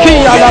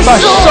基亚拉巴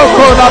索科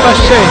拉巴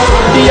西，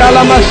基亚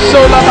拉巴索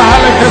拉巴哈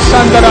利克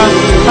山的，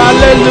哈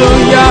利路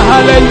亚，哈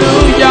利路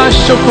亚！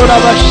索科拉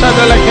巴山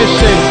的拉克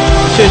西。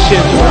谢谢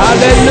主，哈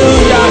利路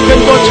亚！更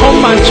多充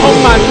满，主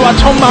啊，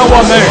充满我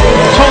们，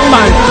充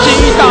满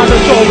极大的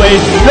作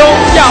为，荣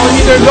耀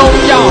你的荣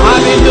耀，哈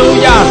利路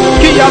亚！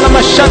基亚拉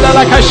玛沙达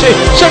拉开始，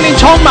圣灵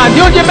充满，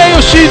弟兄姐妹，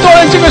有许多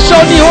人这个时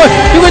候你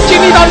会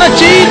经历到那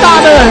极大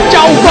的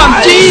浇灌，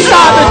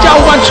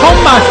充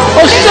满，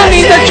哦，圣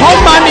灵在充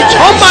满你，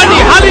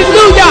哈利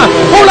路亚！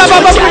后来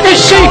爸爸可以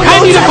释开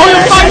你的口用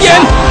方言，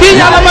基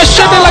亚拉玛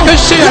沙达拉开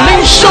始，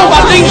领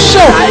受，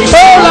哦，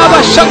拉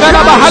巴沙卡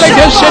拉巴哈利克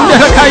神的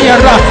开呀。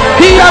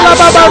皮亚拉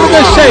巴巴鲁格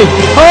谁？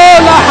哦，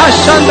拉哈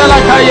山的拉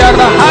卡亚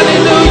拉，哈利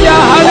路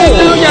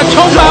亚，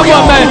充满我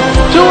们，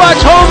主啊，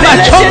充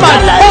满，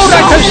哦，拉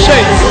克谁？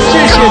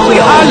谢谢主，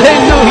哈利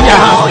路亚，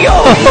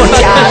哦，拉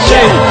克谁？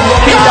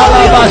皮亚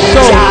拉巴索，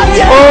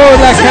哦，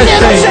拉克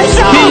谁？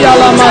皮亚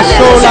拉玛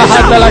索拉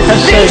哈的拉克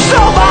谁？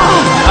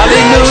哈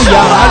利路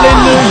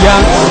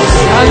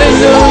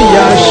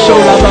亚，索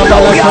拉巴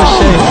巴拉克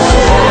谁？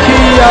皮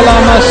亚拉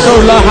玛索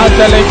拉哈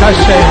的拉克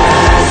谁？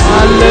哈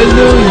利路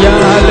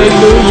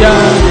亚，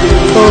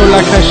哦，拉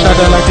开沙的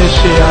拉开西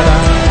亚拉，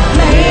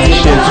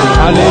谢主，哈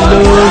利路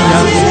亚，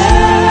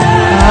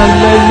哈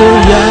利路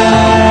亚，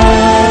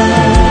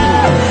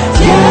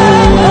哈利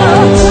路亚，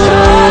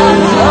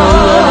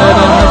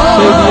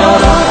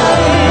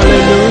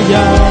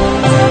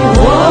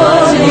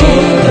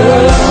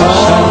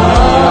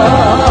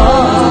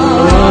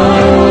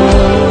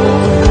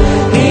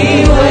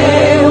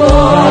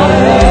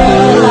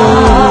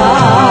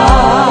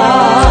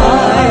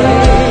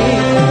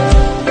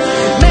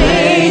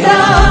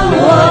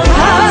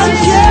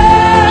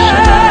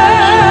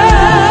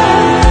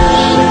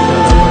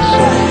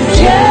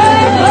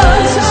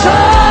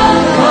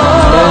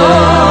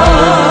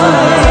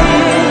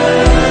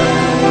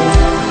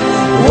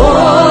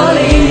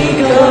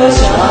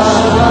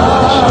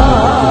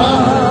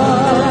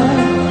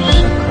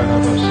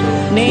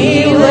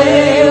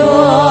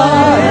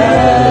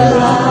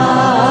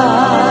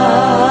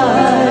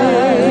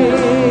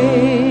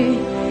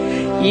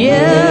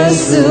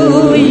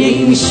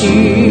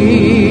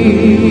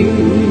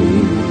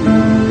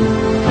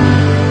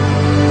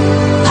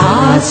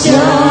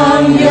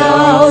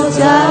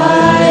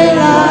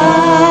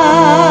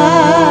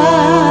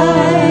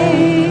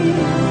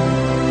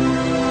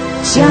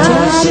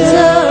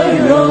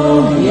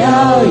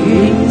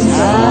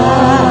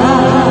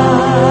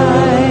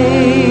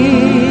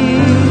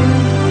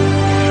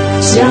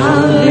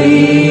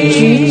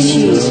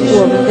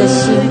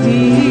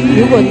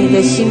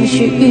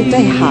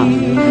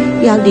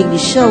领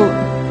受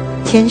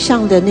天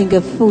上的那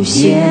个复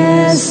兴，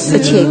而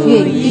且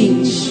愿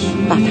意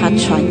把它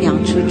传扬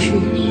出去。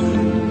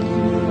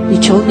你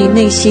从你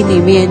内心里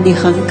面，你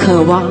很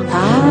渴望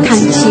看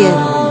见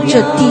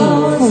这地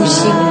复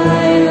兴，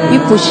你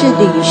不是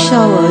领受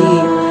而已，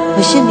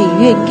而是你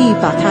愿意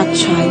把它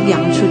传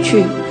扬出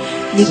去。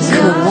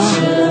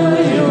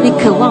你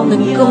渴望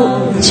能够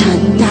承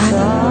担，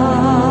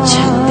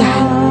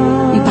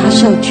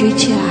手举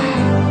起来。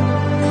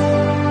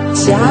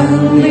降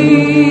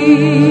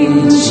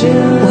临着，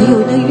唯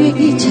有那愿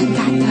意承担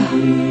的，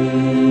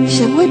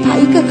神会把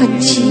一个很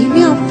奇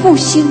妙复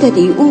兴的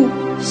礼物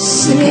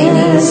赐给你，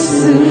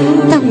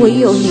但唯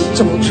有你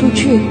走出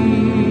去，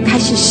开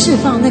始释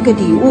放那个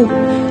礼物，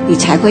你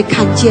才会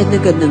看见那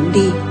个能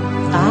力。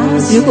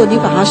如果你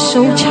把它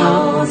收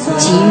藏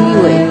给予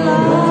为，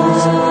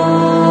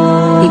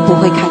你不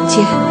会看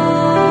见，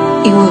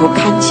因为我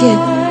看见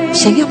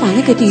神要把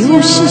那个礼物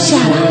释下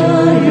来，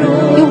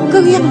用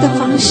各样的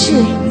方式，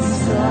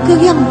各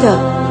样的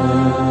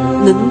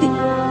能力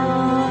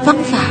方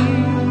法，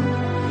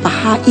把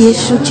他耶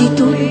稣基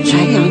督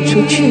传扬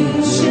出去。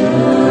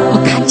我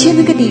看见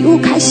那个礼物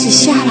开始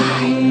下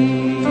来，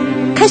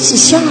开始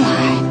下来，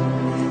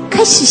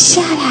开始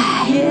下来。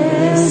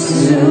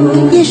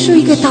跟耶稣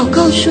一个祷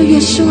告说：耶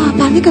稣啊，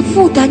把那个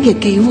负担也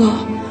给我，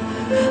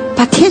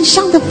把天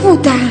上的负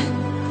担，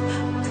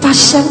把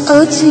神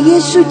儿子耶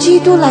稣基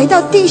督来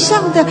到地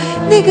上的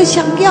那个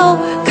想要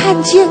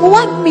看见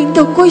万民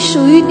都归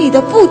属于你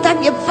的负担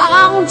也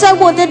放在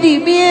我的里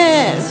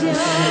面，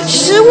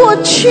使我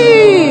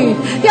去，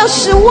要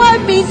使万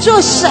民做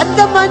神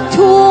的门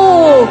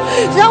徒，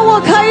让我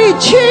可以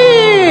去，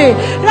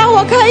让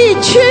我可以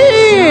去。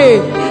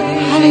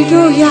哈利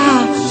路亚！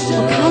我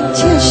看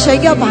见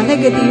神要把那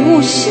个礼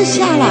物释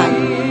下来。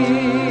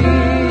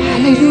哈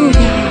利路亚！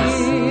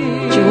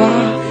主啊，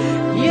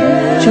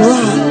主啊，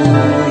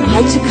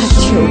孩子恳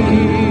求你，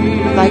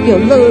凡有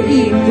乐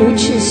意如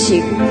此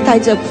行，带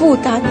着负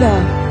担的，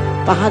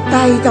把它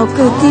带到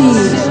各地，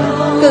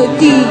各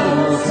地，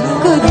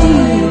各地，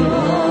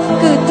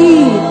各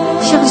地，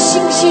像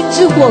星星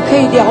之火可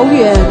以燎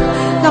原，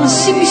让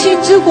星星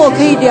之火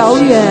可以燎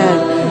原。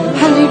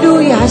哈利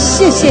路亚！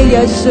谢谢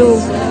耶稣，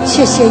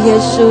谢谢耶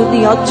稣，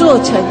你要做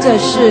成这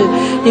事，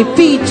你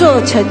必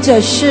做成这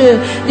事，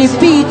你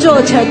必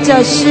做成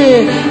这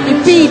事，你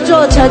必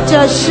做成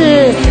这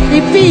事，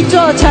你必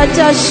做成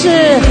这事，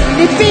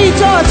你必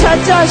做成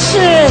这事，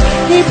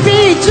你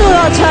必做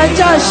成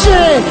这事，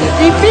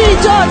你必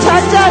做成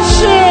这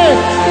事，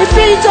你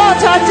必做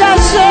成这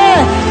事。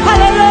哈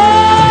利路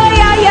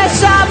亚！耶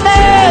稣阿们，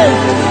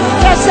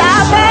耶稣阿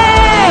们，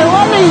我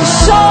领受。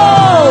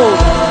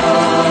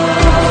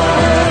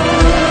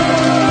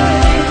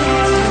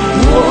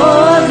我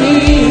的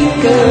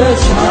歌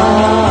唱，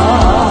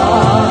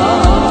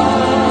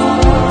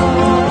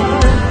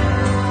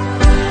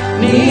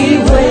你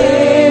为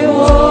我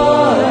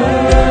而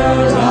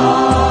来。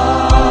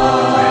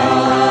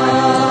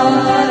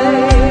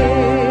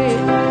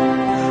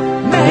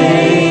每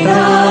当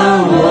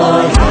我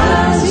看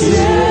见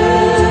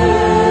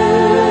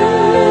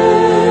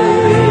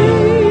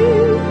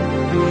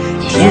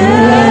天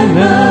门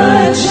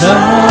敞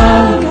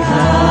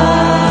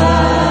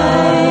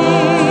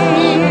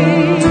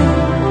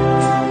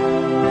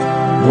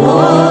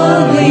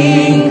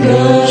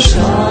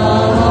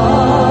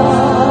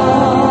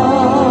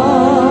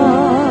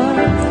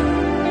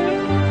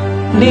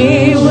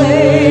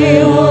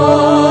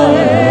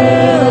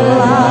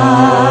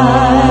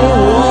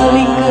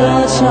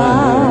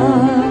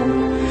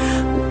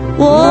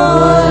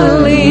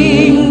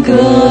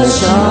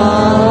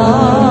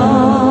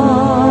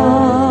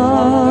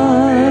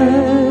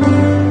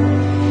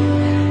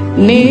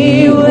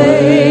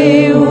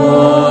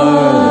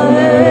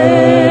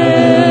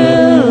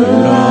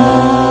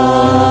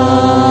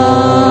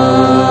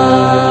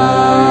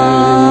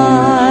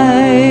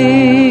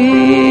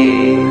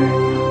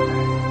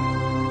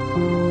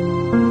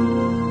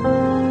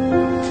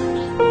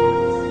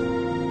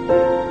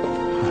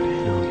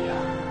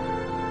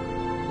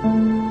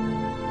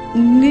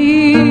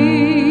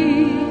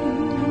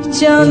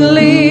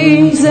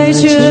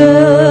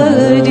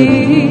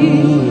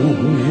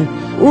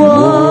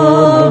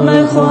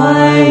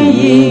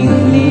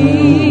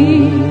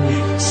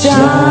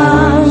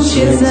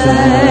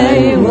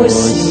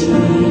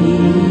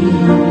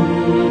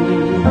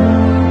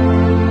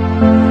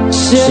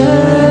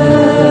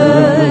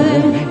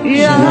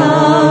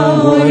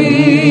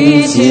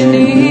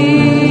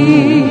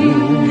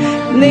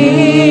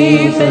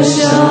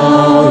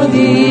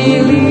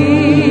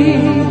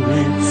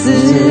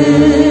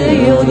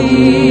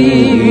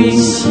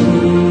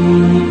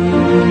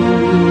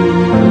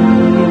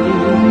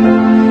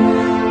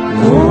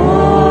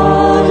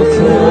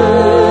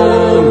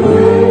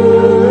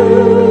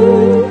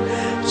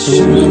主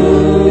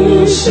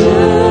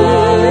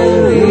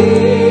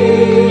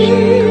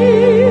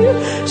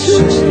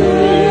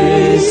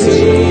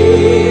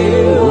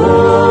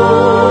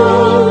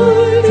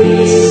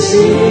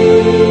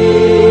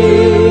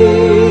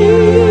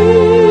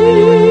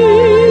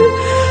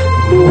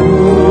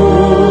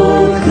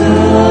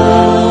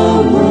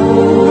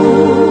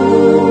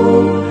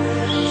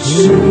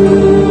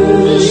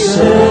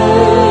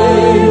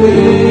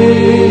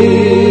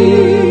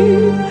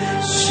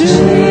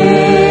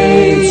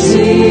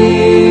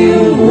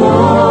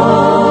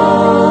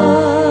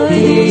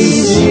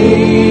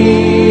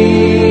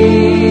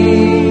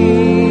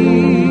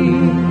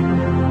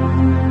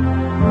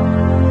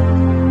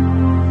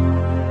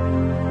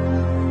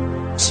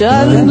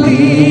真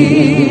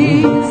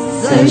理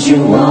在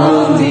君王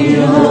的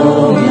荣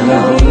耀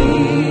里，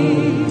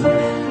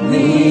你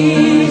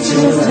就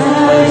在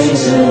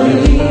这里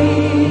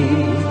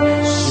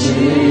释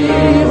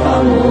放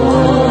我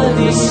的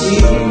心。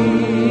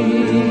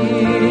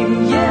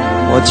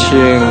我请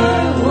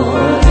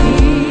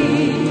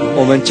我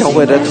们教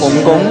会的同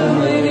工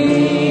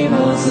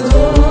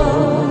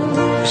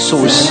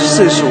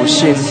四属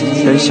性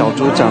跟小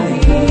组长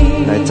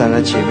来站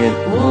在前面，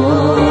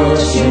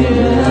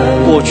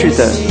过去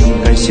的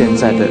跟现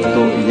在的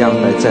都一样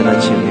来站在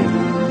前面。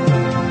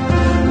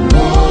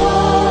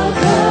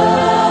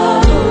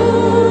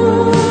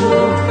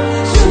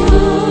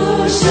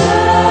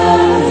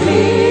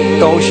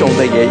高雄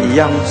的也一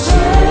样。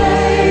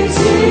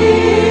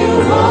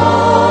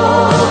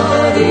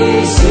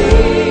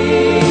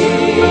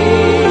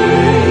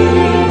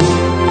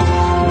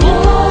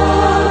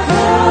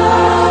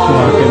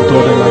更多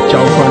的来浇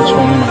灌充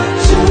满，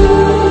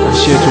感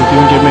谢主弟兄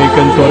姐妹更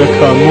多的渴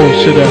慕。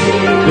是的，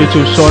对主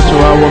说，主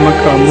啊，我们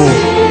渴慕，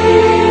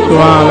主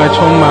啊，来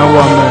充满我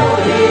们，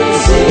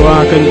主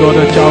啊，更多的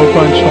浇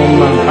灌充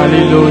满。哈利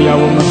路亚，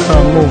我们渴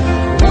慕，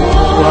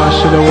主啊，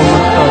是的，我们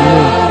渴慕，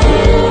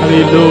哈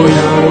利路亚，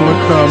我们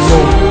渴慕，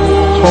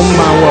充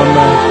满我们，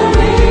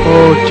哦，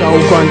浇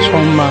灌充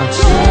满，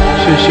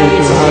谢谢主，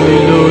哈利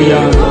路亚。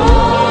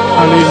哈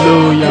利路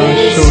亚，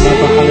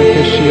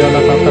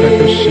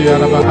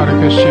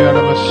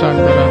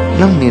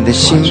让你的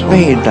心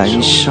被燃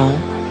烧，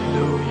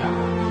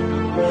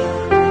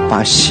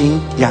把心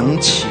扬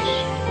起，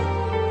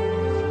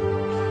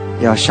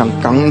要像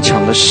刚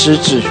强的狮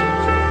子，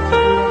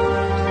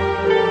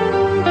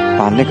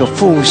把那个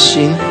复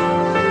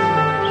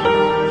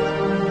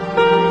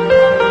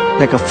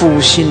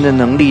兴的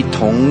能力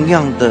同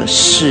样的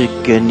赐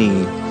给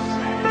你。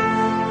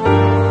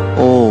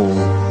哦，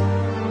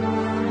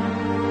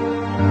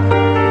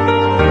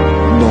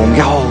荣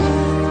耀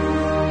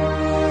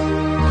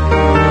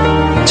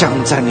降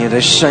在你的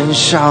身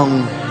上，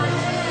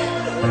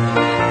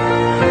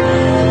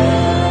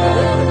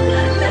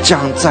降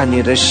在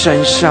你的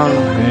身上，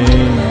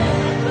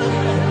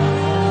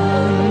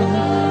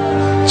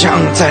降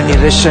在你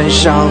的身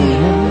上，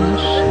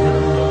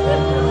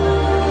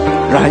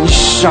燃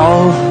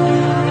烧，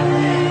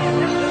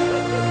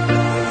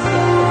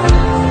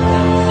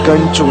跟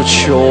主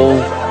求，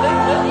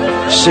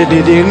使你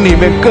灵里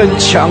面更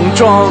强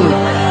壮，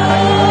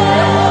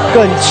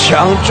更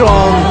强壮，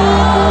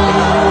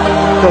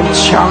更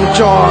强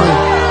壮，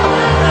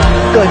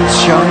更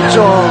强壮。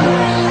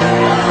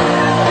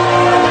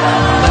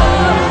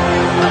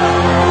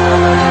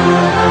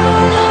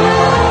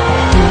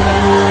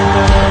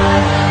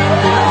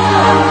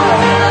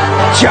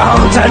降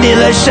在你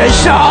的身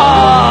上，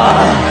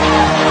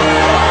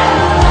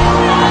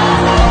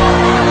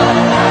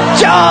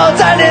降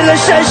在你的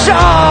身上。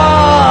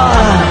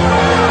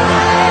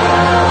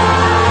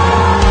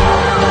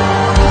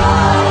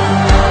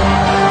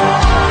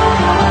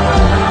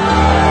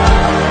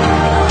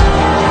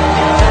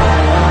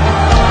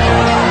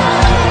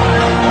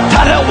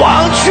他的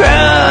王权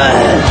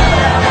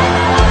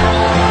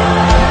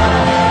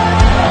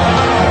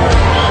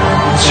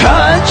成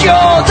就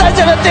在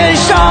这个地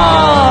上。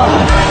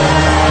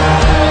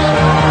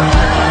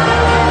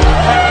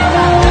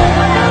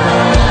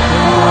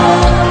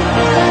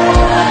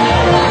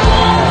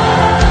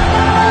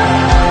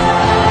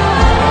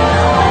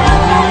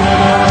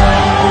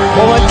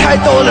太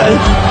多人，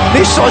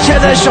你手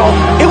牵着手，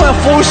因为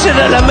服侍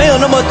的人没有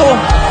那么多，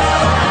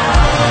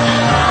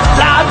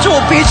拉住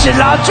彼此，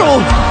拉住。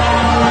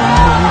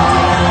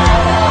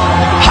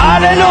哈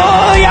利路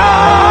亚！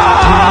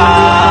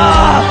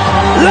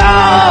让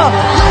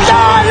大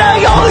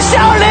人有效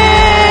力，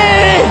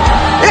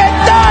让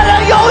大人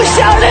有效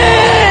力，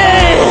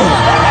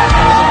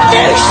领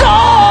受。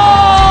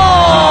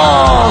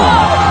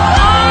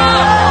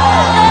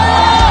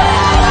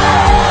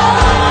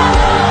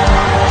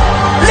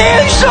领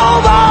受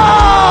吧，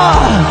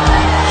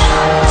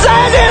在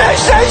你的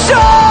身上，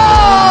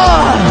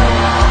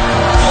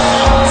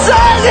在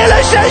你的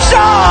身上，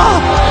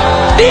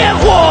烈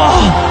火，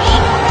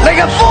那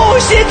个复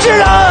兴之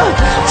人，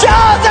降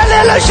在你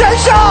的身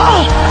上，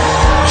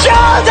降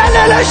在你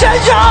的身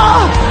上，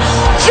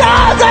降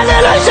在你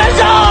的身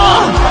上，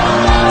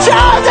降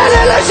在你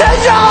的身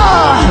上。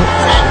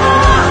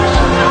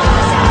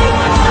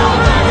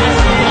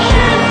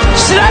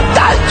使人胆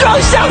壮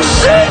像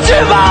狮子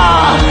吧，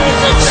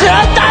使人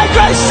胆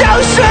壮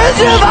像狮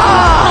子吧。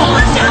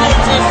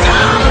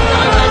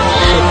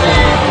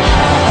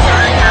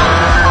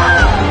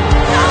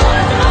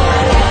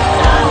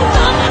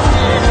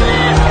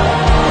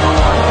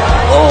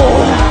哦，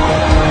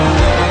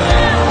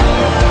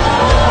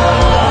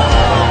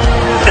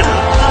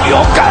勇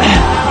敢。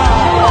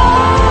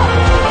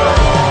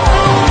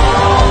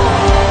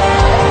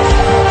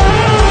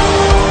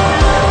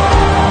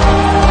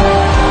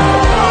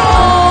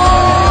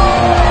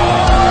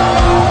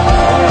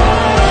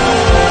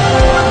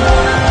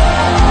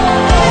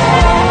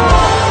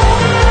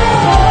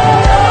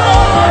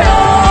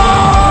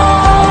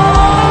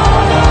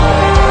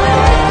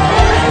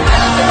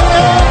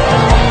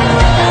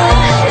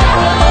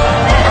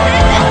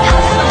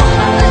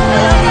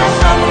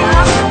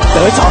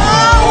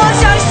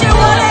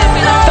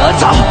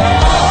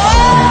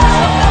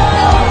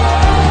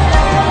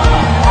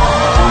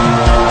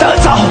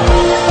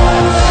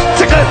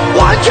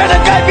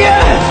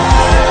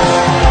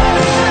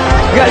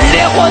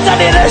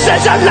身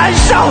上燃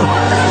烧。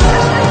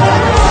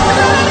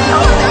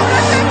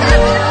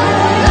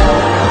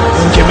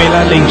姐妹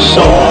来领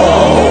受，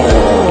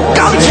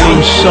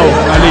领受，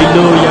哈利路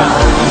亚，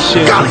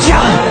谢谢。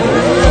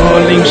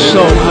领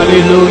受，哈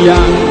利路亚，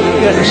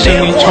让生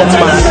命充满，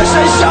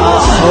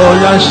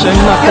让神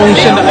那丰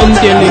盛的恩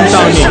典领导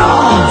你。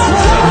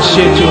谢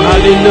主，哈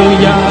利路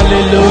亚，哈利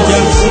路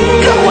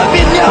亚，哈利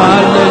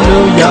路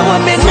亚，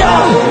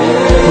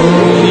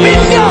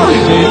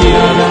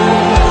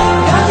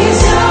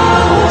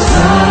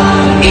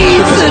医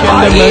治吧，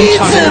医治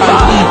吧，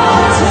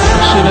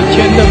是的，天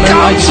的门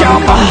来敞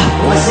开，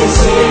哈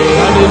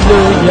利路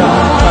亚，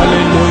哈利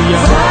路亚。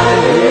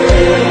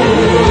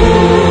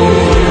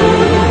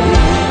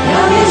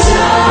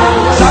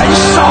燃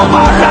烧吧，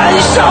燃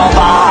烧吧，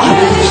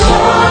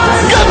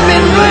更面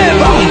对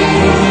吧，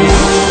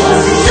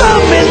更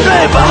面对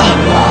吧。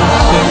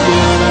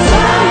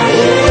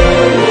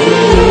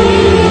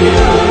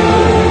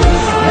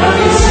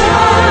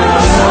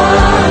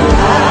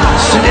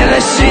使你的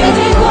心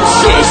气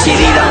息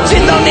力量进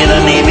到你的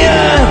里面，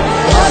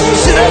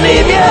使的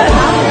里面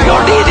有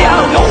力量，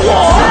有我，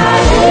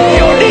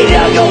有力量，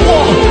有我，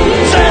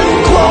挣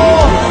脱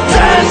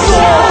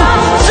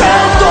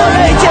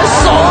那些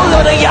所有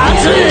的牙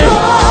齿，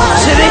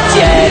使你解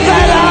开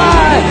来，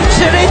使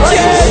你解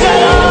开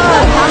来，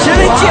使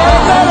你解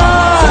开来，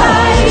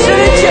使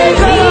你解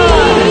开来。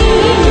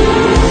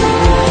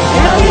让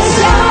你向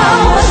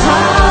我敞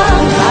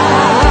开，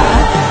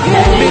愿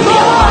你给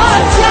我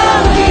降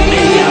临，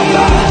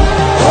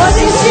我的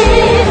心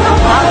和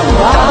盼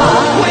望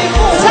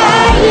在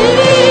你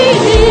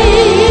里。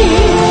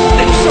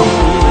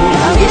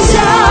让你向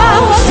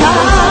我敞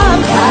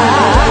开，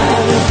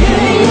愿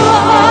你给我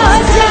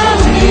降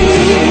临，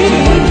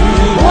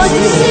我的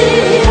心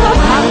和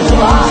盼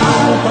望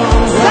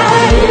在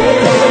你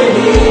里。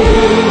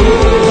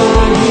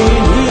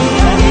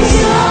让你向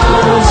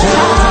我敞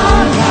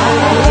开，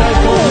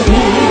愿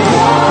你给我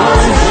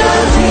降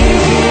临，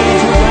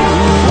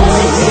我的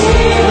心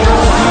和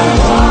盼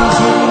望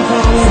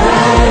在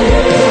你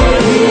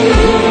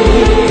里。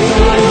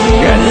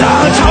愿浪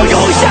潮涌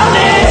向你，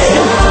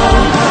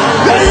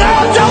愿浪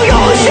潮涌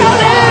向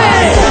你，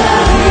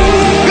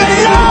愿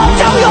浪潮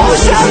涌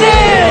向你。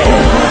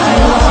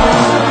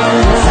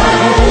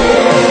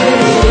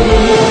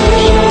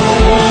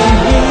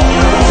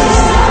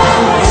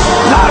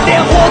让烈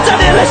火在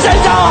你的身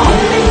上，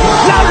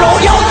让荣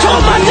耀充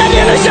满在你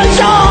的身上。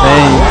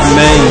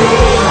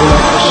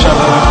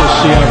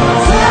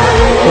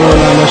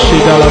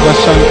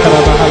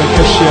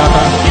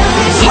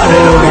哈利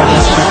路亚！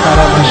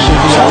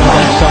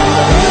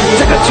这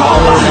个充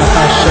满，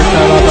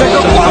这个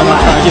光芒。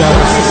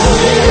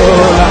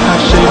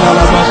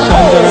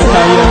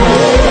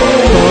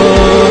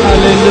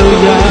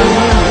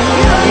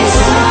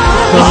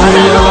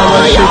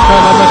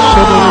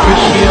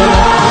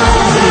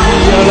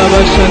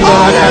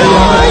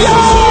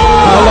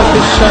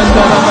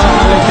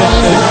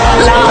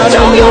浪潮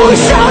涌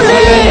向你，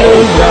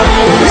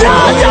浪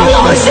潮涌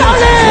向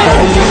你，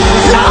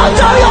浪潮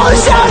涌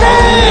向你，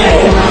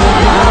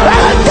很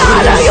大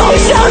的涌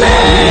向你，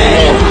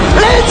你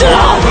知道，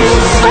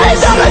非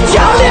常的强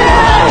烈，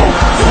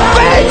非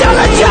常的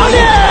强烈，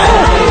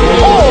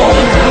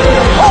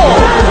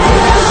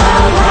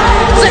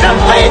真的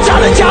非常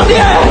的强烈。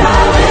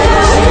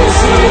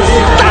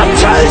当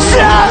城市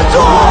而坐，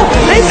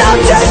你当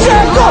城市而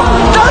坐，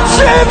当翅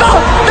膀，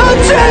当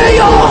自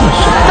由，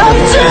当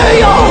自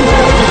由，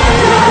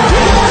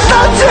当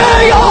自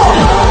由，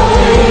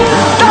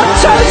当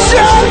城市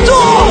而坐。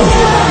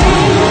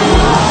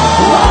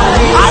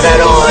哈利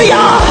路亚！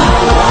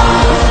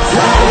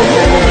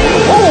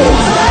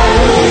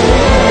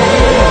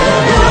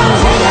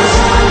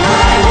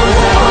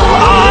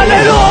哈利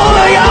路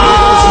亚！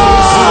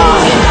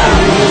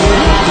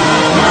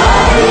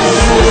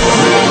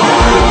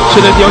是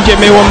的，弟兄姐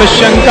妹，我们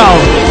宣告，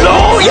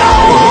荣耀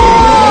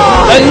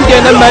恩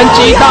典的门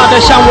极大的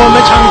向我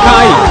们敞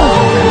开，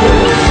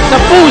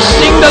那复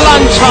兴的浪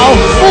潮，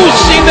复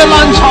兴的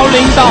浪潮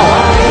临到，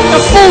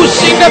那复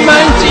兴的门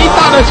极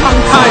大的敞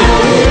开，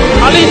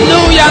哈利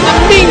路亚！那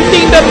命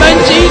定的门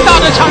极大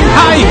的敞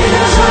开，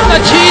那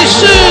启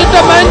示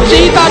的门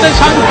极大的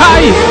敞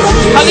开，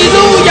哈利路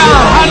亚，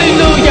哈利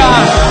路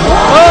亚！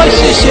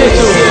谢谢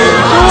主，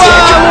主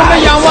啊，我们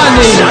仰望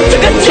你，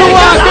主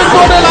啊，更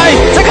多的来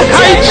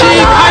开启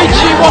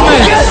我们，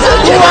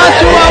主啊，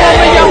我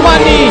们仰望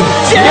你，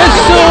耶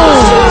稣，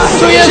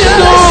主耶稣，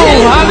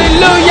哈利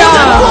路亚，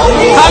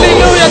哈利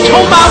路亚，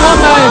充满我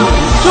们，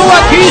主啊，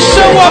提升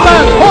我们，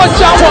扩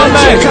张我们，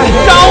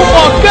让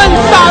我更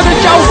大的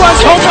浇灌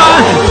充满，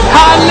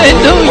哈利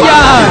路亚，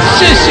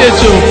谢谢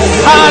主，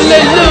哈利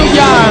路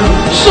亚，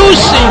苏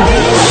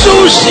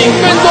醒，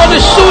更多的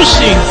苏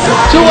醒，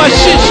主啊，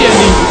谢谢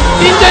你，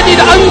因着你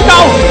的恩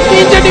膏，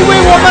因着你为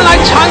我们来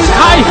敞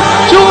开，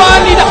主啊，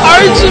你的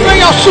儿子们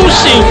要苏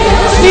醒，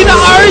你的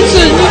儿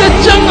子，你的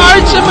真儿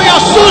子们要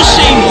苏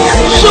醒，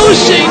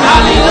哈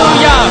利路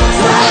亚，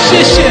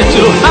谢谢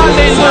主，哈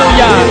利路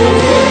亚，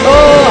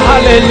哈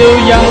利路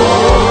亚。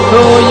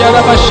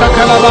Yaraba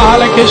Shakala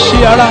Bahala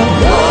Keshiara,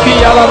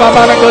 Kialaba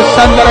Baraka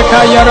Sandara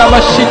Kayaraba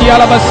Shidi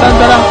Alaba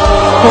Sandara,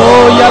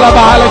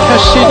 Yalaba Hala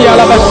Kashidi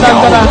Alaba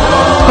Sandara,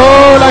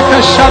 La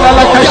Kashana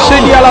La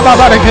Kashidi Alaba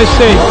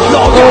Barakase,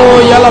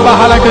 Yalaba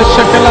Hala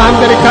Kashakala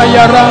Handere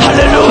Kayara,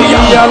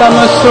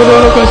 Kialama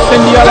Soro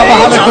Kosendi Alaba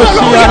Hala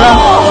Koshiara.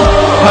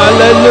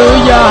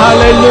 Hallelujah,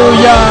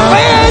 hallelujah.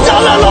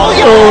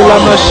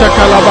 Lama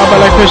Shakala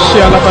Babala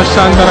Keshiala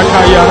Basandara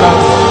Kayara.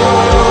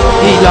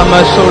 Ilama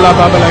Sola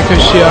Babala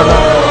Keshiara.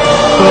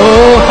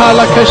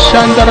 Halaka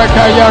Shandara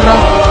Kayara.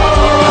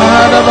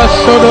 Harava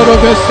Sodoro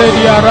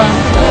Gesediara.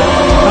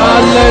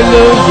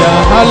 Hallelujah,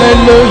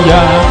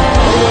 hallelujah.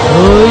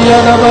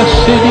 Yarava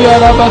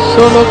Sidiara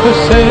Basolo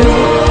Kesen.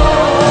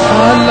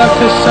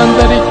 Halaka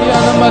Sandari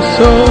Kiana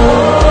Maso.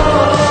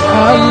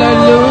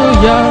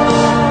 Hallelujah.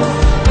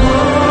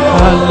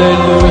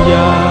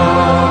 Hallelujah.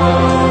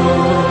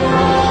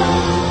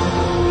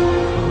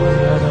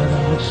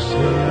 Hallelujah.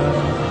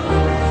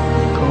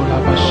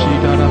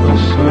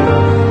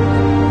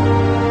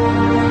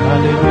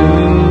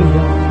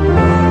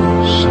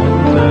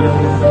 Shandara.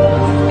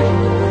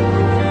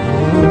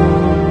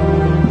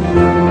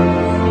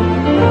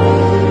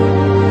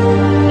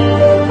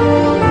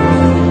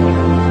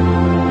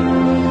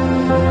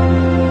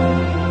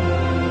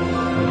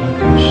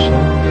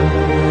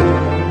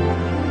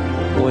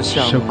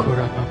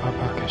 Shukura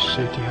Baba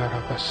Kashidi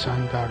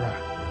Arabasandara.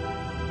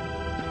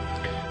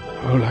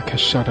 Ola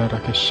Kashada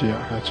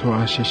Rakashiara， 主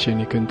啊，谢谢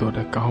你更多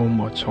的高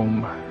摩充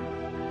满。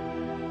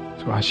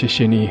主啊，谢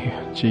谢你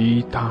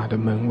极大的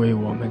门为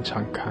我们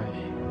敞开。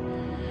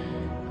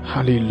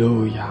哈利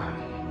路亚，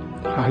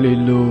哈利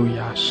路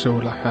亚，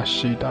苏拉哈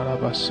西达拉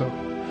巴索，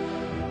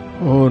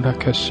欧拉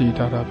卡西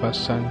达拉巴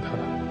山达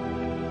拉。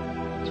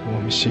主，我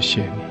们谢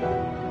谢你。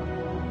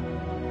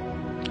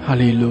哈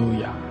利路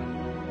亚。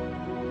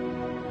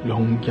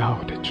荣耀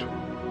的主，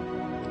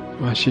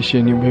主啊，谢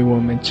谢你为我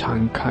们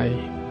敞开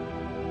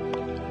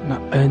那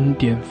恩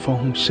典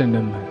丰盛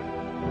的门。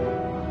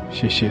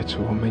谢谢主，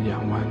我们仰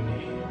望你。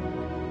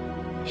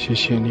谢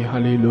谢你，哈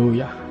利路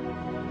亚。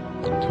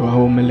主啊，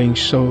我们领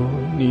受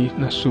你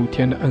那属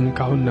天的恩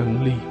膏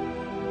能力。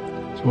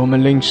主，我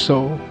们领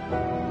受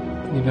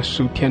你那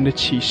属天的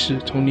启示，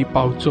从你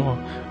宝座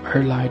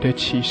而来的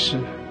启示。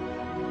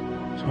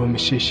主，我们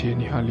谢谢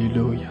你，哈利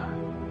路亚。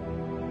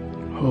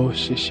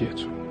谢谢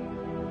主。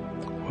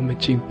我们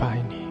敬拜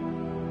你，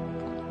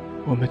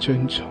我们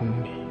尊崇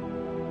你。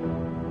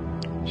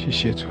谢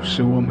谢主，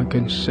使我们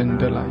更深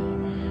的来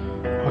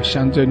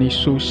向着你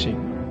苏醒，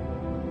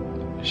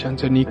向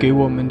着你给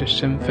我们的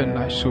身份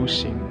来苏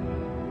醒。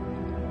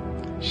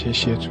谢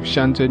谢主，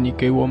向着你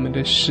给我们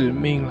的使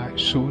命来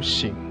苏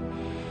醒。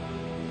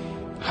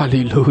哈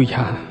利路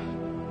亚，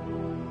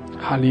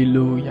哈利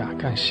路亚，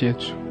感谢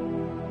主，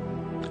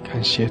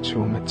感谢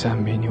主，我们赞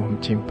美你，我们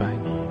敬拜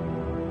你。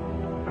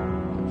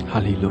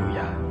哈利路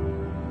亚。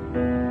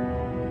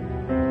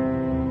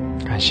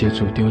感谢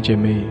主，弟兄姐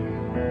妹，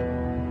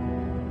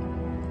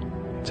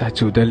在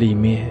主的里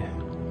面，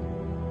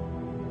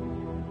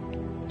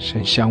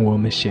神向我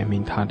们显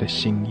明他的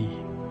心意，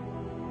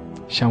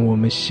向我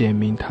们显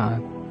明他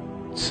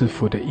赐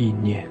福的意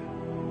念，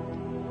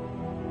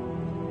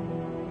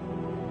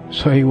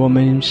所以我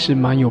们是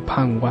蛮有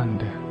盼望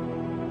的。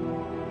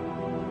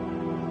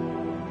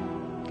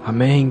阿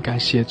们，感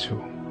谢主，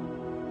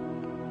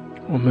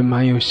我们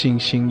蛮有信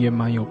心，也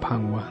蛮有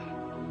盼望。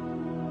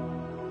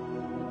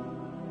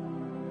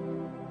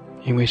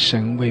因为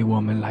神为我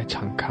们来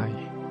敞开，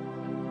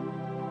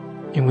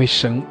因为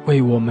神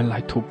为我们来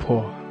突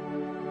破，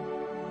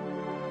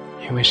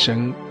因为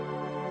神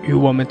与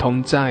我们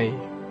同在，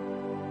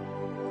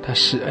他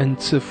施恩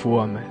赐福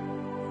我们，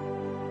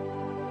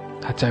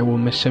他在我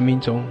们生命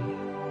中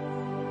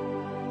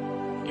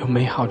有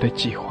美好的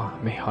计划，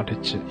美好的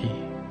旨意，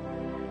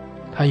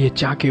他也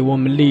加给我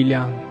们力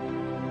量，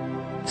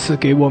赐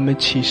给我们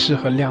启示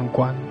和亮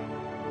光，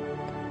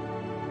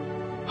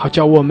好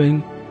叫我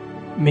们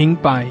明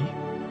白，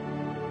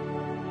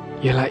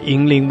也来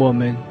引领我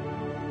们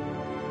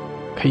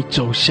可以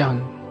走向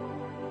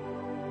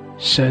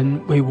神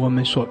为我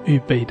们所预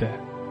备的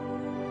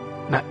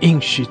那应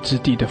许之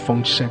地的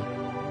丰盛。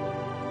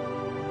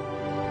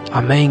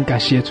阿们，感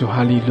谢主，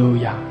哈利路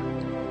亚，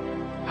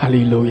哈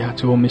利路亚。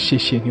主，我们谢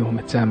谢你，我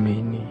们赞美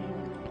你。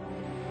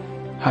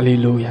哈利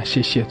路亚，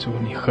谢谢主，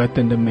你何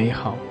等的美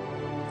好。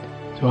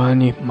主啊，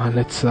你满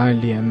了慈爱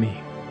怜悯。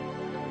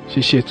谢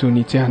谢主，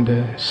你这样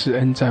的施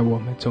恩在我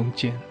们中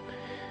间。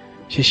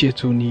谢谢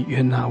主，你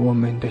悦纳我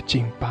们的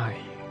敬拜。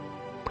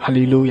哈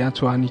利路亚，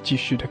主啊，你继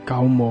续的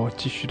膏抹，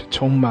继续的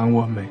充满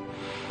我们。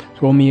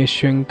主，我们也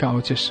宣告，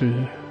这是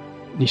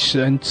你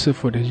施恩赐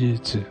福的日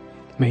子，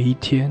每一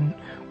天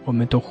我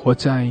们都活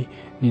在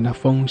你那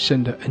丰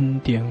盛的恩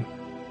典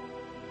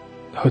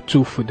和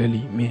祝福的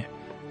里面，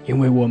因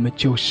为我们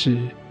就是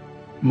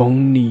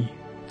蒙你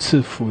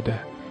赐福的，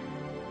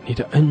你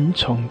的恩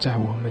宠在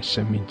我们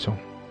生命中。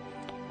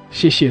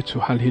谢谢主，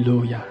哈利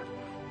路亚。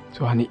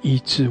主啊，你医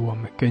治我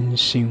们，更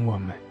新我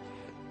们，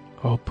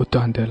不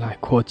断的来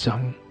扩张，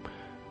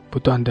不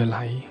断的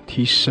来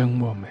提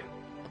升我们。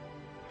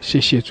谢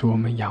谢主，我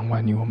们仰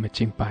望你，我们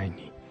敬拜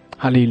你。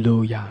哈利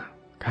路亚，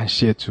感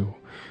谢主，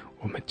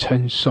我们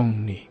称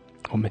颂你，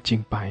我们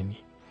敬拜你。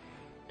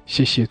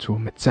谢谢主，我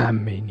们赞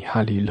美你。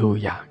哈利路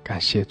亚，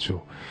感谢主，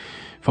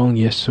奉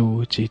耶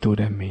稣基督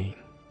的名，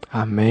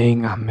阿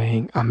们，阿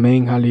们，阿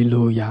们。哈利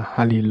路亚，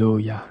哈利路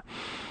亚，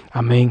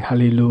阿们，哈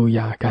利路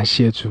亚，感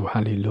谢主，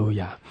哈利路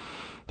亚。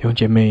弟兄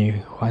姐妹，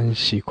欢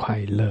喜快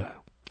乐，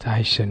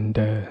在神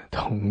的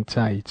同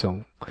在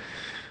中，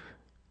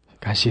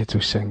感谢主，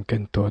神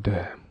更多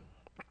的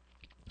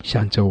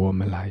向着我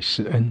们来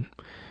施恩，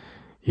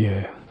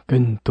也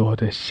更多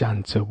的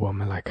向着我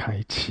们来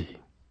开启，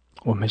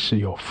我们是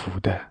有福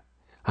的。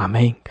阿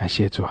们，感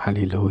谢主，哈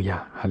利路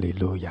亚，哈利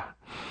路亚，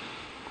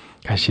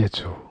感谢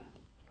主，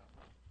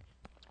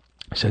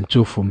神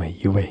祝福每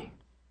一位。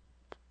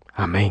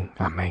阿们，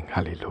阿们，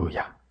哈利路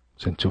亚，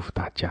神祝福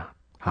大家。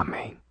阿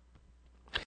们。